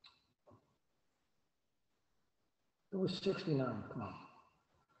 It was 69. Come on.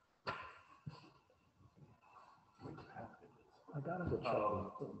 I got a good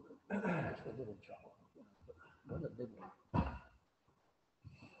chuckle. Just a little chuckle. What a big one.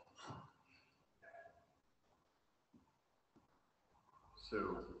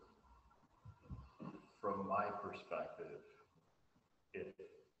 So, from my perspective, and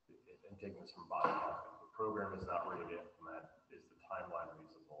taking this from bottom up, if the program is not ready to implement, is the timeline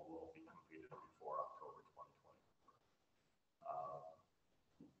reasonable? Will it be completed before October 2020?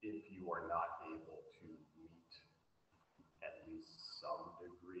 If you are not able to meet at least some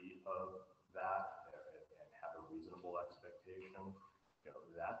degree of that and have a reasonable expectation, you know,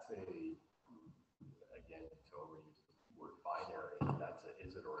 that's again, until we use the word binary, that's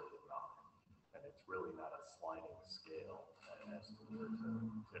is it or is it not? And it's really not a sliding scale as to where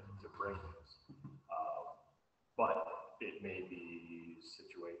to bring this. But it may be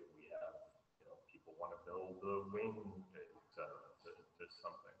situated, we have, you know, people want to build a wing, et cetera, to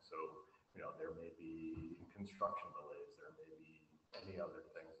something. So, you know, there may be construction delays, there may be any other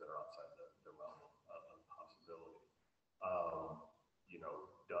things that are outside the realm of possibility. You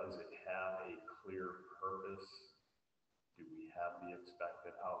know, does it have a clear purpose? Do we have the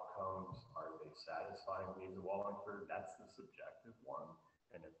expected outcomes? Are they satisfying needs of Wallingford? That's the subjective one.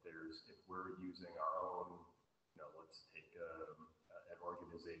 And if we're using our own, you know, let's take an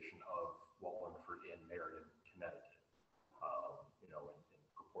organization of Wallingford in Marion, Connecticut. You know, in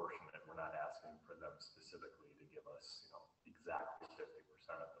proportionate, we're not asking for them specifically to give us, you know, exactly 50%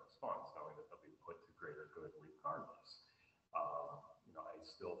 of those funds, knowing that they'll be put to greater good regardless. You know, I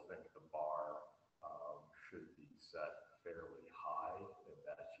still think the bar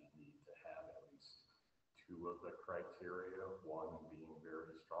of the criteria, one being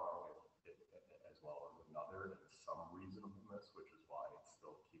very strong as well as another, and some reasonableness, which is why I'd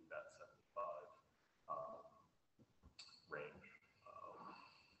still keep that 75 range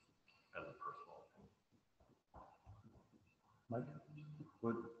as a personal opinion. Mike,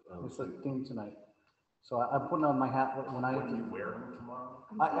 But, it's the thing tonight. So I'm putting on my hat when I. What are you wearing tomorrow?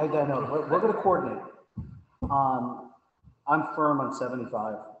 I know, we're gonna coordinate. I'm firm on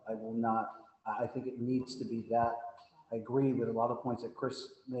 75. I will not, I think it needs to be that. I agree with a lot of points that Chris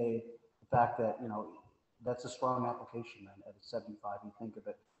made. The fact that, you know, that's a strong application then at 75. You think of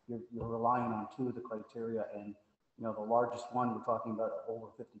it, you're relying on two of the criteria, and, you know, the largest one, we're talking about over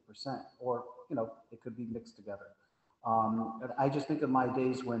 50%, or, you know, it could be mixed together. And I just think of my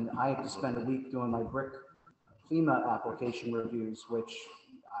days when I have to spend a week doing my brick FEMA application reviews, which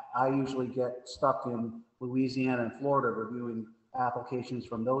I usually get stuck in Louisiana and Florida reviewing applications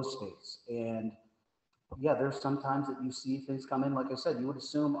from those states. And yeah, there's sometimes that you see things come in, like I said, you would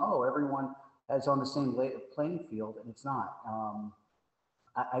assume, oh, everyone is on the same playing field, and it's not.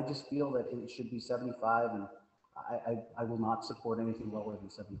 I just feel that it should be 75, and I will not support anything lower than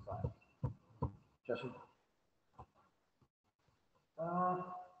 75. Jesse?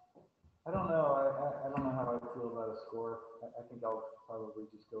 I don't know. I don't know how I feel about a score. I think I'll probably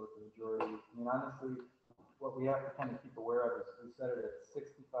just go with the majority. I mean, honestly, what we have to kind of keep aware of is we set it at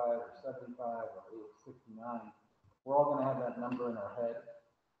 65 or 75 or 69. We're all going to have that number in our head.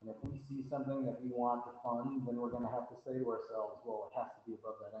 And if we see something that we want to fund, then we're going to have to say to ourselves, well, it has to be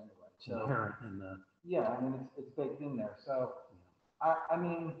above that anyway. So, Inherent in the. yeah, I mean, it's baked in there. So, I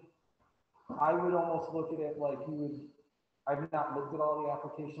mean, I would almost look at it like you would. I've not looked at all the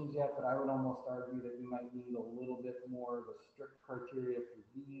applications yet, but I would almost argue that we might need a little bit more of a strict criteria for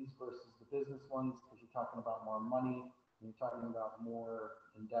these versus the business ones, because you're talking about more money and you're talking about more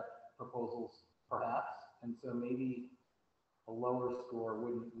in-depth proposals, perhaps. And so maybe a lower score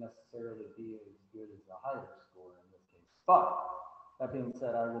wouldn't necessarily be as good as a higher score in this case. But that being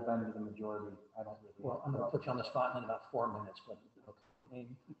said, I will bend to the majority. I don't really. Well, I'm going to put you on the spot in about 4 minutes, but okay.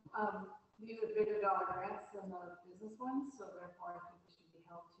 These are bigger dollar grants than the business ones, so therefore I think we should be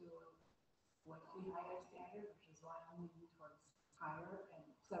held to a slightly higher standard, which is why I'm leaning towards higher, and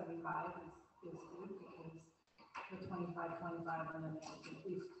 75 is good, because the 25, and then at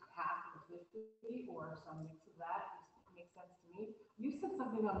least half of the 50 or some mix of that makes sense to me. You said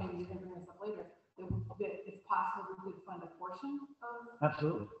something about, maybe you can bring this up later, that it's possible we could fund a portion of.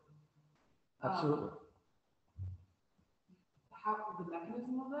 Absolutely. Absolutely. How, the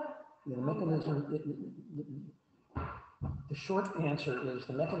mechanism of that? The mechanism, the short answer is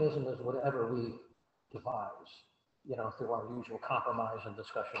the mechanism is whatever we devise, you know, through our usual compromise and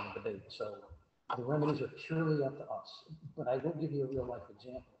discussion and debate. So the remedies are purely up to us. But I will give you a real life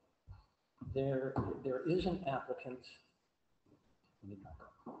example. There is an applicant. Let me back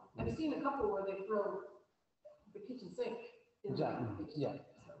up. I've seen a couple where they throw the kitchen sink. Exactly. Yeah.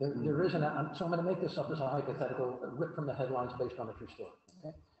 There is so I'm going to make this up as a hypothetical, ripped from the headlines based on a true story.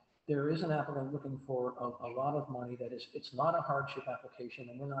 Okay? There is an applicant looking for a lot of money that is, it's not a hardship application,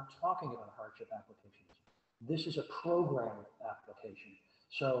 and we're not talking about hardship applications. This is a program application.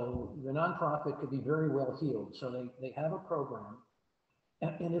 So the nonprofit could be very well heeled. So they have a program,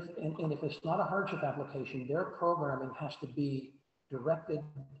 and if it's not a hardship application, their programming has to be directed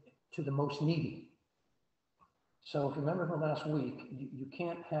to the most needy. So if you remember from last week, you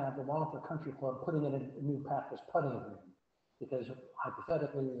can't have the Wallingford Country Club putting in a new practice putting green, because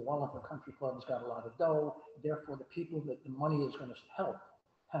hypothetically, the Wallingford Country Club's got a lot of dough. Therefore, the people that the money is going to help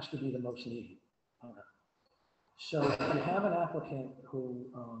has to be the most needy. Okay. So if you have an applicant who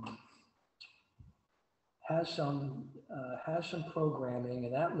has some programming,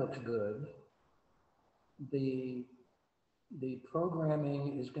 and that looks good, the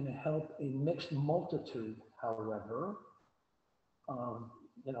programming is going to help a mixed multitude, however,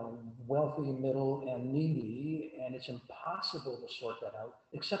 you know, wealthy, middle, and needy, and it's impossible to sort that out,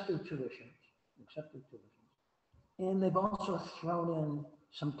 except through tuitions. And they've also thrown in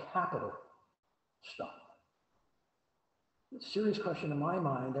some capital stuff. The serious question in my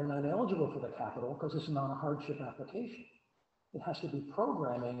mind, they're not eligible for the capital because it's not a hardship application. It has to be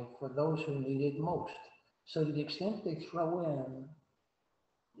programming for those who need it most. So to the extent they throw in,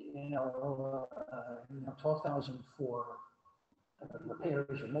 you know, 12,000 for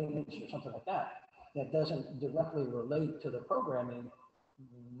repairs or maintenance or something like that, that doesn't directly relate to the programming,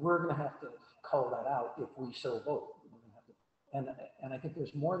 we're going to have to call that out if we so vote. We're going to have to, and I think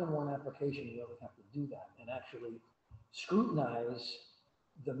there's more than one application where we have to do that and actually scrutinize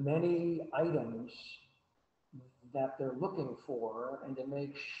the many items that they're looking for, and to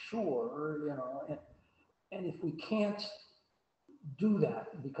make sure, you know, And if we can't do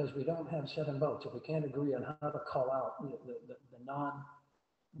that because we don't have 7 votes, if we can't agree on how to call out the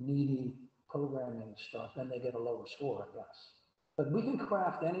non-needy programming stuff, then they get a lower score, I guess. But we can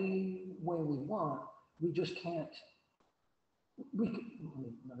craft any way we want, we just can't, no,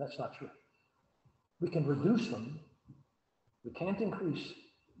 that's not true. We can reduce them, we can't increase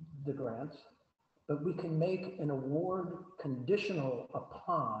the grants, but we can make an award conditional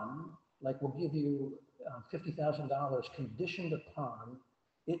upon, like we'll give you $50,000 conditioned upon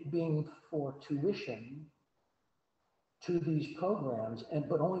it being for tuition to these programs,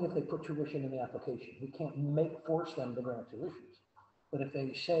 but only if they put tuition in the application. We can't force them to grant tuitions. But if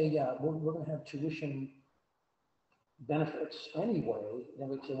they say, yeah, we're going to have tuition benefits anyway, then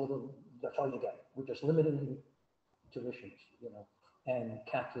we say, well, that's all you get. We're just limiting tuitions, and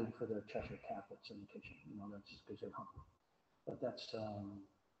cat food for the Cheshire Catholics in the kitchen, that's because they're hungry. But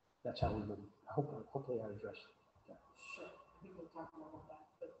that's how we would, hopefully I addressed that. Sure, I think we'll talk more about that,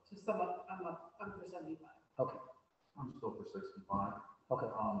 but to sum up, I'm for 75. Okay, I'm still for 65. okay.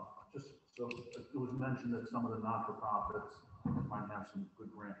 Just so it was mentioned that some of the not-for-profits might have some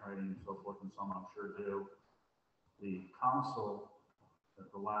good grant writing and so forth, and some I'm sure do. The council at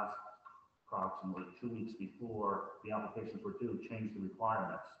the last approximately 2 weeks before the applications were due changed the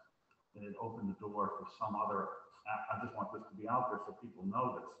requirements, and it opened the door for some other. I just want this to be out there so people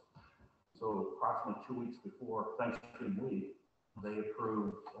know this. So approximately 2 weeks before Thanksgiving week, they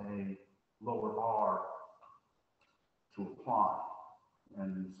approved a lower bar to apply.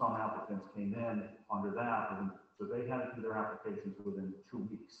 And some applicants came in under that, and so they had to do their applications within 2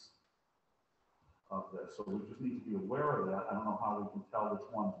 weeks of this. So we just need to be aware of that. I don't know how we can tell which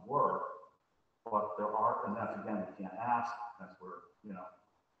ones were, but there are, and that's again, we can't ask, that's where,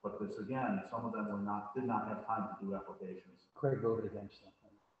 but this again, some of them did not have time to do applications. Craig voted against that.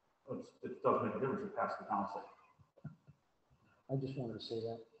 It doesn't make a difference, it passed the council. I just wanted to say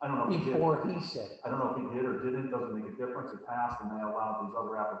that. I don't know if he did. Before he said it. I don't know if he did or didn't, doesn't make a difference, it passed, and they allowed these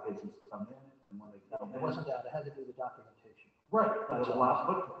other applications to come in, and when they No, came it in. wasn't that, it had to do with documentation. Right, but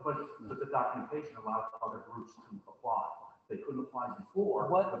the documentation allowed other groups to apply. They couldn't apply before.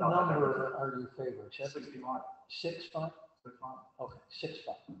 What without that number are you favoring? 65. 65? 65. Okay,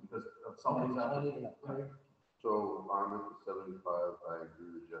 65. Because of some of these I need to applications. know. Craig? So I'm at the 75, I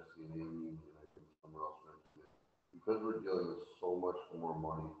agree with Jesse and Amy, and I think someone else mentioned it. Because we're dealing with so much more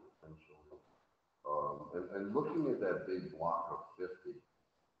money potentially, and looking at that big block of 50,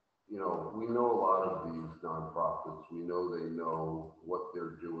 we know a lot of these nonprofits, we know they know what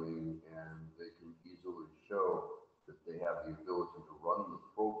they're doing, and they can easily show that they have the ability to run the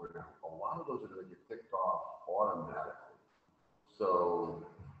program. A lot of those are going to get ticked off automatically. So,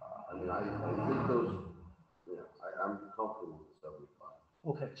 I think those, I'm comfortable with 75.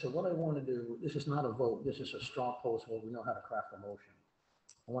 Okay, so what I want to do, this is not a vote, this is a straw poll, so we know how to craft a motion.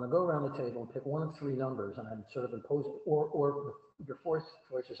 I want to go around the table and pick one of 3 numbers, and I'm sort of imposing, or your fourth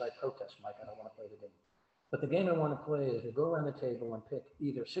choice is I protest, Mike, I don't want to play the game. But the game I want to play is to go around the table and pick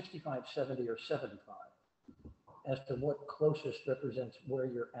either 65, 70, or 75 as to what closest represents where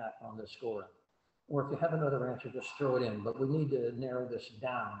you're at on the scoring. Or if you have another answer, just throw it in, but we need to narrow this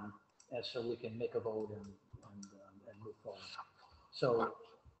down as so we can make a vote and move forward. So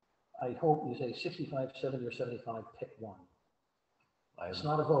I hope you say 65, 70, or 75, pick one. It's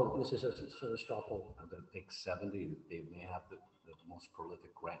not a vote, this is a sort of straw poll. I'm going to pick 70. They may have the most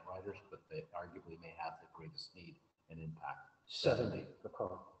prolific grant writers, but they arguably may have the greatest need and impact. 70 for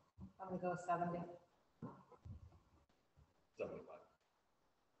Carl. I'm gonna go 70. 75.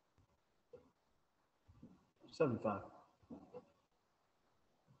 75.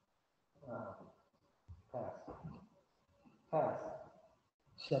 Pass. Pass.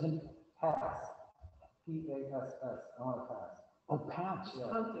 70? Pass. P-A-S-S. I want to pass. Oh, pass.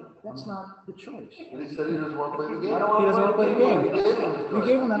 That's not the choice. And he said he doesn't want to play the game. I don't He doesn't want to play the game. You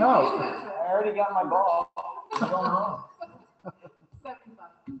gave him an out. I already got my ball. I'm going home.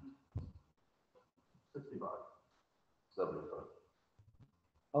 75. 65. 75.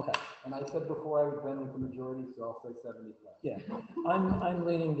 Okay, and I said before I would bend with the majority, so I'll say 75. Yeah, I'm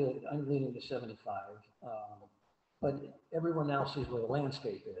leaning to 75, but everyone now sees where the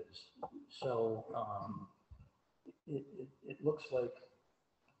landscape is. So it looks like,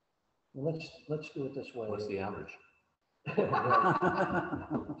 well, let's do it this way. What's the average?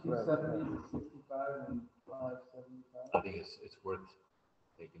 270, 65, and 575. I think it's worth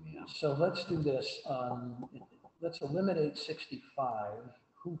taking the average. So let's do this. Let's eliminate 65.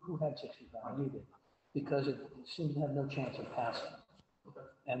 Who had 65? You did, because it seemed to have no chance of passing.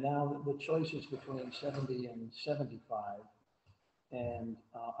 And now the choice is between 70 and 75. And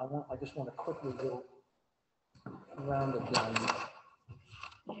I just want to quickly go round it down.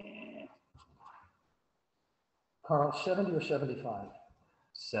 Carl, 70 or 75?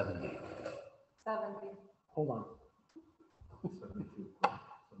 70. 70. Hold on. 72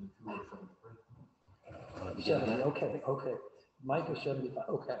 or 73. 70, okay, okay. Mike is 75,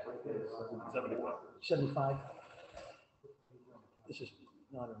 okay. 75. 75? This is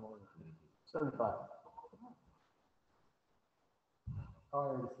not in order. 75.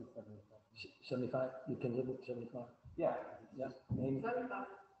 Oh, this is 75. 75, you can live with 75? Yeah. Yeah, Amy?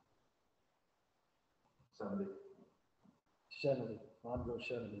 70. 70, Bob goes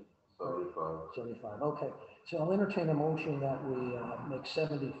 70. 75. 75, okay. So I'll entertain a motion that we make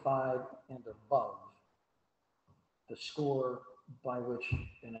 75 and above the score by which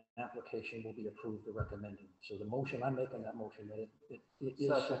an application will be approved or recommended. So the motion, I'm making that motion, that it is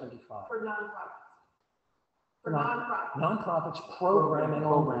Second. 75. For nonprofits. For Non- nonprofits. Nonprofits, programming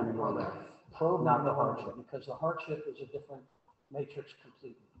only. Programming only. Programming Not the only, hardship. because the hardship is a different matrix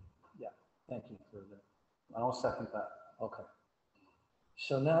completely. Yeah, thank you for that. I'll second that. Okay.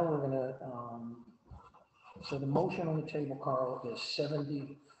 So now we're gonna, so the motion on the table, Carl, is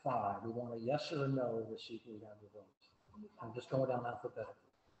 75. We want a yes or a no to see if we have the votes. I'm just going down alphabetically.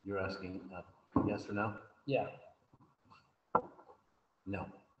 You're asking yes or no? Yeah, No.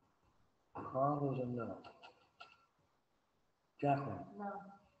 Carl is a no. Jacqueline, No.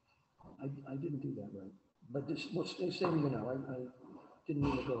 I didn't do that right. But this, let's say you know, I didn't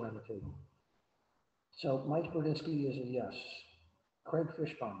mean to go around the table. So Mike Burdinsky is a yes. Craig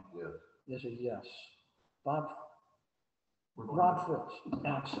Fishbaum Yes. is a yes. Rob Fritz,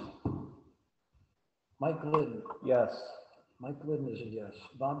 absent. Mike Glidden, Yes. Mike Glidden is a yes.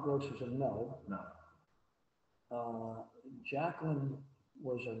 Bob Gross is a no. No. Jacqueline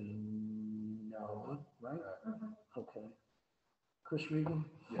was a no, right? Okay. Chris Regan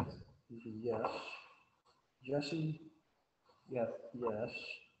Yes. is a yes. Jesse? Yes. Yes.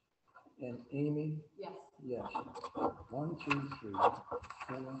 And Amy? Yes. Yes. 1, 2, 3,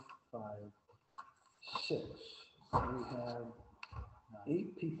 4, 5, 6. We have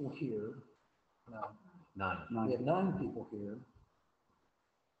 8 people here. No. 9. We have 9 people here.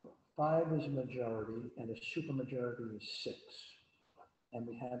 5 is a majority, and a supermajority is 6. And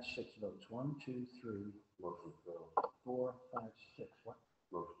we had 6 votes. 1, 2, 3, Motion fails. 4, 5, 6. What?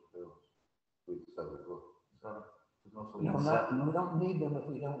 Motion fails. We 7 votes. 7. There's no No, solution. we don't need them if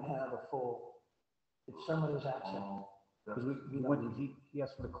we don't have a full, if someone is absent. Because we went, he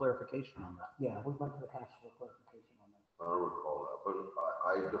asked for the clarification on that. Yeah, we went to the council for clarification on that. I don't recall that, but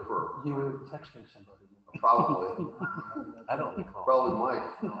I defer. You were texting somebody. Probably, I don't recall. probably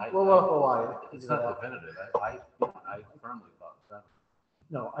Mike. Well, why? It's not definitive. I firmly thought 7.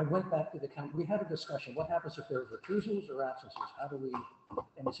 No, I went back to the county. We had a discussion. What happens if there's recusals or absences? How do we,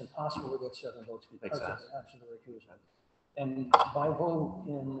 and it's impossible to get 7 votes because of Makes sense. the absence or recusal. And by vote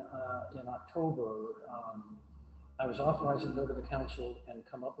in October, I was authorized to go to the council and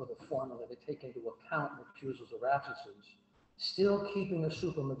come up with a formula to take into account recusals or absences, still keeping a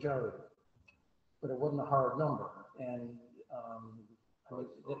supermajority, but it wasn't a hard number. And I mean,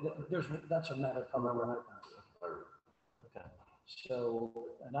 that's a matter of public record. Okay. So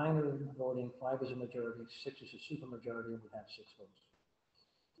 9 are voting, 5 is a majority, 6 is a supermajority, and we have 6 votes.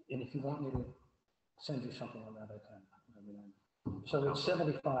 And if you want me to send you something on that, I can. I mean, so it's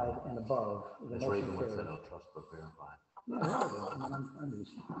 75 and above. The Ms. motion Reagan would say carries. no trust but verify. Yeah, really, I mean, I'm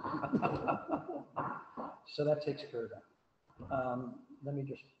used to it. So that takes care of that. Let me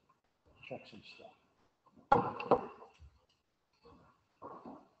just check some stuff.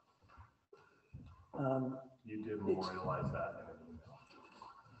 You did memorialize that in an email.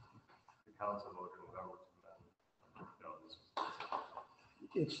 The council voted November to amend. No, this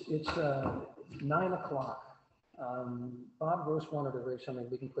was. It's 9 o'clock. Bob Gross wanted to raise something.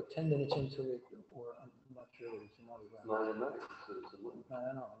 We can put 10 minutes into it, or I'm not sure. It's another round. 9 at night. Citizen Link. I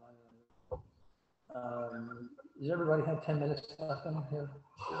don't know. Does everybody have 10 minutes left in here?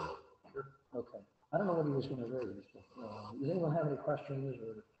 Yeah. Okay. I don't know what he was going to raise. But, does anyone have any questions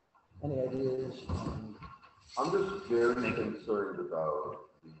or any ideas? I'm just very concerned about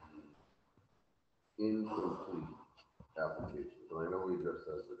the incomplete applications. And I know we just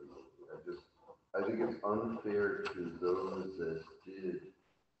said that. I think it's unfair to those that did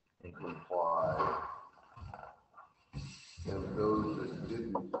comply and those that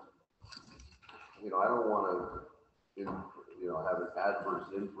didn't. I don't want to, have an adverse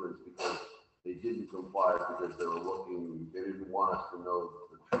inference because they didn't comply because they didn't want us to know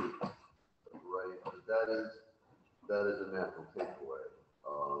the truth, right? But that is a natural takeaway.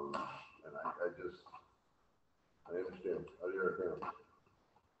 And I understand. How do you understand?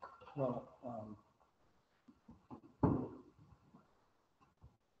 Well,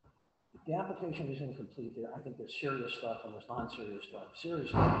 the application is incomplete there. I think there's serious stuff and there's non-serious stuff. Serious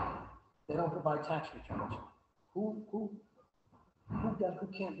stuff, they don't provide tax returns. Who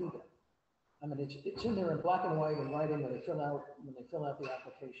can't do that? I mean, it's in there in black and white and writing when they fill out the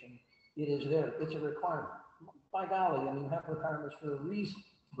application. It is there. It's a requirement. By golly, I mean, you have requirements for a reason.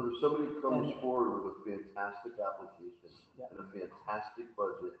 But if somebody comes forward with a fantastic application Yeah. and a fantastic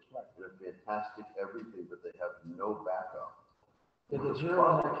budget Right. and a fantastic everything, but they have no backup. There's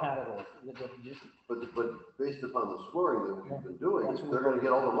zero in that category. But based upon the scoring that we've been doing, That's what they're gonna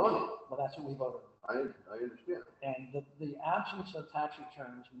get all the money. Well, that's what we voted. I understand. And the absence of tax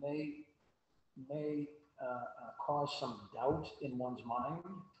returns may cause some doubt in one's mind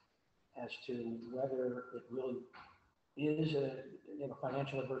as to whether it really is a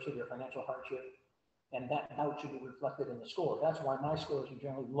financial adversity or financial hardship, and that doubt should be reflected in the score. That's why my scores are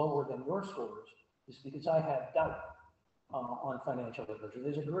generally lower than your scores, is because I have doubt on financial adversity.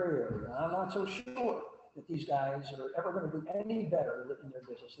 There's a gray area, and I'm not so sure that these guys are ever going to do any better in their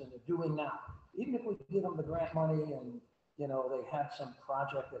business than they're doing now. Even if we give them the grant money and they have some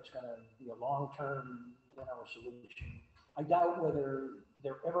project that's going to be a long-term solution, I doubt whether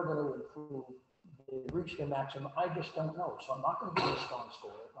they're ever going to improve. They reach their maximum. I just don't know. So I'm not going to give them a strong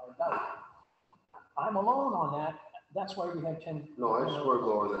score. I doubt. I'm alone on that. That's why we have 10. No, I scored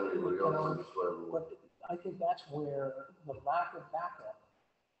lower than anybody else. That's why we- But I think that's where the lack of backup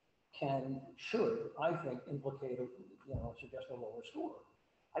should, I think, implicate, suggest a lower score.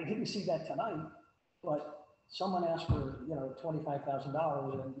 I didn't see that tonight, but someone asked for,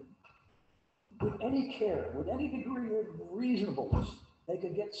 $25,000, and with any care, with any degree of reasonableness, they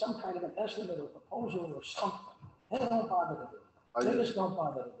could get some kind of an estimate or proposal or something. They don't bother to do it. They just don't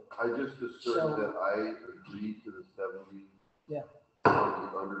bother to do it. I just asserted that I agreed to the 70. Yeah.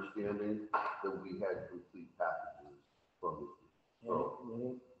 With the understanding that we had complete packages from so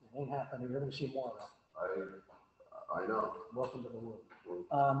It ain't happening. You're gonna see more of that. I know. Welcome to the world.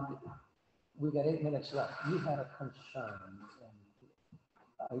 We've got 8 minutes left. You had a concern, and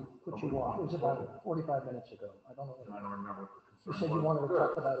I put you on. It was about 45 minutes ago. I don't know. I don't remember what You the said concern you was. wanted to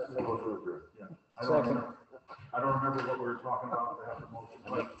talk about it later. Yeah, I don't remember what we were talking about to have the motion,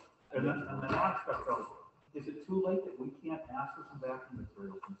 but, and then aspect of, is it too late that we can't ask for some backing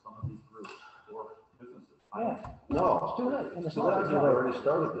material from some of these groups or businesses? Yeah. No. It's too late. And it's So not that's too why I late. already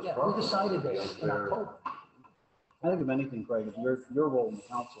started this Yeah, process. we decided this in October. I think if anything, Craig, is your role in the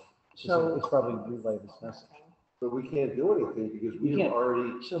council. So- It's probably relay this message. But we can't do anything because We we've can't.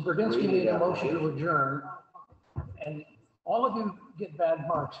 already. So Berdinsky made a motion to adjourn, and all of you get bad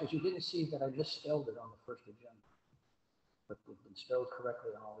marks because you didn't see that I misspelled it on the first agenda. But it's been spelled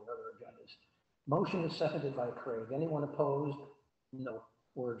correctly on all the other agendas. Motion is seconded by Craig. Anyone opposed? No,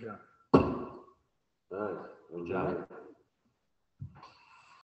 we're adjourned. All right. John?